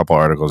read a couple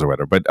articles or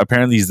whatever, but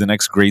apparently he's the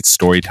next great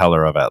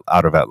storyteller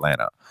out of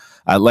Atlanta.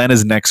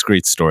 Atlanta's next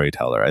great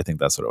storyteller. I think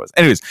that's what it was.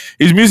 Anyways,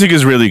 his music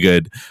is really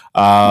good.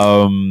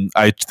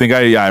 I think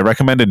I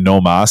recommended No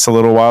Mas a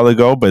little while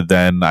ago, but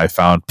then I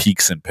found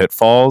Peaks and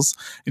Pitfalls.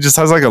 He just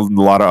has like a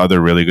lot of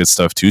other really good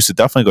stuff too. So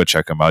definitely go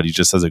check him out. He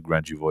just has a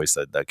grungy voice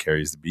that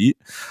carries the beat.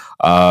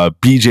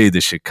 BJ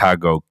the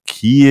Chicago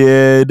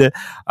Kid.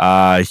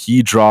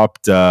 He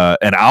dropped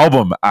an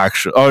album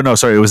actually. Oh no,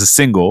 sorry, it was a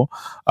single.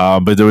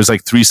 But there was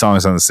like 3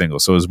 songs on the single,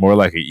 so it was more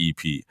like an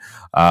EP.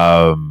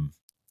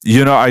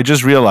 I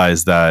just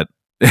realized that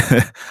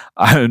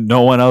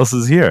no one else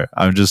is here.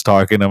 I'm just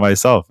talking to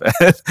myself.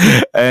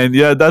 And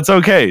that's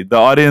okay. The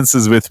audience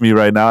is with me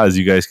right now. As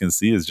you guys can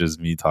see, it's just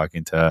me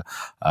talking to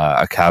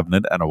a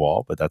cabinet and a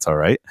wall, but that's all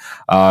right.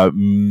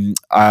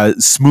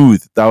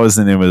 Smooth. That was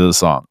the name of the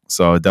song.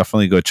 So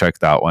definitely go check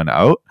that one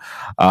out.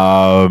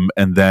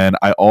 And then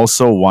I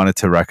also wanted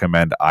to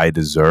recommend I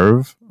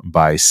Deserve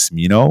by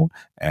Smino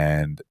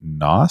and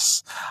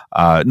Nos.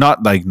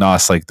 Not like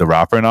Nos like the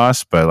rapper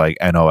Nos, but like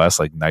NOS,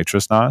 like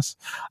Nitrous Nos.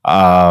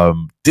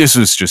 This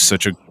was just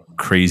such a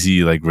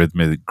crazy, like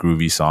rhythmic,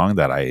 groovy song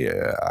that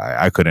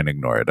I couldn't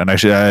ignore it. And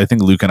actually, I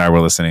think Luke and I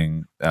were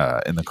listening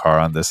in the car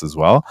on this as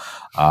well.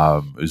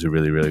 It was a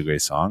really, really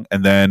great song.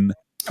 And then,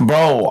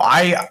 bro,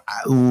 I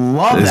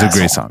love it. It's a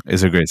great song.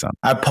 It's a great song.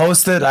 I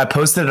posted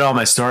it on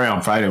my story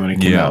on Friday when it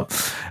came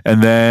out.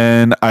 And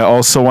then I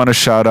also want to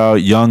shout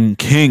out Young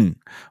King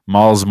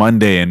Miles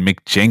Monday and Mick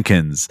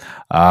Jenkins.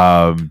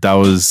 I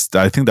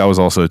think that was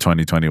also a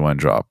 2021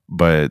 drop,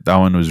 but that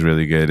one was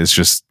really good. It's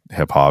just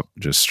hip hop,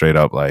 just straight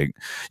up, like,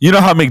 you know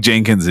how Mick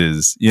Jenkins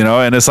is, you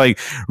know. And it's like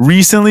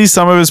recently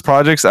some of his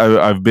projects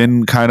I've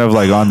been kind of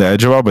like on the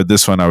edge about, but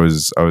this one I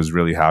was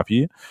really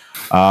happy.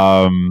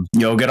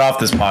 Yo, get off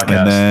this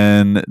podcast.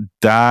 And then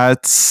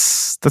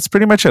that's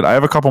pretty much it. I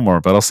have a couple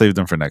more, but I'll save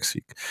them for next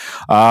week.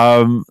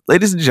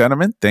 Ladies and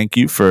gentlemen, thank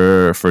you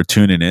for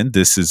tuning in.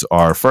 This is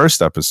our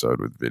first episode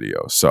with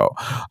video, so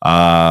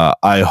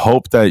I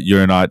hope that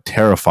you're not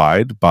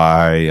terrified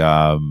by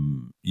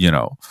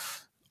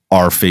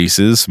our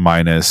faces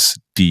minus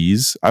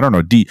D's. I don't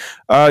know, D.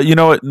 You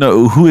know what?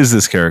 No, who is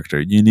this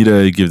character? You need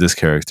to give this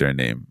character a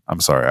name.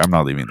 I'm sorry, I'm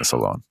not leaving this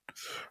alone.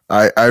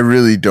 I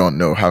really don't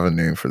have a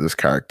name for this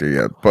character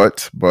yet,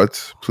 but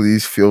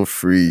please feel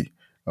free,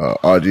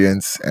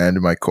 audience and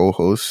my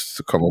co-hosts,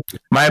 to come up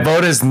with. My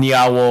vote is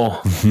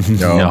Niawo.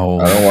 No,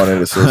 I don't want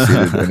it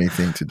associated with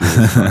anything to do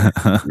with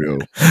my real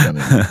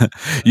identity.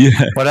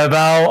 Yeah. What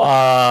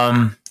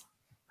about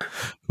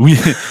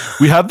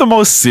we had the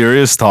most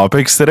serious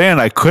topics today, and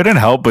I couldn't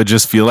help but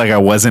just feel like I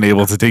wasn't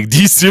able to take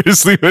these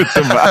seriously with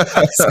the mask.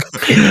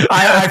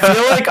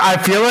 I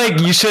feel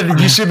like you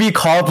should be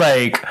called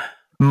like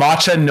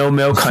Matcha No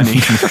Milk Honey.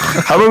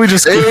 How about we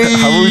just I'm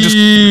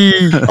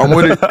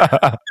with it.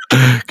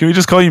 Can we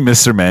just call you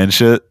Mr. Man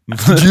shit?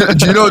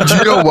 Do you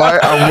know why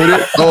I'm with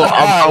it? Oh,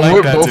 I'm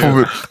with both of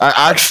it. I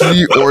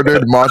actually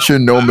ordered Matcha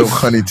No Milk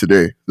Honey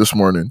this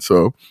morning.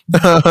 So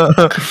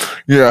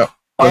yeah.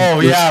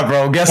 Oh yeah,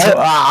 bro. Guess what?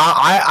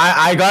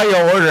 I got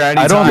your order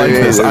anytime. I don't like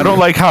this. I don't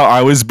like how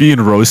I was being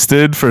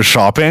roasted for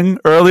shopping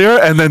earlier,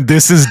 and then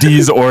this is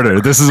D's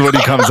order. This is what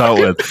he comes out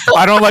with.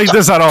 I don't like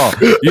this at all.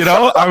 You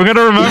know, I'm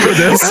gonna remember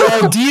this.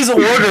 So D's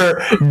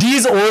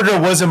order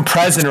wasn't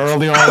present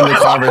earlier on in the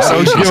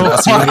conversation.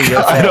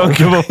 I don't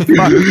give a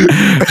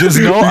fuck.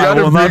 Just know I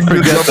will not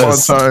forget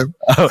this. I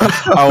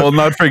will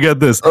not forget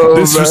this.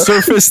 This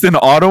resurfaced in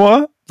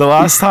Ottawa the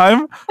last time,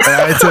 and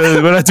I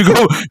had to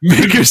go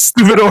make your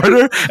stupid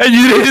order, and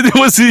it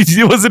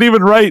wasn't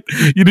even right.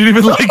 You didn't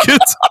even like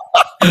it.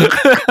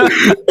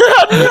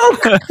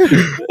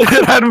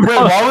 It had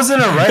milk. Why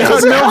wasn't it right? It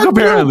had milk,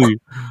 apparently.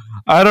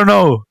 I don't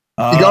know.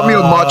 He got me a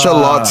matcha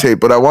latte,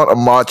 but I want a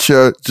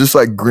matcha just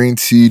like green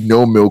tea,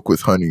 no milk with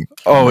honey.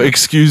 Oh,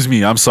 excuse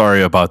me. I'm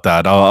sorry about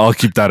that. I'll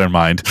keep that in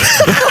mind. To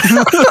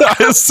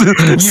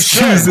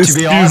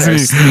be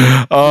honest.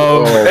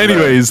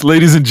 Anyways,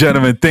 ladies and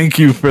gentlemen, thank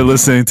you for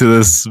listening to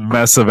this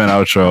mess of an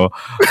outro.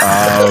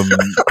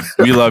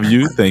 We love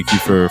you. Thank you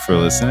for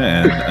listening.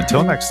 And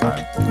until next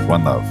time,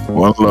 one love.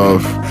 One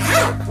love.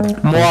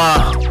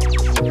 Mwah.